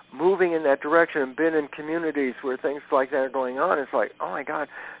people moving in that direction, and been in communities where things like that are going on. It's like, oh my God,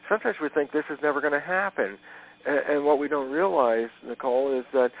 sometimes we think this is never going to happen. And what we don't realize, Nicole, is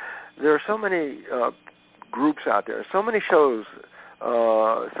that there are so many groups out there, so many shows,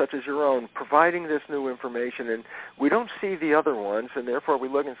 such as your own, providing this new information, and we don't see the other ones, and therefore we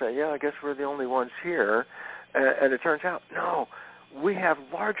look and say, I guess we're the only ones here, and it turns out, no, we have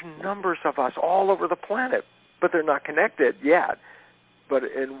large numbers of us all over the planet, but they're not connected yet. But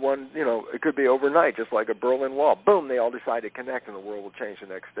in one, it could be overnight, just like a Berlin Wall. Boom, they all decide to connect, and the world will change the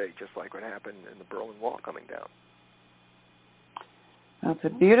next day, just like what happened in the Berlin Wall coming down. That's a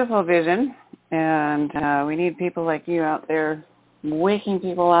beautiful vision, and we need people like you out there waking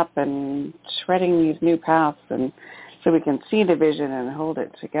people up and shredding these new paths, and so we can see the vision and hold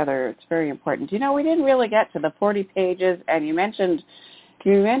it together. It's very important. We didn't really get to the 40 pages, and you mentioned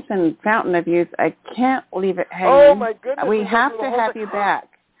Fountain of Youth. I can't leave it hanging. Oh, my goodness. We have to have you back.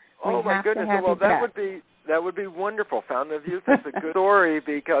 Oh, my goodness. Well, that would be That would be wonderful. Fountain of Youth is a good story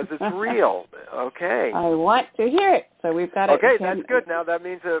because it's real. Okay. I want to hear it. So we've got Okay, that's good. Now that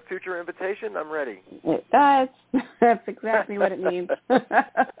means a future invitation. I'm ready. It does. That's exactly what it means.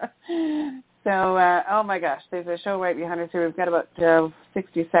 So, oh my gosh, there's a show right behind us here. We've got about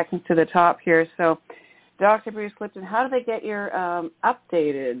 60 seconds to the top here. So, Dr. Bruce Lipton, how do they get your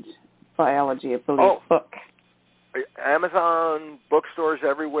updated Biology of Belief book? Amazon, bookstores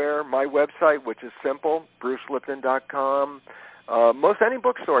everywhere. My website, which is simple, brucelipton.com. Most any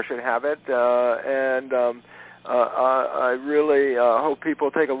bookstore should have it, and I really hope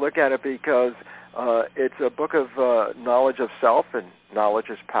people take a look at it because it's a book of knowledge of self, and knowledge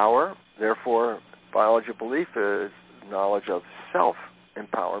is power. Therefore, Biology of Belief is knowledge of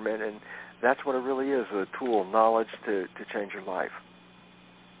self-empowerment, and that's what it really is, a tool, knowledge to change your life.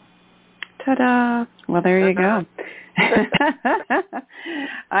 Ta-da! Well, there you go.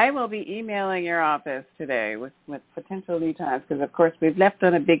 I will be emailing your office today with potential lead times because, of course, we've left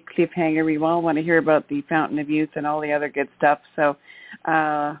on a big cliffhanger. We all want to hear about the Fountain of Youth and all the other good stuff. So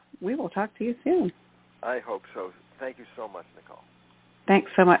we will talk to you soon. I hope so. Thank you so much, Nicole.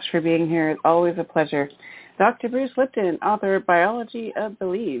 Thanks so much for being here. It's always a pleasure. Dr. Bruce Lipton, author of Biology of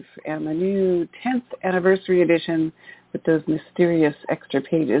Belief, and the new 10th anniversary edition with those mysterious extra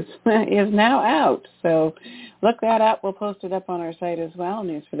pages is now out. So look that up. We'll post it up on our site as well,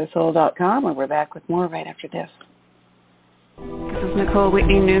 newsforthesoul.com, and we're back with more right after this. This is Nicole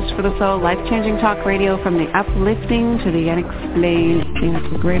Whitney, News for the Soul, life-changing talk radio from the uplifting to the unexplained. And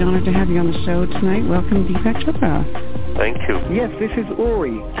it's a great honor to have you on the show tonight. Welcome, Deepak Chopra. Thank you. Yes, this is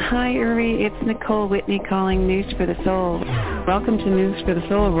Uri. Hi, Uri. It's Nicole Whitney calling News for the Soul. Welcome to News for the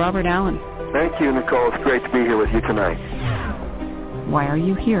Soul, Robert Allen. Thank you, Nicole. It's great to be here with you tonight. Why are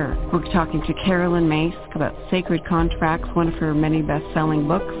you here? We're talking to Carolyn Myss about Sacred Contracts, one of her many best-selling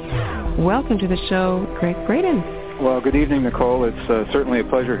books. Welcome to the show, Greg Braden. Well, good evening, Nicole. It's certainly a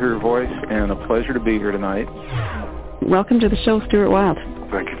pleasure to hear your voice and a pleasure to be here tonight. Welcome to the show, Stuart Wilde.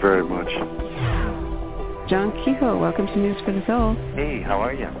 Thank you very much. John Kehoe, welcome to News for the Soul. Hey, how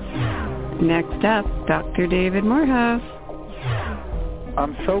are you? Next up, Dr. David Morehouse.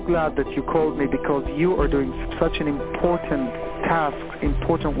 I'm so glad that you called me because you are doing such an important task,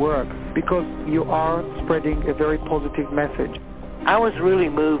 important work, because you are spreading a very positive message. I was really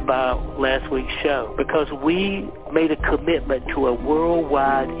moved by last week's show because we made a commitment to a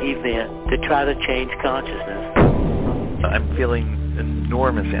worldwide event to try to change consciousness. I'm feeling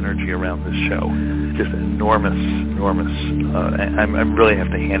enormous energy around this show, just enormous. I really have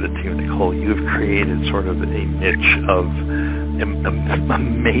to hand it to you, Nicole. You've created sort of a niche of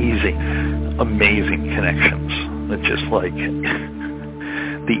amazing connections. It's just like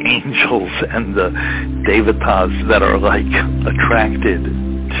the angels and the devatas that are like attracted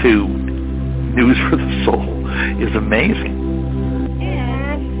to News for the Soul is amazing.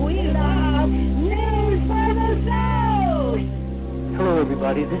 Hello,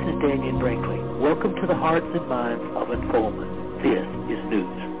 everybody. This is Daniel Brinkley. Welcome to the Hearts and Minds of Informants. This is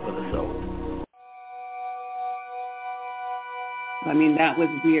News for the Soul. I mean, that was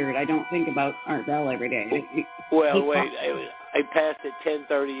weird. I don't think about Art Bell every day. Well, wait. I passed at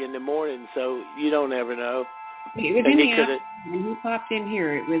 10:30 in the morning, so you don't ever know. It was in the afternoon. When he popped in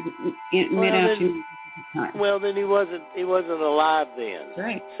here, it was mid-afternoon time. Well, then he wasn't alive then.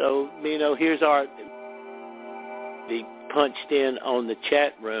 Right. So, here's Art. He punched in on the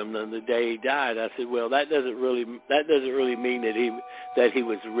chat room on the day he died. I said, well, that doesn't really mean that he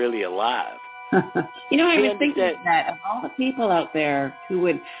was really alive. I was thinking that of all the people out there who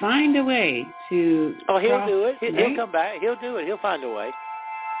would find a way to... Oh, he'll do it. He'll come back. He'll do it. He'll find a way.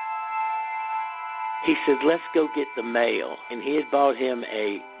 He said, let's go get the mail. And he had bought him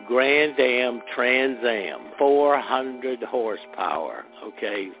a Grand Am Trans Am, 400 horsepower,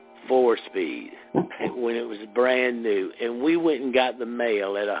 4-speed, when it was brand new. And we went and got the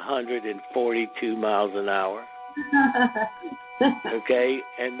mail at 142 miles an hour.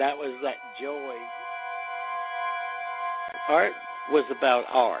 And that was that joy. Art was about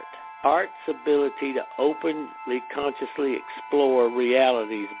art. Art's ability to openly, consciously explore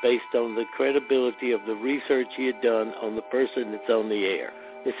realities based on the credibility of the research he had done on the person that's on the air.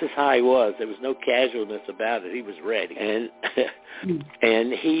 This is how he was. There was no casualness about it. He was ready.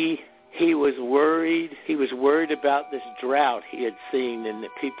 And he was worried. He was worried about this drought he had seen and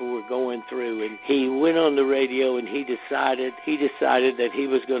that people were going through. And he went on the radio and he decided that he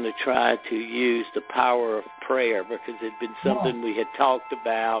was going to try to use the power of prayer because it had been something we had talked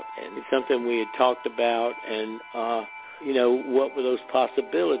about, and what were those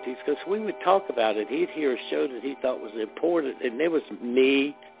possibilities? Because we would talk about it. He'd hear a show that he thought was important, and there was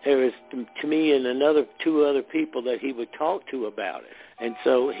me. There was to me and two other people that he would talk to about it. And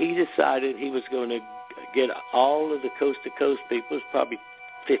so he decided he was going to get all of the coast-to-coast people. There's probably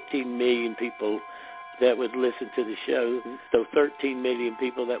 15 million people that would listen to the show, so 13 million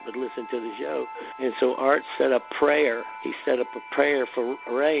people that would listen to the show. And so Art set up prayer. He set up a prayer for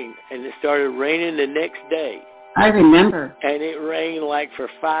rain, and it started raining the next day. I remember. And it rained like for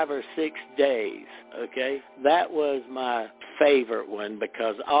 5 or 6 days, okay? That was my favorite one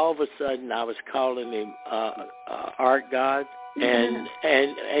because all of a sudden I was calling him Art God,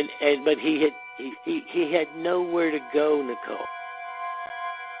 but he had nowhere to go, Nicole.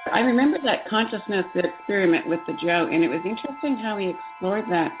 I remember that consciousness experiment with the Joe, and it was interesting how he explored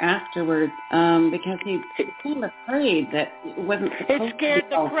that afterwards because he became afraid that it wasn't supposed to. It scared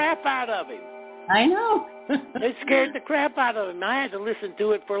the crap out of him. I know. It scared the crap out of him. I had to listen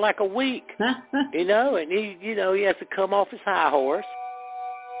to it for like a week, and he has to come off his high horse.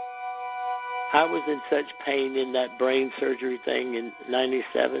 I was in such pain in that brain surgery thing in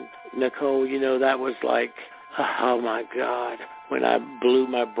 97. Nicole, that was like, oh my God, when I blew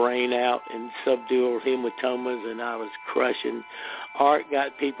my brain out in subdural hematomas and I was crushing. Art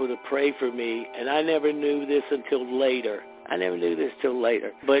got people to pray for me, and I never knew this until later.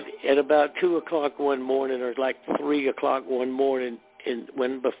 But at about 2 o'clock one morning, or like 3 o'clock one morning,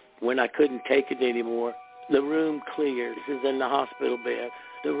 when I couldn't take it anymore, the room cleared. This is in the hospital bed.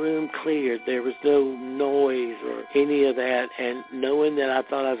 The room cleared. There was no noise or any of that. And knowing that I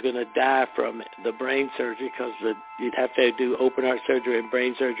thought I was going to die from the brain surgery, because you'd have to do open heart surgery and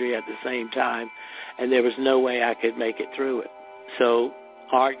brain surgery at the same time, and there was no way I could make it through it. So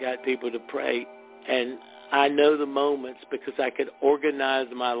Art got people to pray, and I know the moments because I could organize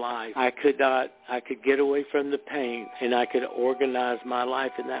my life. I could get away from the pain, and I could organize my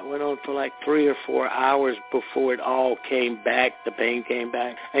life, and that went on for like 3 or 4 hours before it all came back. The pain came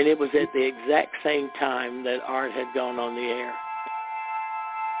back, and it was at the exact same time that Art had gone on the air.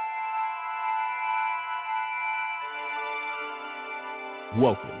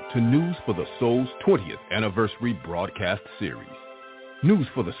 Welcome to News for the Soul's 20th anniversary broadcast series. News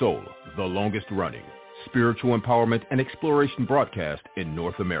for the Soul, the longest running spiritual empowerment and exploration broadcast in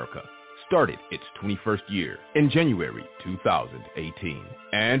North America, started its 21st year in January 2018,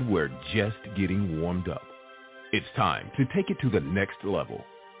 and we're just getting warmed up. It's time to take it to the next level,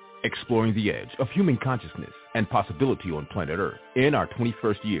 exploring the edge of human consciousness and possibility on planet Earth in our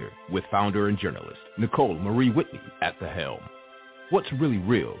 21st year with founder and journalist Nicole Marie Whitney at the helm. What's really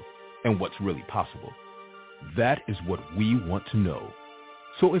real and what's really possible? That is what we want to know.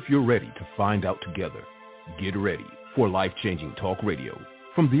 So if you're ready to find out together, get ready for life-changing talk radio.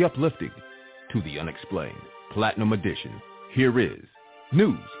 From the uplifting to the unexplained, Platinum Edition, here is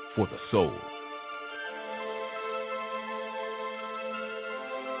News for the Soul.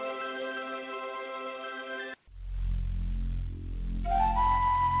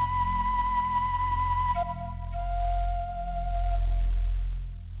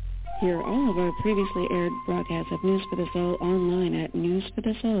 Hear all of our previously aired broadcasts of News for the Soul online at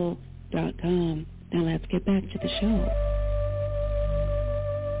newsforthesoul.com. Now let's get back to the show.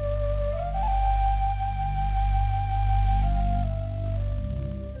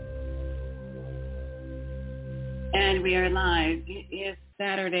 And we are live. It is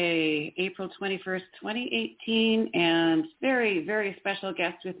Saturday, April 21st, 2018, and very, very special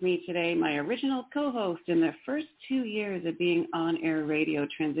guest with me today, my original co-host in the first 2 years of being on-air radio,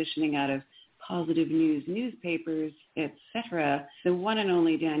 transitioning out of positive news, newspapers, etc., the one and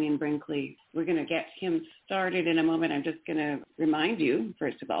only Dannion Brinkley. We're going to get him started in a moment. I'm just going to remind you,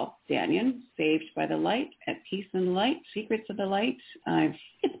 first of all, Dannion, Saved by the Light, At Peace in the Light, Secrets of the Light.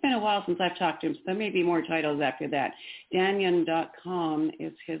 It's been a while since I've talked to him, so there may be more titles after that. Dannion.com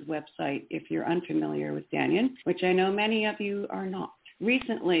is his website if you're unfamiliar with Dannion, which I know many of you are not.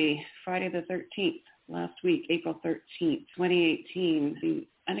 Recently, Friday the 13th, last week, April 13th, 2018, the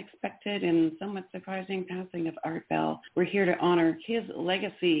unexpected and somewhat surprising passing of Art Bell. We're here to honor his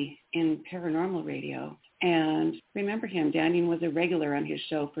legacy in paranormal radio and remember him. Dannion was a regular on his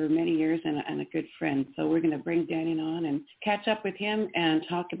show for many years and a good friend. So we're going to bring Dannion on and catch up with him and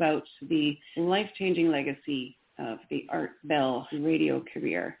talk about the life-changing legacy of the Art Bell radio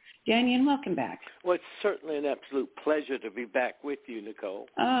career. Dannion, welcome back. Well, it's certainly an absolute pleasure to be back with you, Nicole.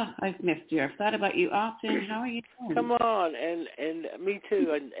 I've missed you. I've thought about you often. How are you doing? Come on, and me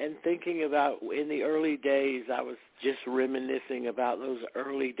too. And thinking about in the early days, I was just reminiscing about those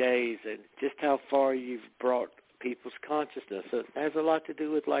early days and just how far you've brought people's consciousness. It has a lot to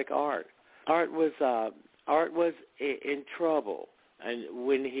do with like art. Art was Art was in trouble. And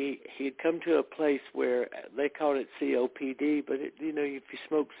when he had come to a place where they called it COPD, but if you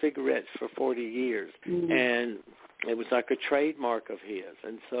smoke cigarettes for 40 years, and it was like a trademark of his,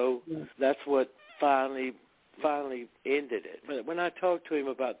 and so that's what finally ended it. But when I talked to him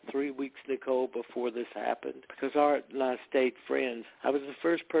about 3 weeks, Nicole, before this happened, because Art and I stayed friends, I was the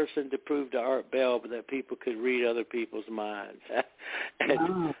first person to prove to Art Bell that people could read other people's minds.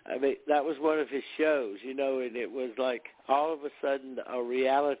 And I mean, that was one of his shows, and it was like all of a sudden a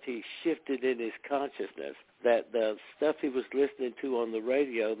reality shifted in his consciousness, that the stuff he was listening to on the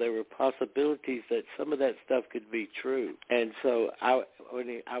radio, there were possibilities that some of that stuff could be true. And so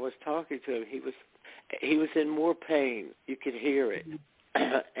when I was talking to him, he was in more pain. You could hear it.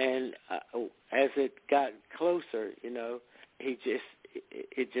 And as it got closer,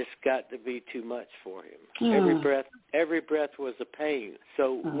 it just got to be too much for him. Every breath was a pain.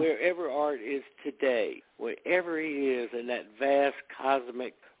 So wherever Art is today, wherever he is in that vast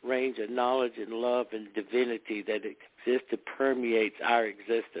cosmic range of knowledge and love and divinity that exists to permeates our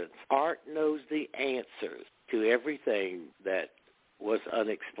existence, Art knows the answers to everything that was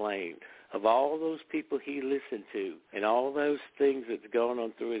unexplained. Of all those people he listened to and all those things that's gone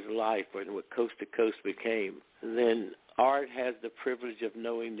on through his life and what Coast to Coast became, then Art has the privilege of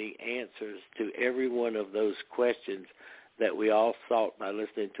knowing the answers to every one of those questions that we all sought by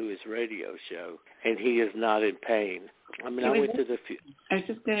listening to his radio show, and he is not in pain. I mean, I was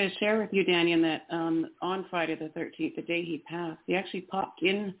just going to share with you, Daniel, that on Friday the 13th, the day he passed, he actually popped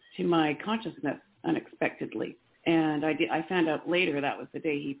into my consciousness unexpectedly. And I found out later that was the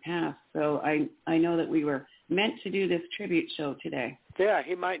day he passed. So I know that we were meant to do this tribute show today. Yeah,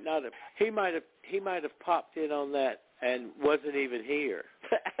 he might not have. He might have popped in on that and wasn't even here.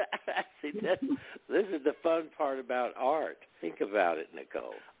 See, this is the fun part about Art. Think about it,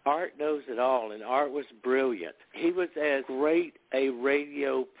 Nicole. Art knows it all, and Art was brilliant. He was as great a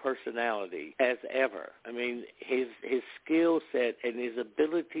radio personality as ever. I mean, his skill set and his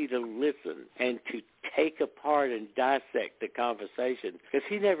ability to listen and to take apart and dissect the conversation, because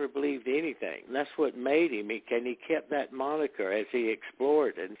he never believed anything. And that's what made him. And he kept that moniker as he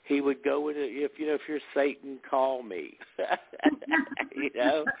explored. And he would go into, if you're Satan, call me.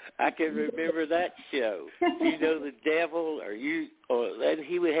 I can remember that show. The devil, then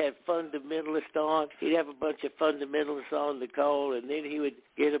he would have fundamentalists on. He'd have a bunch of fundamentalists on, Nicole, and then he would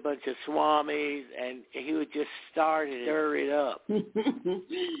get a bunch of swamis, and he would just start and stir it up.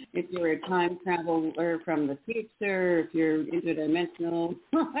 If you're a time traveler from the future, if you're interdimensional,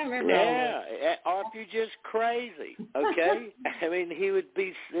 I remember. Yeah, or if you're just crazy, okay? I mean,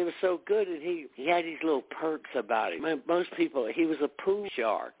 it was so good, and he had these little perks about him. Most people, he was a pool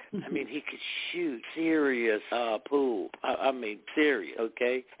shark. I mean, he could shoot serious pool. I mean, serious,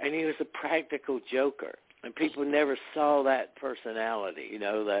 okay? And he was a practical joker. And people never saw that personality,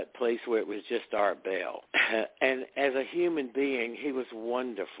 that place where it was just Art Bell. And as a human being, he was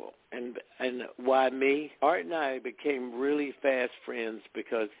wonderful. And why me? Art and I became really fast friends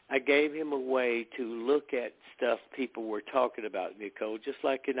because I gave him a way to look at stuff people were talking about, Nicole. Just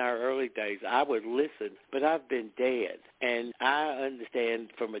like in our early days, I would listen, but I've been dead. And I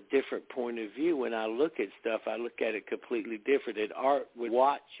understand from a different point of view. When I look at stuff, I look at it completely different. And Art would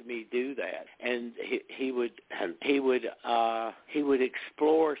watch me do that. And he would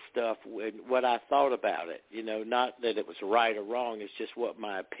explore stuff with what I thought about it. Not that it was right or wrong. It's just what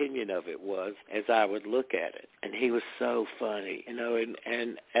my opinion of it was as I would look at it. And he was so funny,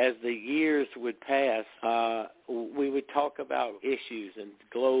 and as the years would pass, we would talk about issues and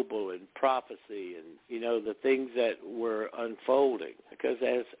global and prophecy and, the things that were unfolding. Because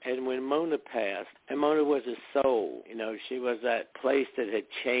when Mona passed, and Mona was a soul, she was that place that had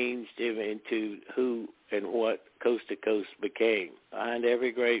changed him into who and what Coast to Coast became. Behind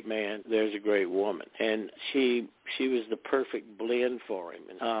every great man, there's a great woman. And she was the perfect blend for him.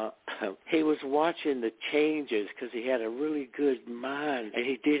 And he was watching the changes because he had a really good mind, and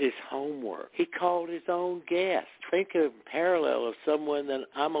he did his homework. He called his own guests. Think of parallel of someone that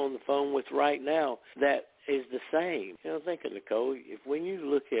I'm on the phone with right now that is the same. Think of Nicole. When you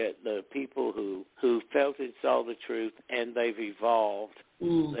look at the people who felt and saw the truth, and they've evolved.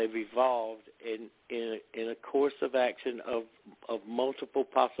 They've evolved in a course of action of of multiple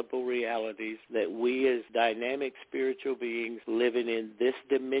possible realities, that we as dynamic spiritual beings living in this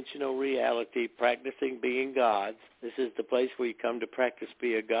dimensional reality, practicing being gods. This is the place where you come to practice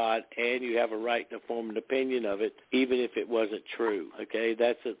be a god, and you have a right to form an opinion of it, even if it wasn't true. Okay,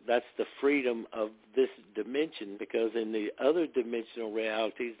 that's the freedom of this dimension, because in the other dimensional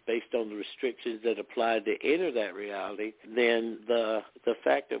realities, based on the restrictions that apply to enter that reality, then the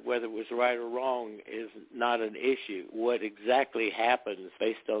fact of whether it was right or wrong is not an issue. What exactly happens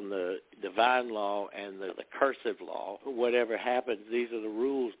based on the divine law and the cursive law, whatever happens, these are the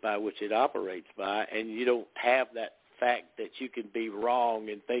rules by which it operates by, and you don't have that fact that you can be wrong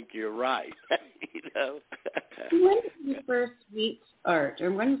and think you're right. You know. When did you first meet Art,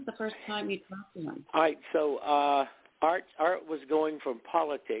 or when was the first time you talked to him? All right, so Art was going from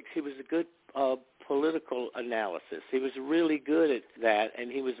politics. He was a good political analysis. He was really good at that,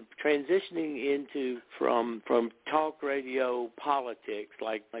 and he was transitioning into from talk radio politics,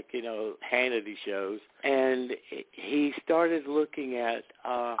 like you know, Hannity shows, and he started looking at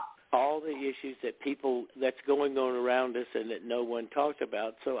all the issues that's going on around us and that no one talked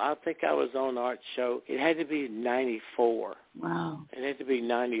about. So I think I was on Art's show. It had to be 94. Wow. It had to be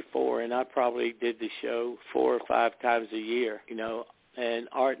 94, and I probably did the show 4 or 5 times a year, you know. And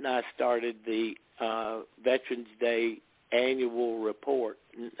Art and I started the Veterans Day annual report.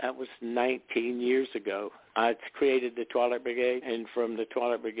 That was 19 years ago. I created the Twilight Brigade, and from the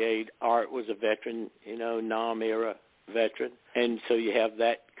Twilight Brigade, Art was a veteran, you know, NOM-era veteran, and so you have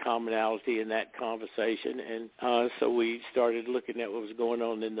that commonality in that conversation, and so we started looking at what was going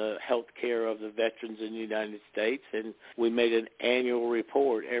on in the health care of the veterans in the United States, and we made an annual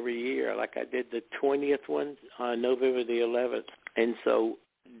report every year. Like I did the 20th one on November the 11th, and so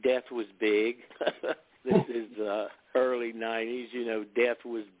death was big. This is early 90s, you know, death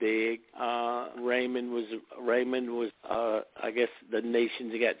was big. Raymond was I guess the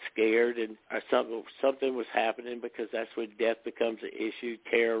nations got scared, and something was happening, because that's when death becomes an issue,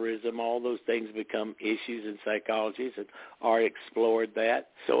 terrorism, all those things become issues in psychologies, and Art explored that.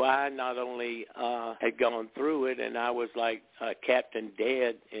 So I not only had gone through it, and I was like Captain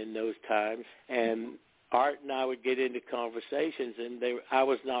Dead in those times, and Art and I would get into conversations, and I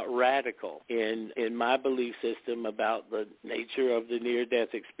was not radical in my belief system about the nature of the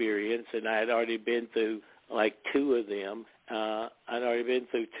near-death experience, and I had already been through like 2 of them.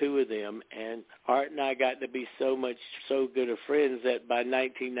 And Art and I got to be so good of friends that by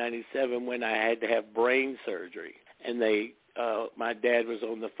 1997, when I had to have brain surgery, and my dad was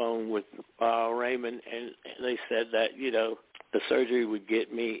on the phone with Raymond, and they said that, you know, the surgery would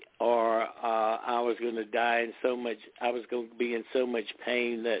get me, or I was going to die I was going to be in so much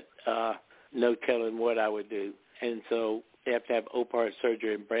pain that no telling what I would do. And so they have to have open heart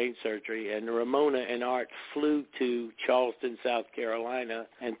surgery and brain surgery. And Ramona and Art flew to Charleston, South Carolina,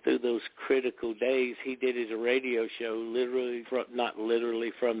 and through those critical days, he did his radio show not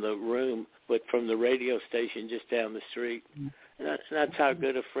literally from the room, but from the radio station just down the street. And that's how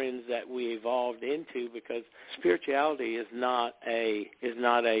good of friends that we evolved into, because spirituality is not an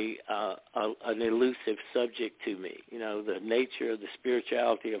elusive subject to me. You know, the nature of the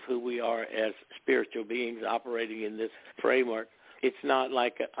spirituality of who we are as spiritual beings operating in this framework, it's not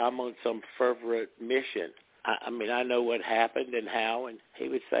like I'm on some fervent mission. I mean, I know what happened and how, and he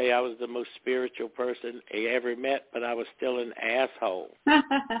would say I was the most spiritual person he ever met, but I was still an asshole.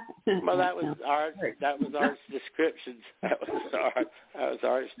 Well, that was Art's descriptions. That was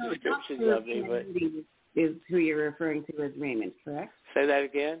Art's descriptions of me. But is who you're referring to as Raymond, correct? Say that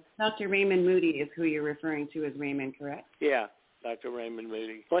again? Dr. Raymond Moody is who you're referring to as Raymond, correct? Yeah. Dr. Raymond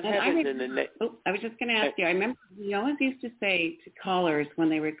Moody. What happens in the I was just going to ask you, I remember he always used to say to callers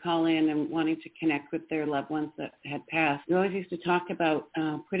when they would call in and wanting to connect with their loved ones that had passed, he always used to talk about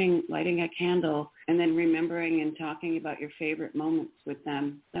lighting a candle and then remembering and talking about your favorite moments with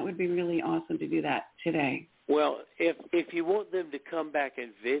them. That would be really awesome to do that today. Well, if you want them to come back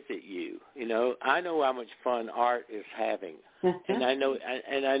and visit you, you know, I know how much fun Art is having. And I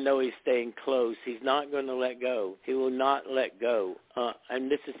know he's staying close. He's not going to let go. He will not let go.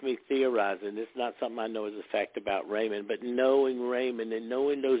 And this is me theorizing. This is not something I know as a fact about Raymond, but knowing Raymond and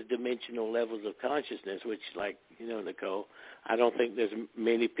knowing those dimensional levels of consciousness, which, like, you know, Nicole, I don't think there's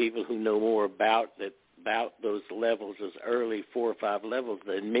many people who know more about those levels, those early 4 or 5 levels,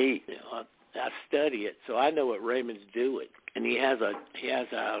 than me. You know, I study it, so I know what Raymond's doing. And he has a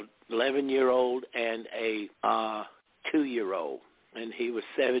 11-year-old and a 2-year-old, and he was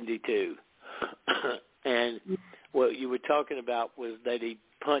 72. And what you were talking about was that he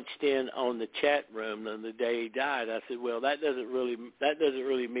punched in on the chat room on the day he died. I said, well, that doesn't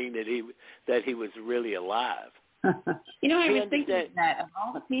really mean that he was really alive. You know, I was thinking that of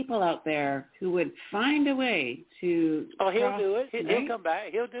all the people out there who would find a way to... Oh, he'll do it. He'll come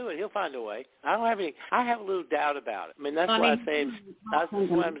back. He'll do it. He'll find a way. I have a little doubt about it. I mean, that's why I say that's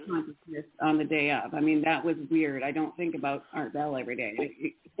why I'm... on the day of. I mean, that was weird. I don't think about Art Bell every day.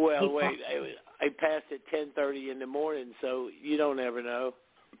 I passed at 10:30 in the morning, so you don't ever know.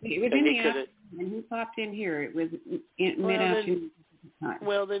 It was in the afternoon, and he popped in here. It was mid-afternoon.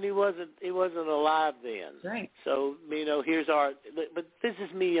 Well, then he wasn't alive then. Right. So, you know, here's Art. But this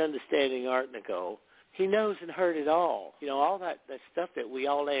is me understanding Art, Nicole. He knows and heard it all. You know, all that stuff that we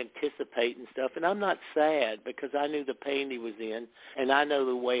all anticipate and stuff. And I'm not sad because I knew the pain he was in, and I know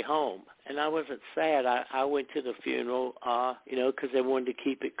the way home. And I wasn't sad. I went to the funeral, you know, because they wanted to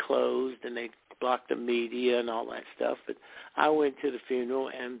keep it closed, and they blocked the media and all that stuff. But I went to the funeral,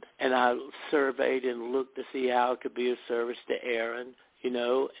 and I surveyed and looked to see how it could be of service to Aaron, you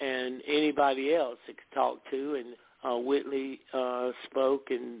know, and anybody else it could talk to. And Whitley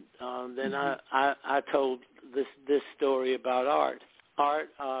spoke, and then I told this story about Art.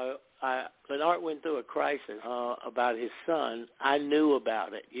 When Art went through a crisis about his son, I knew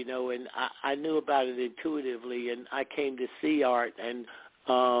about it, you know, and I knew about it intuitively, and I came to see Art and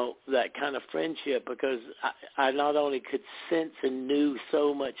that kind of friendship because I not only could sense and knew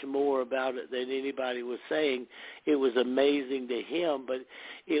so much more about it than anybody was saying. It was amazing to him, but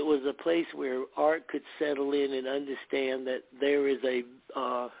it was a place where Art could settle in and understand that there is a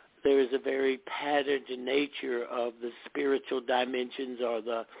very patterned nature of the spiritual dimensions or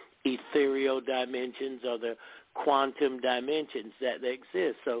the ethereal dimensions or the quantum dimensions that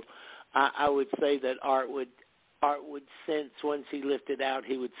exist. So I would say that Art would sense once he lifted out,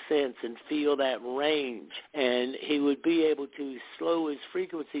 he would sense and feel that range, and he would be able to slow his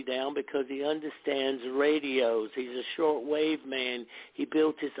frequency down because he understands radios. He's a shortwave man. He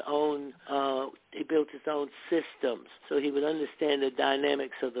built his own systems, so he would understand the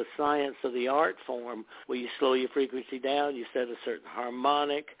dynamics of the science of the art form, where you slow your frequency down, you set a certain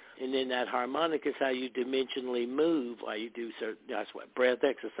harmonic, and then that harmonic is how you dimensionally move, while you do certain, that's what, breath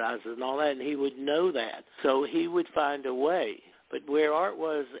exercises and all that, and he would know that. So he would find a way. But where Art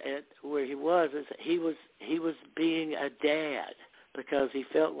was at, where he was, is he was being a dad because he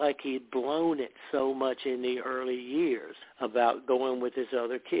felt like he'd blown it so much in the early years about going with his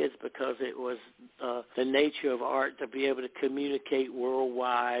other kids because it was the nature of Art to be able to communicate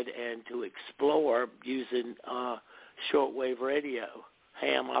worldwide and to explore using shortwave radio.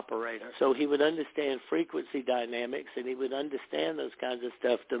 Ham operator. So he would understand frequency dynamics and he would understand those kinds of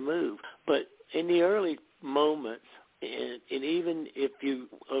stuff to move. But in the early moments, and even if you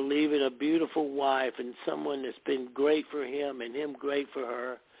are leaving a beautiful wife and someone that's been great for him and him great for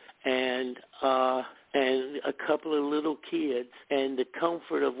her, and a couple of little kids and the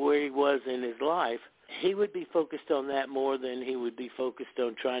comfort of where he was in his life, he would be focused on that more than he would be focused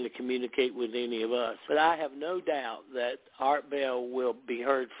on trying to communicate with any of us. But I have no doubt that Art Bell will be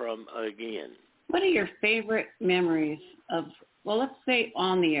heard from again. What are your favorite memories of, well, let's say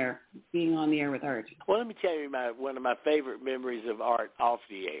being on the air with Art? Well, let me tell you one of my favorite memories of Art off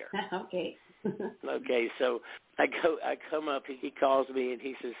the air. Okay. Okay, so I come up, he calls me and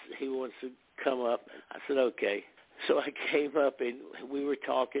he says he wants to come up. I said, okay. So I came up and we were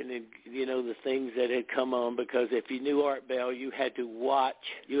talking and, you know, the things that had come on, because if you knew Art Bell, you had to watch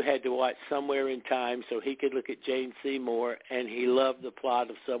Somewhere in Time so he could look at Jane Seymour, and he loved the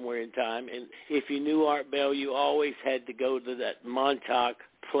plot of Somewhere in Time. And if you knew Art Bell, you always had to go to that Montauk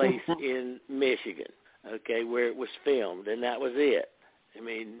place in Michigan, okay, where it was filmed, and that was it. I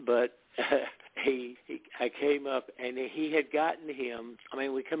mean, but I came up, and he had gotten him. I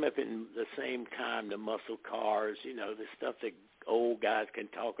mean, we come up in the same time, the muscle cars, you know, the stuff that old guys can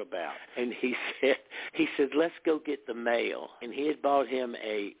talk about. And he said, let's go get the mail. And he had bought him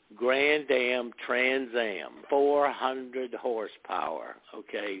a Grand Am Trans Am, 400 horsepower,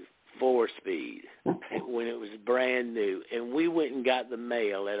 okay, 4-speed, when it was brand new. And we went and got the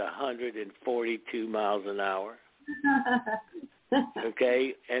mail at 142 miles an hour.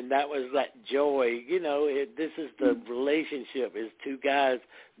 Okay, and that was that joy. You know, this is the relationship, is two guys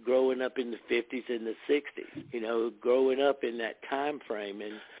growing up in the 50s and the 60s, you know, growing up in that time frame,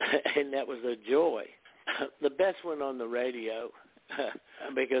 and that was a joy. The best one on the radio,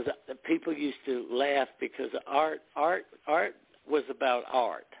 because people used to laugh because art was about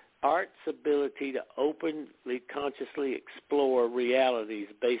art. Art's ability to openly, consciously explore realities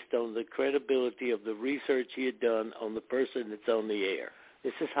based on the credibility of the research he had done on the person that's on the air.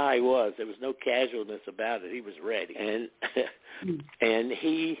 This is how he was. There was no casualness about it. He was ready. And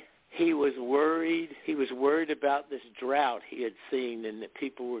he was worried. He was worried about this drought he had seen and that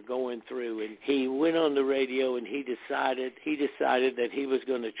people were going through. And he went on the radio and he decided that he was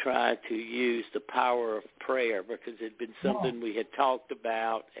going to try to use the power of prayer, because it had been something we had talked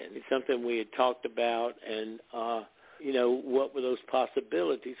about, and it's something we had talked about, and what were those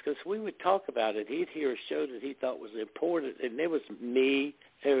possibilities? Because we would talk about it. He'd hear a show that he thought was important, and there was me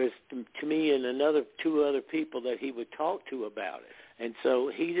and two other people that he would talk to about it. And so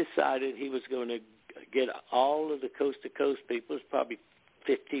he decided he was going to get all of the coast-to-coast people. There's probably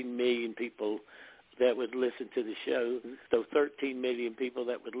 15 million people that would listen to the show, so 13 million people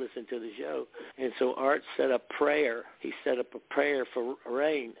that would listen to the show. And so Art set up prayer. He set up a prayer for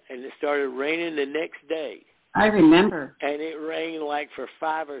rain, and it started raining the next day. I remember. And it rained like for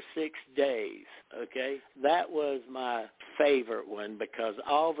 5 or 6 days, okay? That was my favorite one, because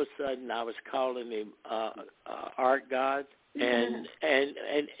all of a sudden I was calling him Art God,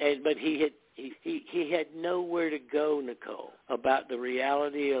 but he had nowhere to go, Nicole, about the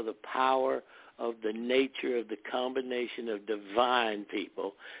reality of the power of the nature of the combination of divine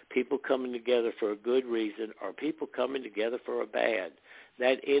people coming together for a good reason, or people coming together for a bad.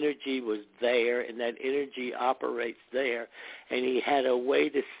 That energy was there, and that energy operates there, and he had a way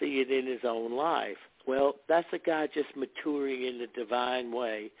to see it in his own life. Well, that's a guy just maturing in the divine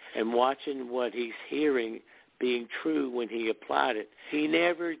way and watching what he's hearing being true when he applied it. He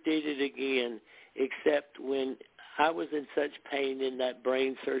never did it again, except when I was in such pain in that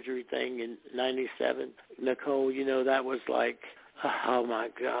brain surgery thing in 97. Nicole, that was like, oh, my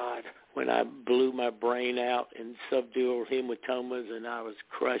God. When I blew my brain out in subdural hematomas and I was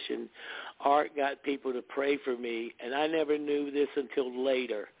crushing, Art got people to pray for me, and I never knew this until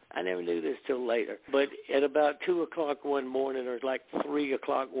later. But at about 2 o'clock one morning, or like 3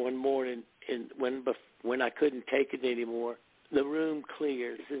 o'clock one morning, when I couldn't take it anymore, the room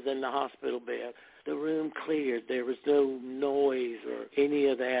cleared. This is in the hospital bed. The room cleared. There was no noise or any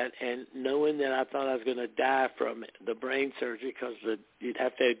of that. And knowing that I thought I was going to die from it, the brain surgery, because you'd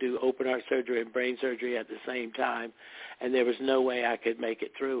have to do open heart surgery and brain surgery at the same time, and there was no way I could make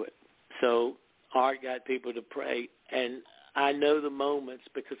it through it. So Art got people to pray, and I know the moments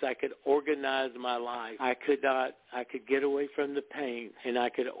because I could organize my life. I could get away from the pain, and I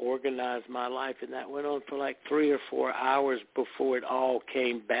could organize my life, and that went on for like 3 or 4 hours before it all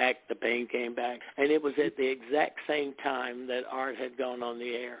came back, the pain came back. And it was at the exact same time that Art had gone on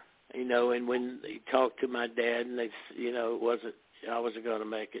the air, and when he talked to my dad, and I wasn't going to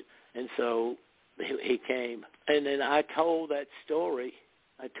make it. And so he came. And then I told that story,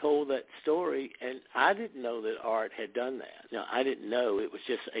 and I didn't know that Art had done that. No, I didn't know. It was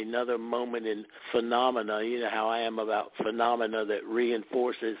just another moment in phenomena. You know how I am about phenomena that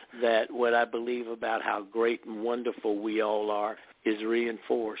reinforces that what I believe about how great and wonderful we all are is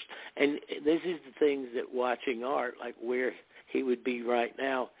reinforced. And this is the things that watching Art, like where he would be right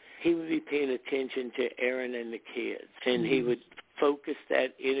now, he would be paying attention to Aaron and the kids, and he would focus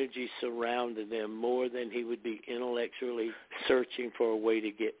that energy surrounding them more than he would be intellectually searching for a way to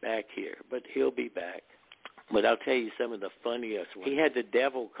get back here. But he'll be back. But I'll tell you some of the funniest ones. He had the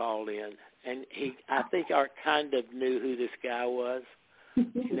devil call in, and I think Art kind of knew who this guy was,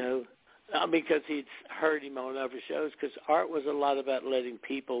 because he'd heard him on other shows, because Art was a lot about letting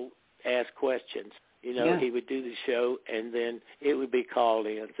people ask questions. He would do the show, and then it would be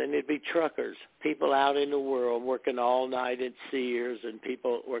call-ins, and it'd be truckers, people out in the world working all night at Sears, and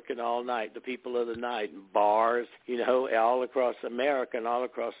people working all night, the people of the night, in bars, all across America and all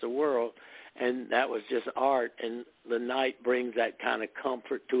across the world, and that was just Art, and the night brings that kind of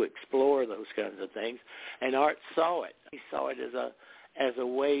comfort to explore those kinds of things, and Art saw it. He saw it as a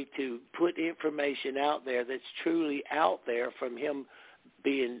way to put information out there that's truly out there from him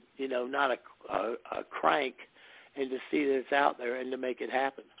being, not a crank, and to see that it's out there and to make it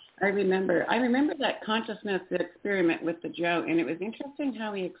happen. I remember that consciousness experiment with the Joe, and it was interesting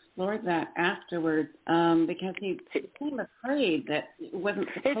how he explored that afterwards, because he became afraid that it wasn't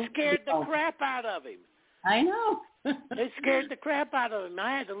supposed to be. It scared the crap out of him. I know. It scared the crap out of him.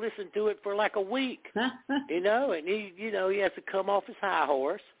 I had to listen to it for like a week, and he has to come off his high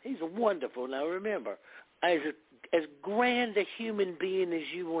horse. He's wonderful. Now remember, as grand a human being as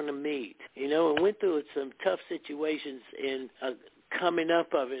you want to meet, and went through some tough situations in coming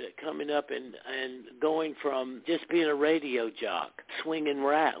up and going from just being a radio jock, swinging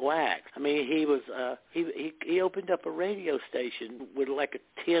wax. I mean, he was he opened up a radio station with like a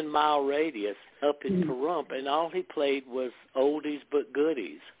 10-mile radius up in Pahrump, and all he played was oldies but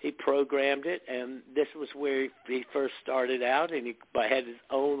goodies. He programmed it, and this was where he first started out, and he had his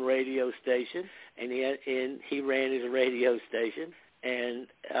own radio station, and he ran his radio station. And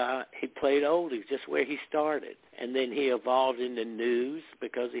he played oldies, just where he started. And then he evolved into news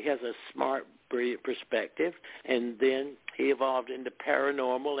because he has a smart, brilliant perspective. And then he evolved into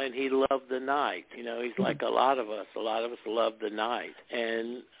paranormal, and he loved the night. You know, he's like a lot of us. A lot of us love the night.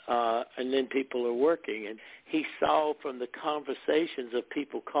 And then people are working. And he saw from the conversations of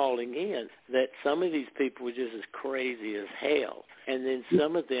people calling in that some of these people were just as crazy as hell. And then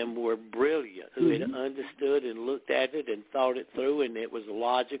some of them were brilliant, who had understood and looked at it and thought it through, and it was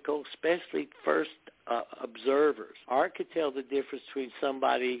logical, especially first observers. Art could tell the difference between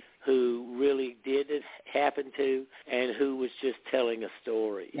somebody who really did it happen to and who was just telling a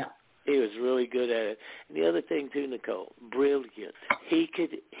story. Yeah. He was really good at it. And the other thing too, Nicole, brilliant. He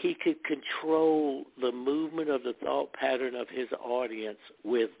could control the movement of the thought pattern of his audience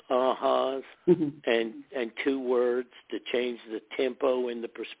with uh-hus and two words to change the tempo and the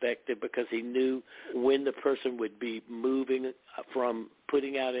perspective, because he knew when the person would be moving from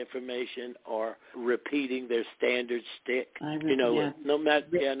putting out information or repeating their standard shtick. No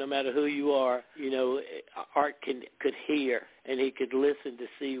matter who you are, Art could hear, and he could listen to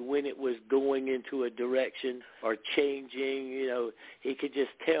see when it was going into a direction or changing. He could just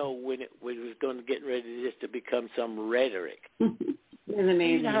tell when it was going to get ready just to become some rhetoric. It's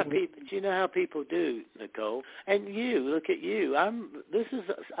amazing. You know how people do, Nicole. And look at you.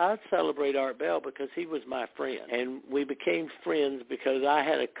 I celebrate Art Bell because he was my friend, and we became friends because I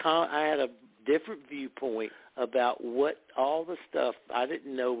had a different viewpoint about what all the stuff. I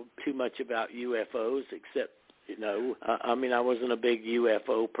didn't know too much about UFOs except. I wasn't a big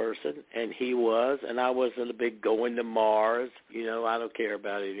UFO person, and he was, and I wasn't a big going to Mars. I don't care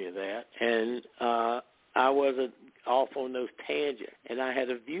about any of that. And I wasn't off on those tangents, and I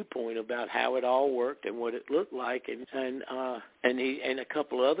had a viewpoint about how it all worked and what it looked like, and he and a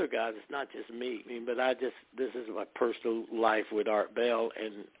couple of other guys. It's not just me. But this is my personal life with Art Bell,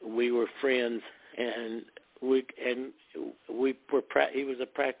 and we were friends, and he was a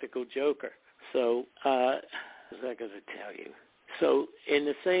practical joker. So, what was I going to tell you? So, in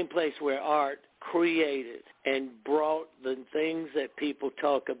the same place where Art created and brought the things that people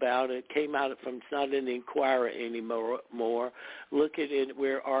talk about, it came out from, it's not in the Inquirer anymore. Look at it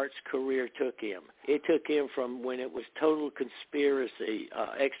where Art's career took him. It took him from when it was total conspiracy,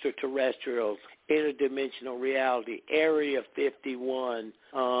 extraterrestrials, interdimensional reality, Area 51,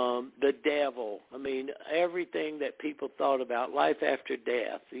 the devil. Everything that people thought about, life after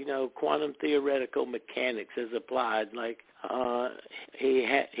death, quantum theoretical mechanics as applied. Like he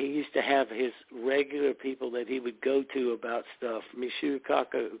used to have his regular people that he would go to about stuff. Michio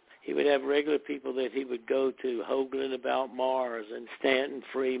Kaku. He would have regular people that he would go to, Hoagland about Mars and Stanton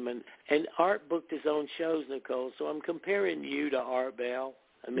Friedman. And Art booked his own shows, Nicole. So I'm comparing you to Art Bell.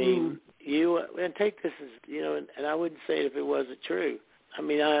 You, and take this as, and I wouldn't say it if it wasn't true. I've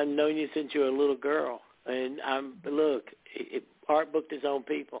known you since you were a little girl. And Art booked his own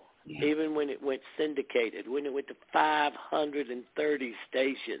people. Yeah. Even when it went syndicated, when it went to 530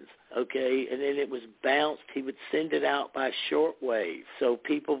 stations, okay, and then it was bounced, he would send it out by shortwave, so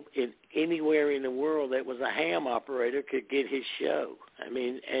people anywhere in the world that was a ham operator could get his show.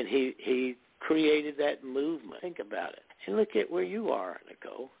 And he created that movement. Think about it. And look at where you are,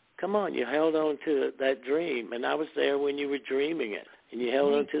 Nicole. Come on, you held on to that dream, and I was there when you were dreaming it, and you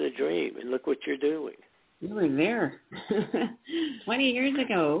held on to the dream, and look what you're doing. You were there 20 years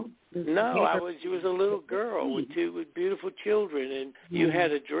ago. No, you was a little girl with two beautiful children, and you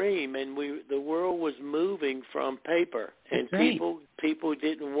had a dream, and the world was moving from paper, and people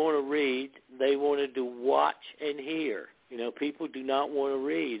didn't want to read; they wanted to watch and hear. People do not want to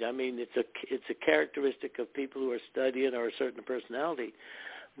read. It's a characteristic of people who are studying or a certain personality,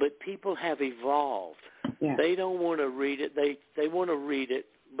 but people have evolved. Yeah. They don't want to read it. They want to read it,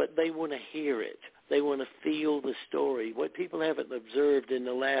 but they want to hear it. They want to feel the story. What people haven't observed in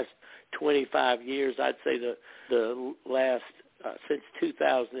the last 25 years, I'd say the last since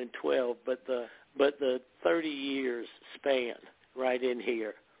 2012, but the 30 years span right in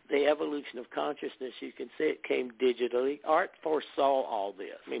here. The evolution of consciousness, you can see it came digitally. Art foresaw all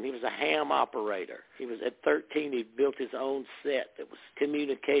this. He was a ham operator. He was at 13. He built his own set that was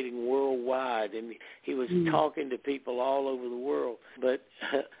communicating worldwide, and he was talking to people all over the world. But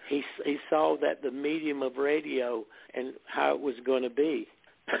he saw that the medium of radio and how it was going to be.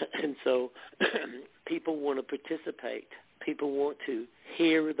 And so people want to participate. People want to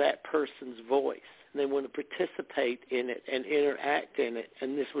hear that person's voice. They want to participate in it and interact in it,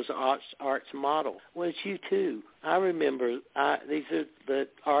 and this was Art's model. Well, it's you too. I remember the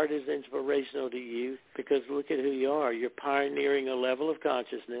art is inspirational to you because look at who you are. You're pioneering a level of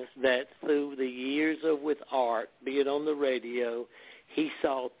consciousness that through the years with Art, be it on the radio, he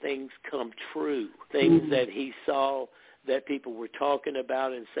saw things come true, things that he saw that people were talking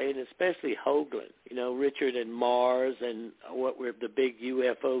about and saying, especially Hoagland, Richard and Mars and what we're the big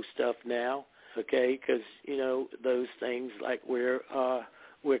UFO stuff now, okay, because, those things like where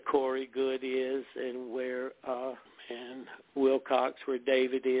Corey Good is and where and Wilcox, where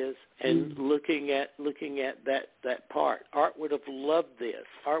David is, and looking at that part. Art would have loved this.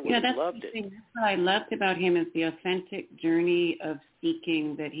 Art would have loved it. That's what I loved about him is the authentic journey of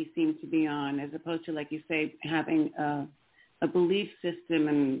seeking that he seemed to be on, as opposed to, like you say, having a belief system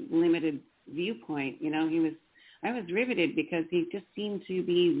and limited viewpoint. I was riveted because he just seemed to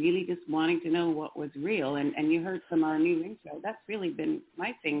be really just wanting to know what was real. And you heard from our new intro, that's really been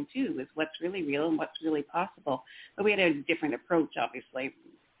my thing too, is what's really real and what's really possible. But we had a different approach, obviously.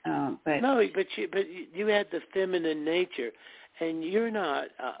 But you had the feminine nature, and you're not.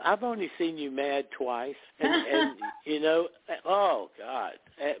 I've only seen you mad twice, and oh God!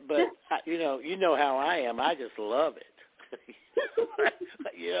 But you know how I am. I just love it.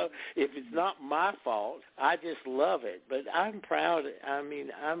 If it's not my fault, I just love it. But I'm proud.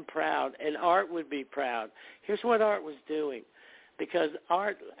 I'm proud, and Art would be proud. Here's what Art was doing, because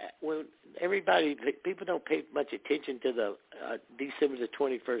Art, when people don't pay much attention to the December the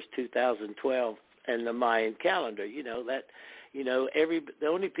 21st, 2012, and the Mayan calendar. The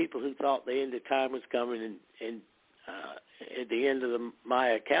only people who thought the end of time was coming and at the end of the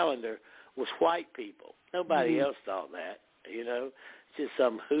Maya calendar was white people. Nobody else thought that. It's just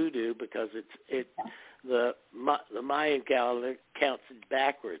some hoodoo because the Mayan calendar counts it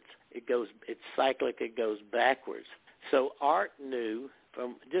backwards. It's cyclic. It goes backwards. So Art knew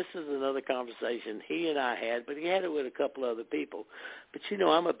from, this is another conversation he and I had, but he had it with a couple other people. But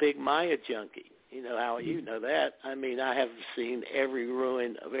I'm a big Maya junkie. How you know that? I have seen every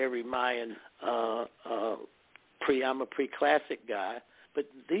ruin of every Mayan. I'm a pre-classic guy. But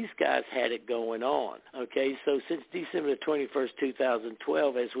these guys had it going on, okay? So since December 21st,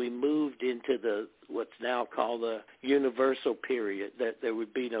 2012, as we moved into what's now called the universal period, that there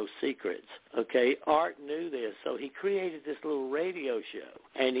would be no secrets, okay? Art knew this, so he created this little radio show,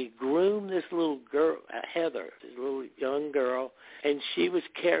 and he groomed this little girl, Heather, this little young girl, and she was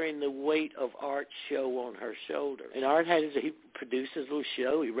carrying the weight of Art's show on her shoulder. And Art he produced his little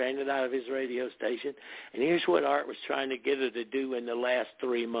show. He ran it out of his radio station, and here's what Art was trying to get her to do in the last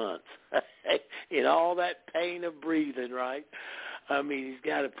 3 months. In all that pain of breathing, right? He's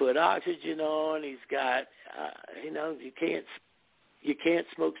got to put oxygen on. He's got, you can't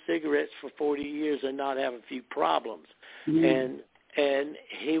smoke cigarettes for 40 years and not have a few problems. And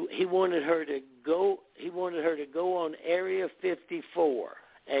he wanted her to go. He wanted her to go on Area 54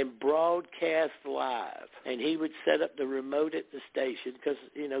 and broadcast live. And he would set up the remote at the station because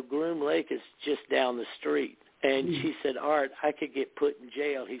Groom Lake is just down the street. And she said, Art, I could get put in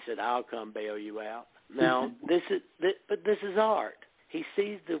jail. He said, I'll come bail you out. Now, this is Art. He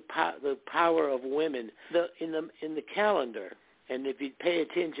sees the power of women in the calendar, and if you pay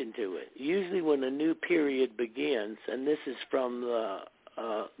attention to it, usually when a new period begins, and this is from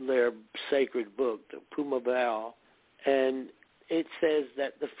their sacred book, the Pumabal, and it says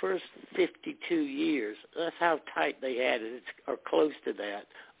that the first 52 years, that's how tight they had it, or close to that,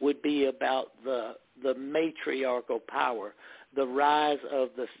 would be about the matriarchal power, the rise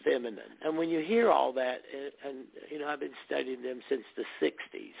of the feminine. And when you hear all that, and I've been studying them since the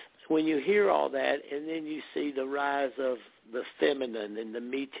 60s, when you hear all that and then you see the rise of the feminine and the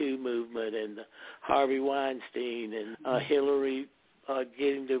Me Too movement and the Harvey Weinstein and Hillary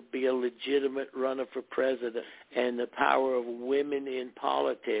getting to be a legitimate runner for president, and the power of women in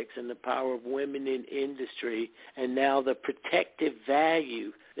politics and the power of women in industry, and now the protective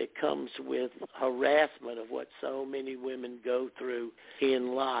value that comes with harassment of what so many women go through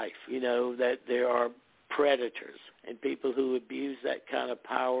in life, that there are predators and people who abuse that kind of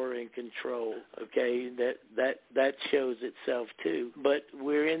power and control, okay, that shows itself too. But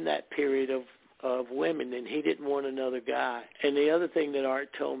we're in that period of women, and he didn't want another guy. And the other thing that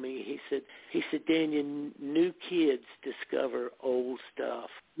Art told me, he said, Daniel, new kids discover old stuff.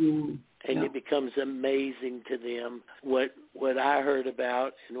 And it becomes amazing to them what I heard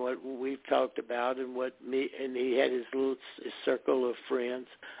about and what we've talked about and and he had his circle of friends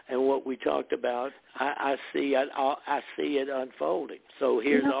and what we talked about. I see it unfolding. So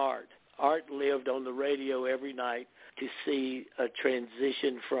here's Art. Art lived on the radio every night to see a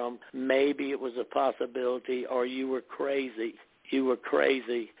transition from maybe it was a possibility or you were crazy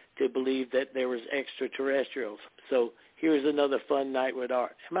to believe that there was extraterrestrials. So here's another fun night with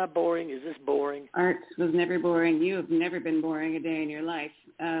Art. Am I boring? Is this boring? Art was never boring. You have never been boring a day in your life.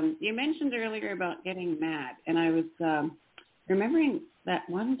 You mentioned earlier about getting mad, and I was remembering that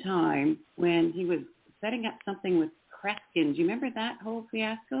one time when he was setting up something with Kreskin. Do you remember that whole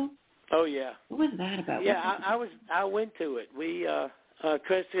fiasco? Oh yeah. What was that about? Yeah, I went to it. We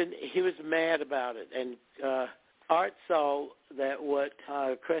Kreskin, he was mad about it, and Art saw that what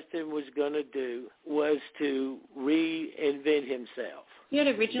Kreskin was going to do was to reinvent himself. He had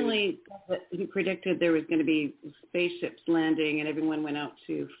originally he predicted there was going to be spaceships landing and everyone went out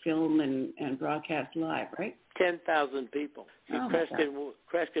to film and broadcast live, right? 10,000 people. Oh,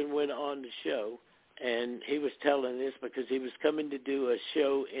 Kreskin went on the show, and he was telling this because he was coming to do a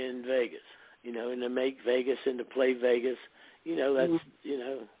show in Vegas, and to make Vegas and to play Vegas. That's,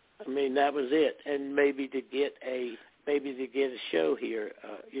 I mean, that was it. And maybe to get a show here,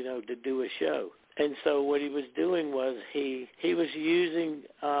 to do a show. And so what he was doing was he was using,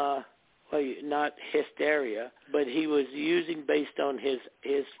 not hysteria, but he was using based on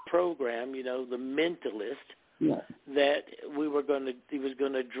his program, the Mentalist, that he was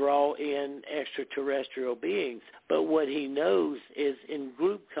going to draw in extraterrestrial beings. But what he knows is in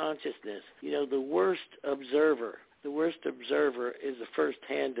group consciousness, the worst observer is a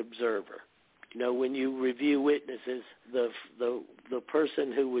first-hand observer. When you review witnesses, the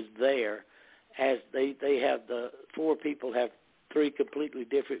person who was there, as they have the four people have three completely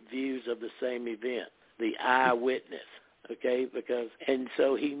different views of the same event, the eyewitness, okay? And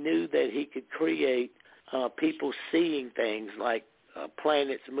so he knew that he could create people seeing things like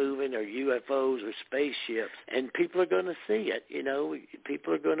planets moving or UFOs or spaceships, and people are going to see it,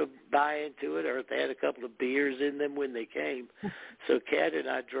 People are going to buy into it, or if they had a couple of beers in them when they came. So Kat and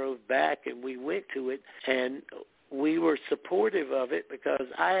I drove back, and we went to it, and we were supportive of it because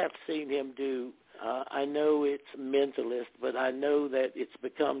I have seen him do, I know it's Mentalist, but I know that it's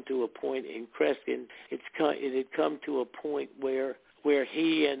become to a point in Kreskin, it had come to a point where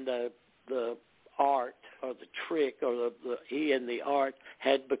he and the art or the trick or he and the art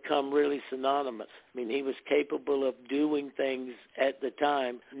had become really synonymous. I mean, he was capable of doing things at the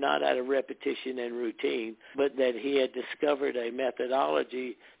time, not out of repetition and routine, but that he had discovered a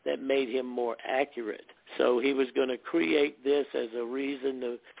methodology that made him more accurate. So he was going to create this as a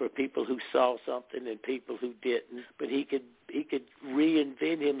reason for people who saw something and people who didn't. But he could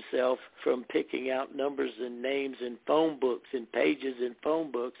reinvent himself from picking out numbers and names in phone books and pages in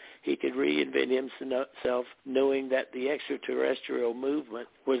phone books. He could reinvent himself knowing that the extraterrestrial movement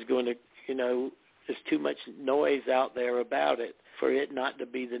was going to, there's too much noise out there about it for it not to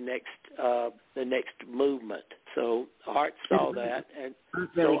be the next movement. So Art saw that, and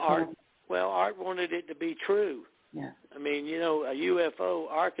so Art wanted it to be true. Yeah. I mean, a UFO,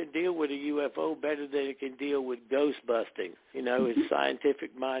 Art can deal with a UFO better than it can deal with ghost busting. His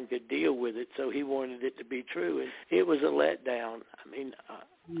scientific mind could deal with it, so he wanted it to be true. And it was a letdown. I mean,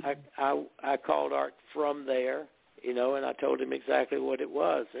 I called Art from there, and I told him exactly what it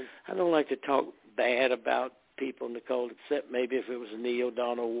was. And I don't like to talk bad about people, Nicole, except maybe if it was Neil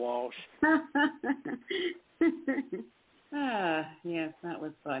Donald Walsh. Yes, that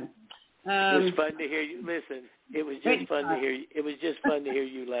was fun. It was fun to hear you. Listen, it was just fun to hear you. It was just fun to hear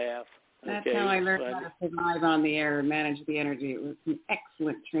you laugh. That's how I learned how to survive on the air and manage the energy. It was an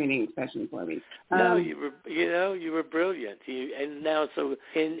excellent training session for me. No, you were brilliant. And now,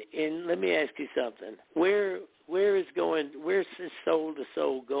 and let me ask you something. Where's his soul to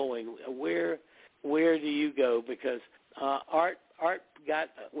soul going? Where do you go? Because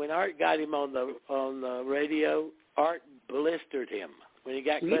when Art got him on the radio, Art blistered him. When he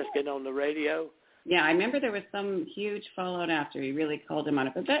got Kreskin on the radio? Yeah, I remember there was some huge fallout after. He really called him on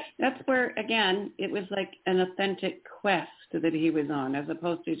it. But that's where, again, it was like an authentic quest that he was on, as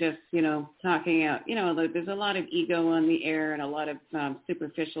opposed to just, talking out. There's a lot of ego on the air and a lot of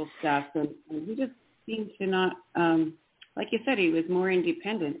superficial stuff. And he just seemed to not, like you said, he was more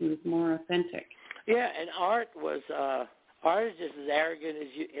independent. He was more authentic. Yeah, and Art is just as arrogant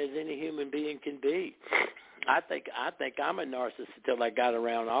as any human being can be. I think I'm a narcissist until I got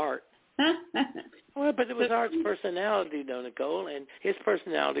around Art. Well, but it was Art's personality, though, Nicole, and his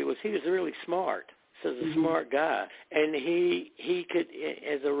personality was he was really smart. So he's a smart guy, and he could,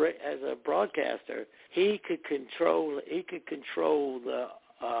 as a broadcaster, he could control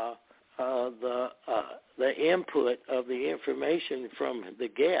the input of the information from the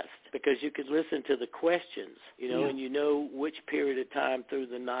guest, because you could listen to the questions, and which period of time through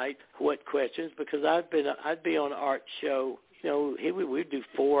the night, what questions, because I'd be on Art's show, we'd do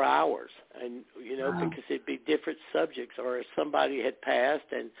 4 hours, and, because it'd be different subjects, or if somebody had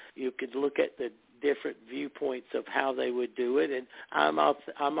passed, and you could look at the different viewpoints of how they would do it, and I'm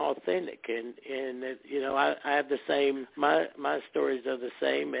authentic, and I have the same. My stories are the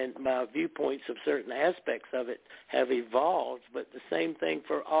same, and my viewpoints of certain aspects of it have evolved. But the same thing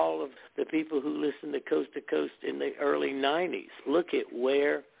for all of the people who listened to Coast to Coast in the early '90s.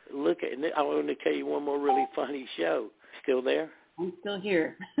 And I want to tell you one more really funny show. Still there? I'm still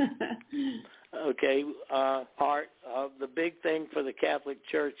here. Okay, Art, the big thing for the Catholic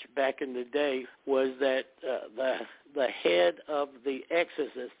Church back in the day was that the head of the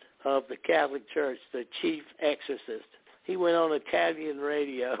exorcist of the Catholic Church, the chief exorcist, he went on Italian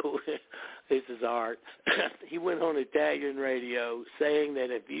radio. This is Art. He went on Italian radio saying that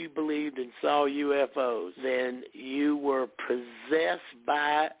if you believed and saw UFOs, then you were possessed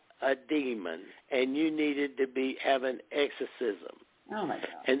by a demon and you needed to have an exorcism. Oh my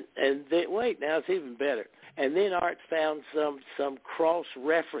God! And then, wait, now it's even better. And then Art found some cross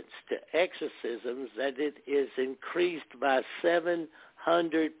reference to exorcisms that it is increased by 700%.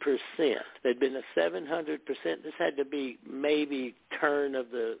 There'd been a 700%. This had to be maybe turn of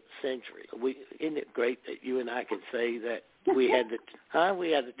the century. Isn't it great that you and I can say that we had the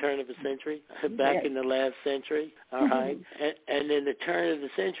turn of the century back in the last century? All right. And in the turn of the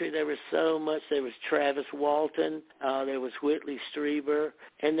century, there was so much. There was Travis Walton, there was Whitley Strieber,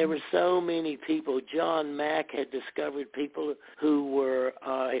 and there were so many people. John Mack had discovered people who were.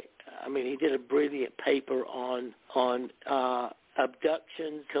 He did a brilliant paper on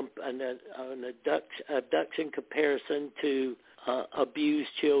abduction comparison to abused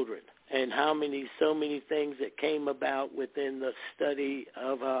children, and so many things that came about within the study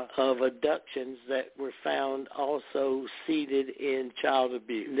of abductions that were found also seated in child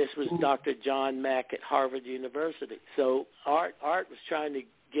abuse. And this was Dr. John Mack at Harvard University. So Art was trying to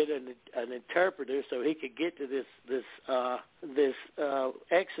get an interpreter so he could get to this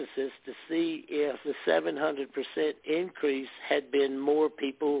exorcist to see if the 700% increase had been more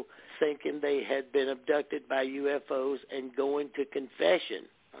people thinking they had been abducted by UFOs and going to confession.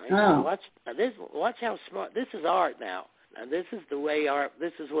 Right? Oh. Watch how smart. This is Art now. Now, this is the way Art,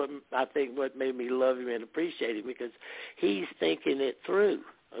 this is what I think what made me love him and appreciate him, because he's thinking it through,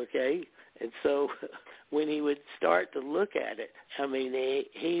 okay? And so when he would start to look at it,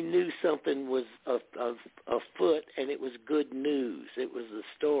 he knew something was afoot, and it was good news. It was the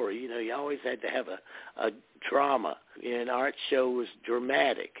story. You always had to have a drama. And Art's show was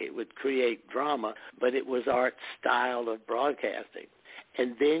dramatic. It would create drama, but it was Art's style of broadcasting.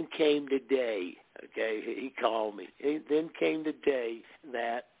 And then came the day, okay, he called me. Then came the day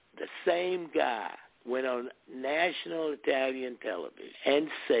that the same guy went on national Italian television and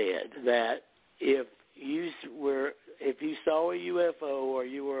said that if you saw a UFO or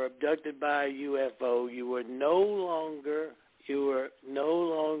you were abducted by a UFO, you were no longer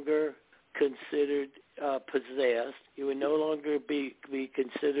considered possessed. You would no longer be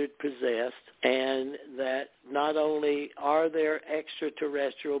considered possessed, and that not only are there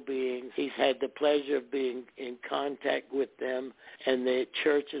extraterrestrial beings, he's had the pleasure of being in contact with them, and the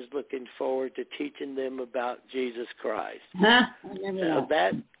church is looking forward to teaching them about Jesus Christ. That's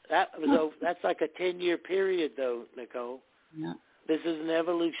like a 10-year period, though, Nicole. Yeah. This is an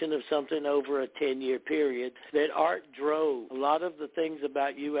evolution of something over a 10-year period that Art drove. A lot of the things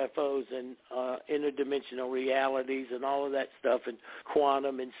about UFOs and interdimensional realities and all of that stuff, and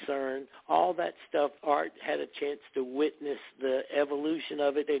quantum and CERN, all that stuff, Art had a chance to witness the evolution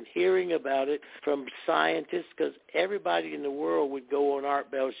of it and hearing about it from scientists, because everybody in the world would go on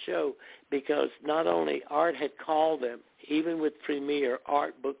Art Bell's show, because not only Art had called them, even with Premier,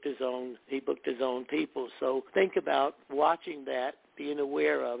 Art booked his own people. So think about watching that, being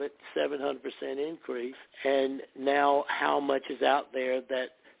aware of it, 700% increase, and now how much is out there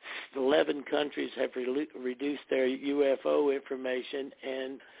that 11 countries have reduced their UFO information,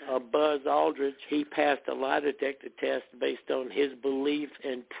 and Buzz Aldrin, he passed a lie detector test based on his belief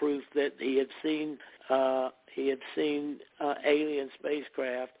and proof that he had seen alien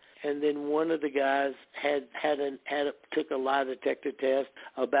spacecraft. And then one of the guys took a lie detector test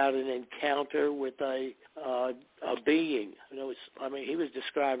about an encounter with a being. He was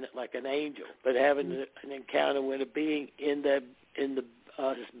describing it like an angel, but having an encounter with a being in the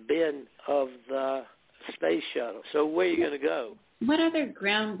bin of the space shuttle. So where are you going to go? What other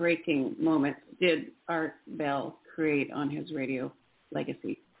groundbreaking moments did Art Bell create on his radio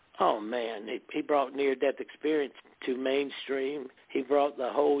legacy? Oh, man, he brought near-death experience to mainstream. He brought the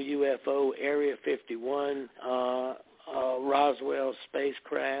whole UFO, Area 51, Roswell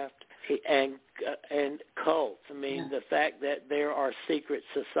spacecraft, and cults. The fact that there are secret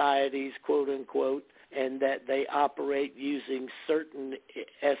societies, quote-unquote, and that they operate using certain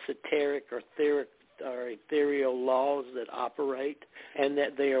esoteric or ethereal laws that operate, and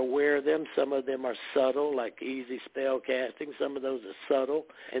that they are aware of them. Some of them are subtle, like easy spell casting. Some of those are subtle,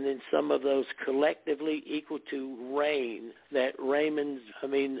 and then some of those collectively equal to rain,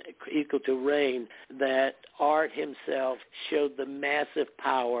 equal to rain, that Art himself showed the massive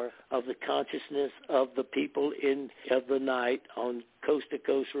power of the consciousness of the people of the night on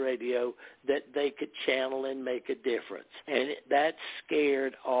coast-to-coast radio, that they could channel and make a difference. And that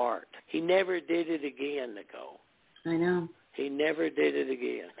scared Art. He never did it again, Nicole. I know. He never did it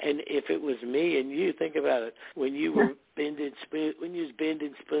again. And if it was me and you, think about it, when you were bending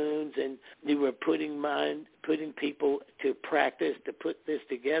spoons and you were putting people to practice to put this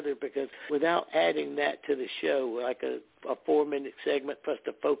together, because without adding that to the show, like a 4-minute segment for us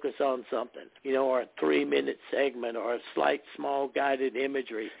to focus on something, or a 3-minute segment, or a slight small guided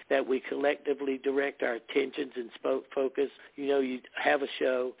imagery that we collectively direct our attentions and focus. You have a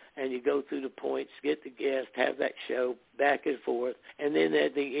show and you go through the points, get the guest, have that show back and forth, and then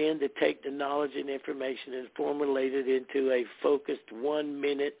at the end to take the knowledge and information and formulate it into a focused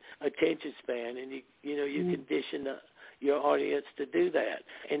 1-minute attention span, and you condition your audience to do that.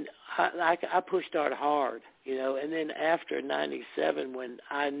 And I pushed Art hard, and then after 97, when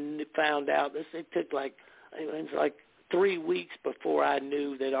I found out this, it took like 3 weeks before I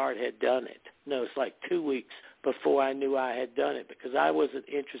knew that Art had done it. No, it's like 2 weeks before I knew I had done it, because I wasn't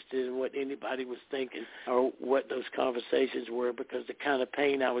interested in what anybody was thinking or what those conversations were, because the kind of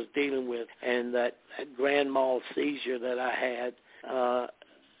pain I was dealing with and that grand mal seizure that I had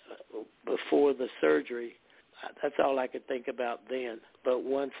before the surgery, that's all I could think about then. But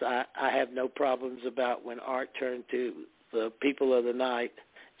once I have no problems about when Art turned to the people of the night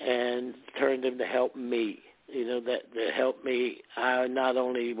and turned them to help me. That helped me. I not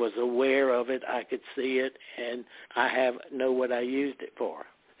only was aware of it, I could see it, and I know what I used it for.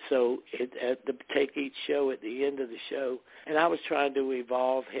 So take each show at the end of the show, and I was trying to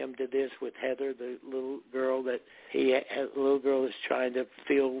evolve him to this with Heather, the little girl that's trying to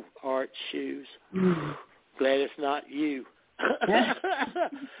fill Art's shoes. Glad it's not you.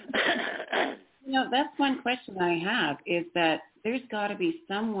 That's one question I have, is that there's got to be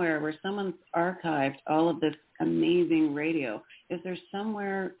somewhere where someone's archived all of this amazing radio. Is there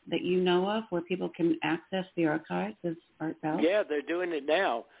somewhere that you know of where people can access the archives of Art Bell? Yeah, they're doing it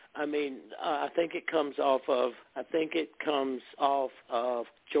now. I mean, I think it comes off of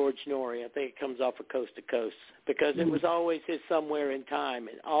George Norrie. I think it comes off of Coast to Coast, because it was always his Somewhere in Time,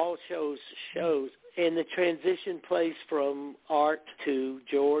 and all shows in the transition place from Art to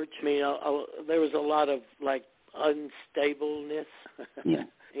George. I mean, there was a lot of unstableness. Yeah.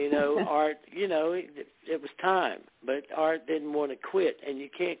 Art, it was time, but Art didn't want to quit, and you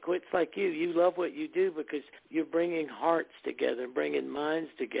can't quit. It's like you love what you do because you're bringing hearts together, bringing minds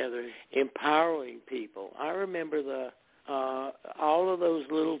together, empowering people. I remember all of those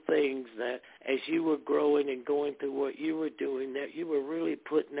little things that as you were growing and going through what you were doing, that you were really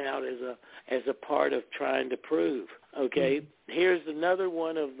putting out as a part of trying to prove. Okay, here's another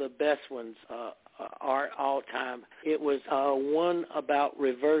one of the best ones, Art, all time. It was one about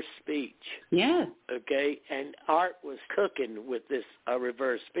reverse speech. Yeah. Okay, and Art was cooking with this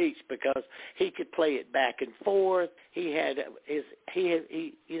reverse speech because he could play it back and forth. He had a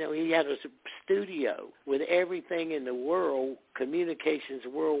studio with everything in the world, communications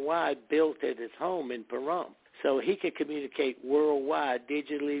worldwide, built at his home in Pahrump. So he could communicate worldwide,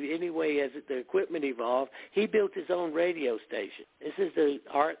 digitally, anyway as the equipment evolved. He built his own radio station. This is the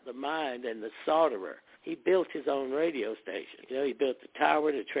Art, the mind, and the solderer. He built his own radio station. He built the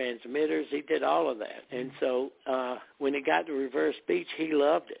tower, the transmitters. He did all of that. And so when it got to reverse speech, he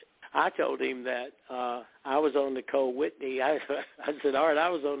loved it. I told him that I was on Nicole Whitney. I said, Art, I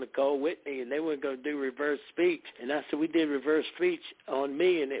was on Nicole Whitney, and they weren't going to do reverse speech. And I said, we did reverse speech on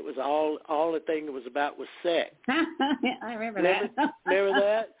me, and it was all the thing it was about was sex. I remember that. Remember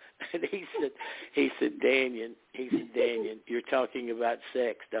that? And he said, Daniel, you're talking about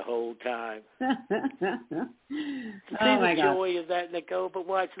sex the whole time. See the joy of that, Nicole. But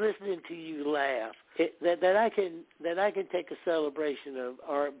watch, listening to you laugh. That I can take a celebration of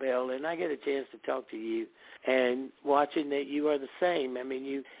Art Bell, and I get a chance to talk to you, and watching that you are the same. I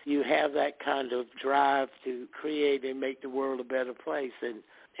mean, you have that kind of drive to create and make the world a better place, and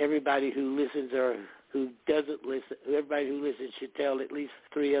everybody who listens or who doesn't listen, everybody who listens should tell at least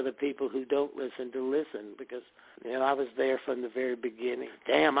 3 other people who don't listen to listen, because I was there from the very beginning.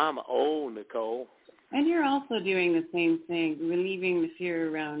 Damn, I'm old, Nicole. And you're also doing the same thing, relieving the fear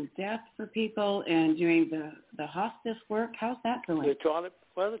around death for people and doing the hospice work. How's that going?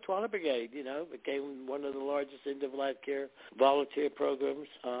 Well, the Twilight Brigade, became one of the largest end-of-life care volunteer programs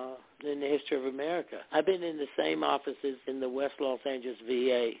in the history of America. I've been in the same offices in the West Los Angeles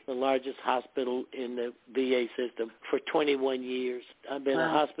VA, the largest hospital in the VA system, for 21 years. I've been a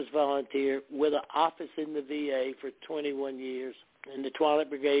hospice volunteer with an office in the VA for 21 years. And the Twilight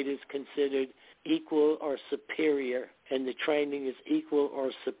Brigade is considered equal or superior, and the training is equal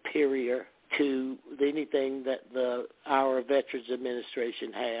or superior to anything that our Veterans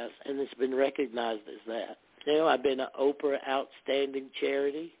Administration has, and it's been recognized as that. I've been an Oprah Outstanding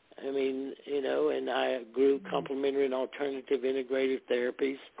Charity. And I grew complementary and alternative integrative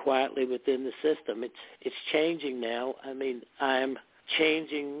therapies quietly within the system. It's changing now. I'm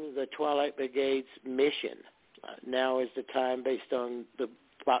changing the Twilight Brigade's mission. Now is the time, based on the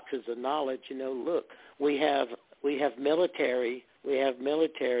boxes of knowledge. Look, we have military. We have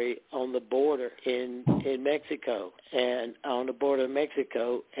military on the border in Mexico, and on the border of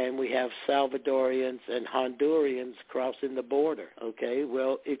Mexico, and we have Salvadorians and Hondurans crossing the border, okay?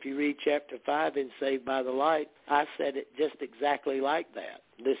 Well, if you read Chapter 5 in Saved by the Light, I said it just exactly like that.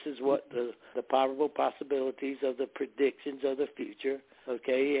 This is what the probable possibilities of the predictions of the future,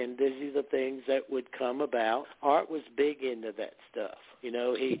 okay, and these are the things that would come about. Art was big into that stuff,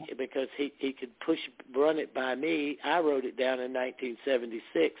 because he could run it by me. I wrote it down in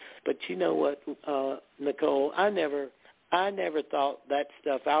 1976. But you know what, Nicole, I never thought that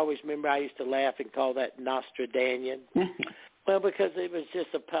stuff. I always remember I used to laugh and call that Nostradanian. Well, because it was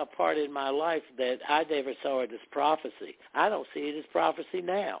just a part in my life that I never saw it as prophecy. I don't see it as prophecy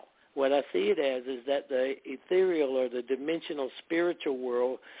now. What I see it as is that the ethereal or the dimensional spiritual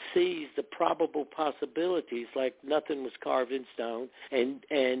world sees the probable possibilities like nothing was carved in stone. And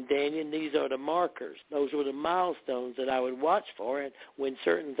Daniel, these are the markers. Those were the milestones that I would watch for. And when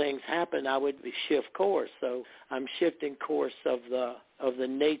certain things happen, I would shift course. So I'm shifting course of the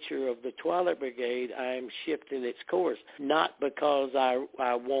nature of the Twilight Brigade. I am shifting its course, not because I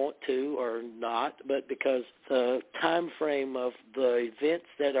want to or not, but because the time frame of the events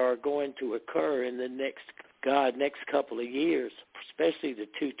that are going to occur in the next couple of years, especially the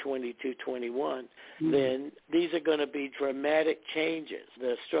 220, 221, then these are going to be dramatic changes.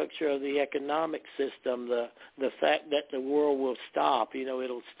 The structure of the economic system, the fact that the world will stop,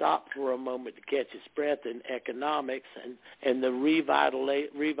 it'll stop for a moment to catch its breath in economics, and the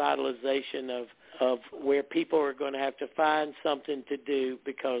revitalization of where people are going to have to find something to do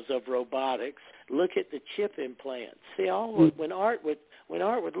because of robotics. Look at the chip implants. See, when Art would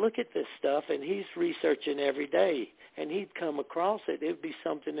look at this stuff, and he's researching every day, and he'd come across it, it would be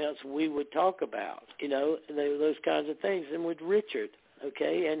something else we would talk about, those kinds of things. And with Richard,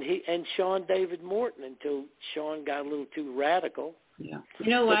 okay, and Sean David Morton, until Sean got a little too radical. Yeah. You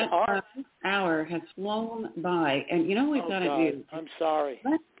know what? This hour has flown by, and you know what we've got to do? I'm sorry.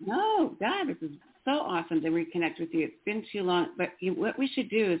 No, God, this is so awesome to reconnect with you. It's been too long, but what we should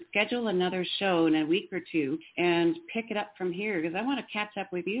do is schedule another show in a week or two and pick it up from here, because I want to catch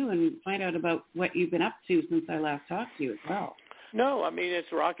up with you and find out about what you've been up to since I last talked to you as well. No,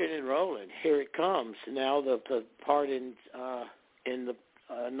 it's rocking and rolling. Here it comes. Now the part in the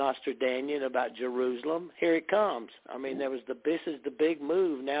Nostradanian about Jerusalem, here it comes. This is the big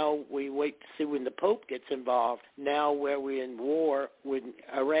move. Now we wait to see when the Pope gets involved. Now where we're in war, when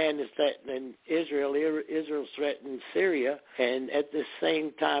Iran is threatening Israel, Israel's threatening Syria, and at the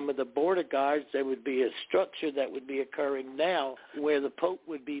same time of the border guards, there would be a structure that would be occurring now where the Pope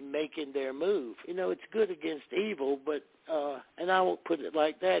would be making their move. It's good against evil, but and I won't put it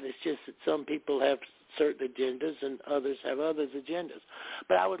like that. It's just that some people have certain agendas and others have others' agendas.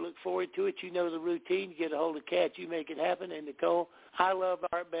 But I would look forward to it. The routine. You get a hold of Kat, you make it happen. And Nicole, I love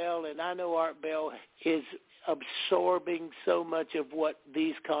Art Bell, and I know Art Bell is absorbing so much of what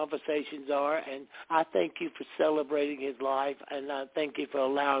these conversations are, and I thank you for celebrating his life, and I thank you for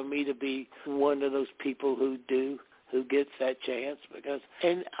allowing me to be one of those people who gets that chance, because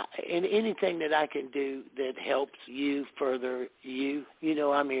and anything that I can do that helps you further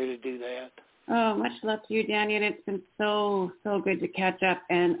I'm here to do that. Oh, much love to you, Daniel. It's been so good to catch up,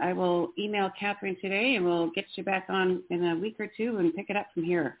 and I will email Catherine today, and we'll get you back on in a week or two and pick it up from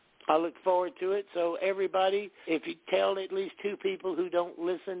here. I look forward to it. So everybody, if you tell at least 2 people who don't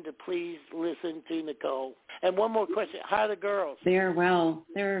listen to please listen to Nicole. And one more question. How are the girls? They're well.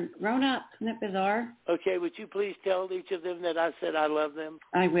 They're grown up. Isn't it bizarre? Okay, would you please tell each of them that I said I love them?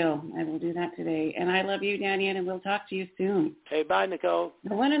 I will. I will do that today. And I love you, Daniel, and we'll talk to you soon. Hey, bye, Nicole.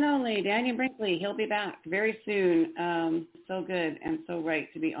 The one and only Daniel Brinkley. He'll be back very soon. So good and so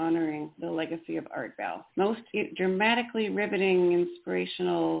right to be honoring the legacy of Art Bell. Most dramatically riveting,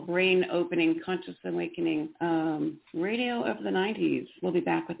 inspirational, brain-opening, conscious awakening radio of the 90s. We'll be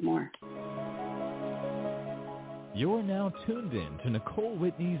back with more. You're now tuned in to Nicole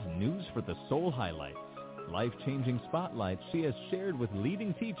Whitney's News for the Soul highlights, life-changing spotlights she has shared with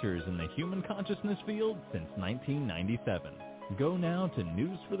leading teachers in the human consciousness field since 1997. Go now to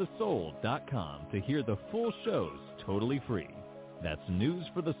newsforthesoul.com to hear the full shows totally free. That's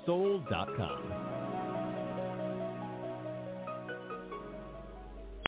newsforthesoul.com.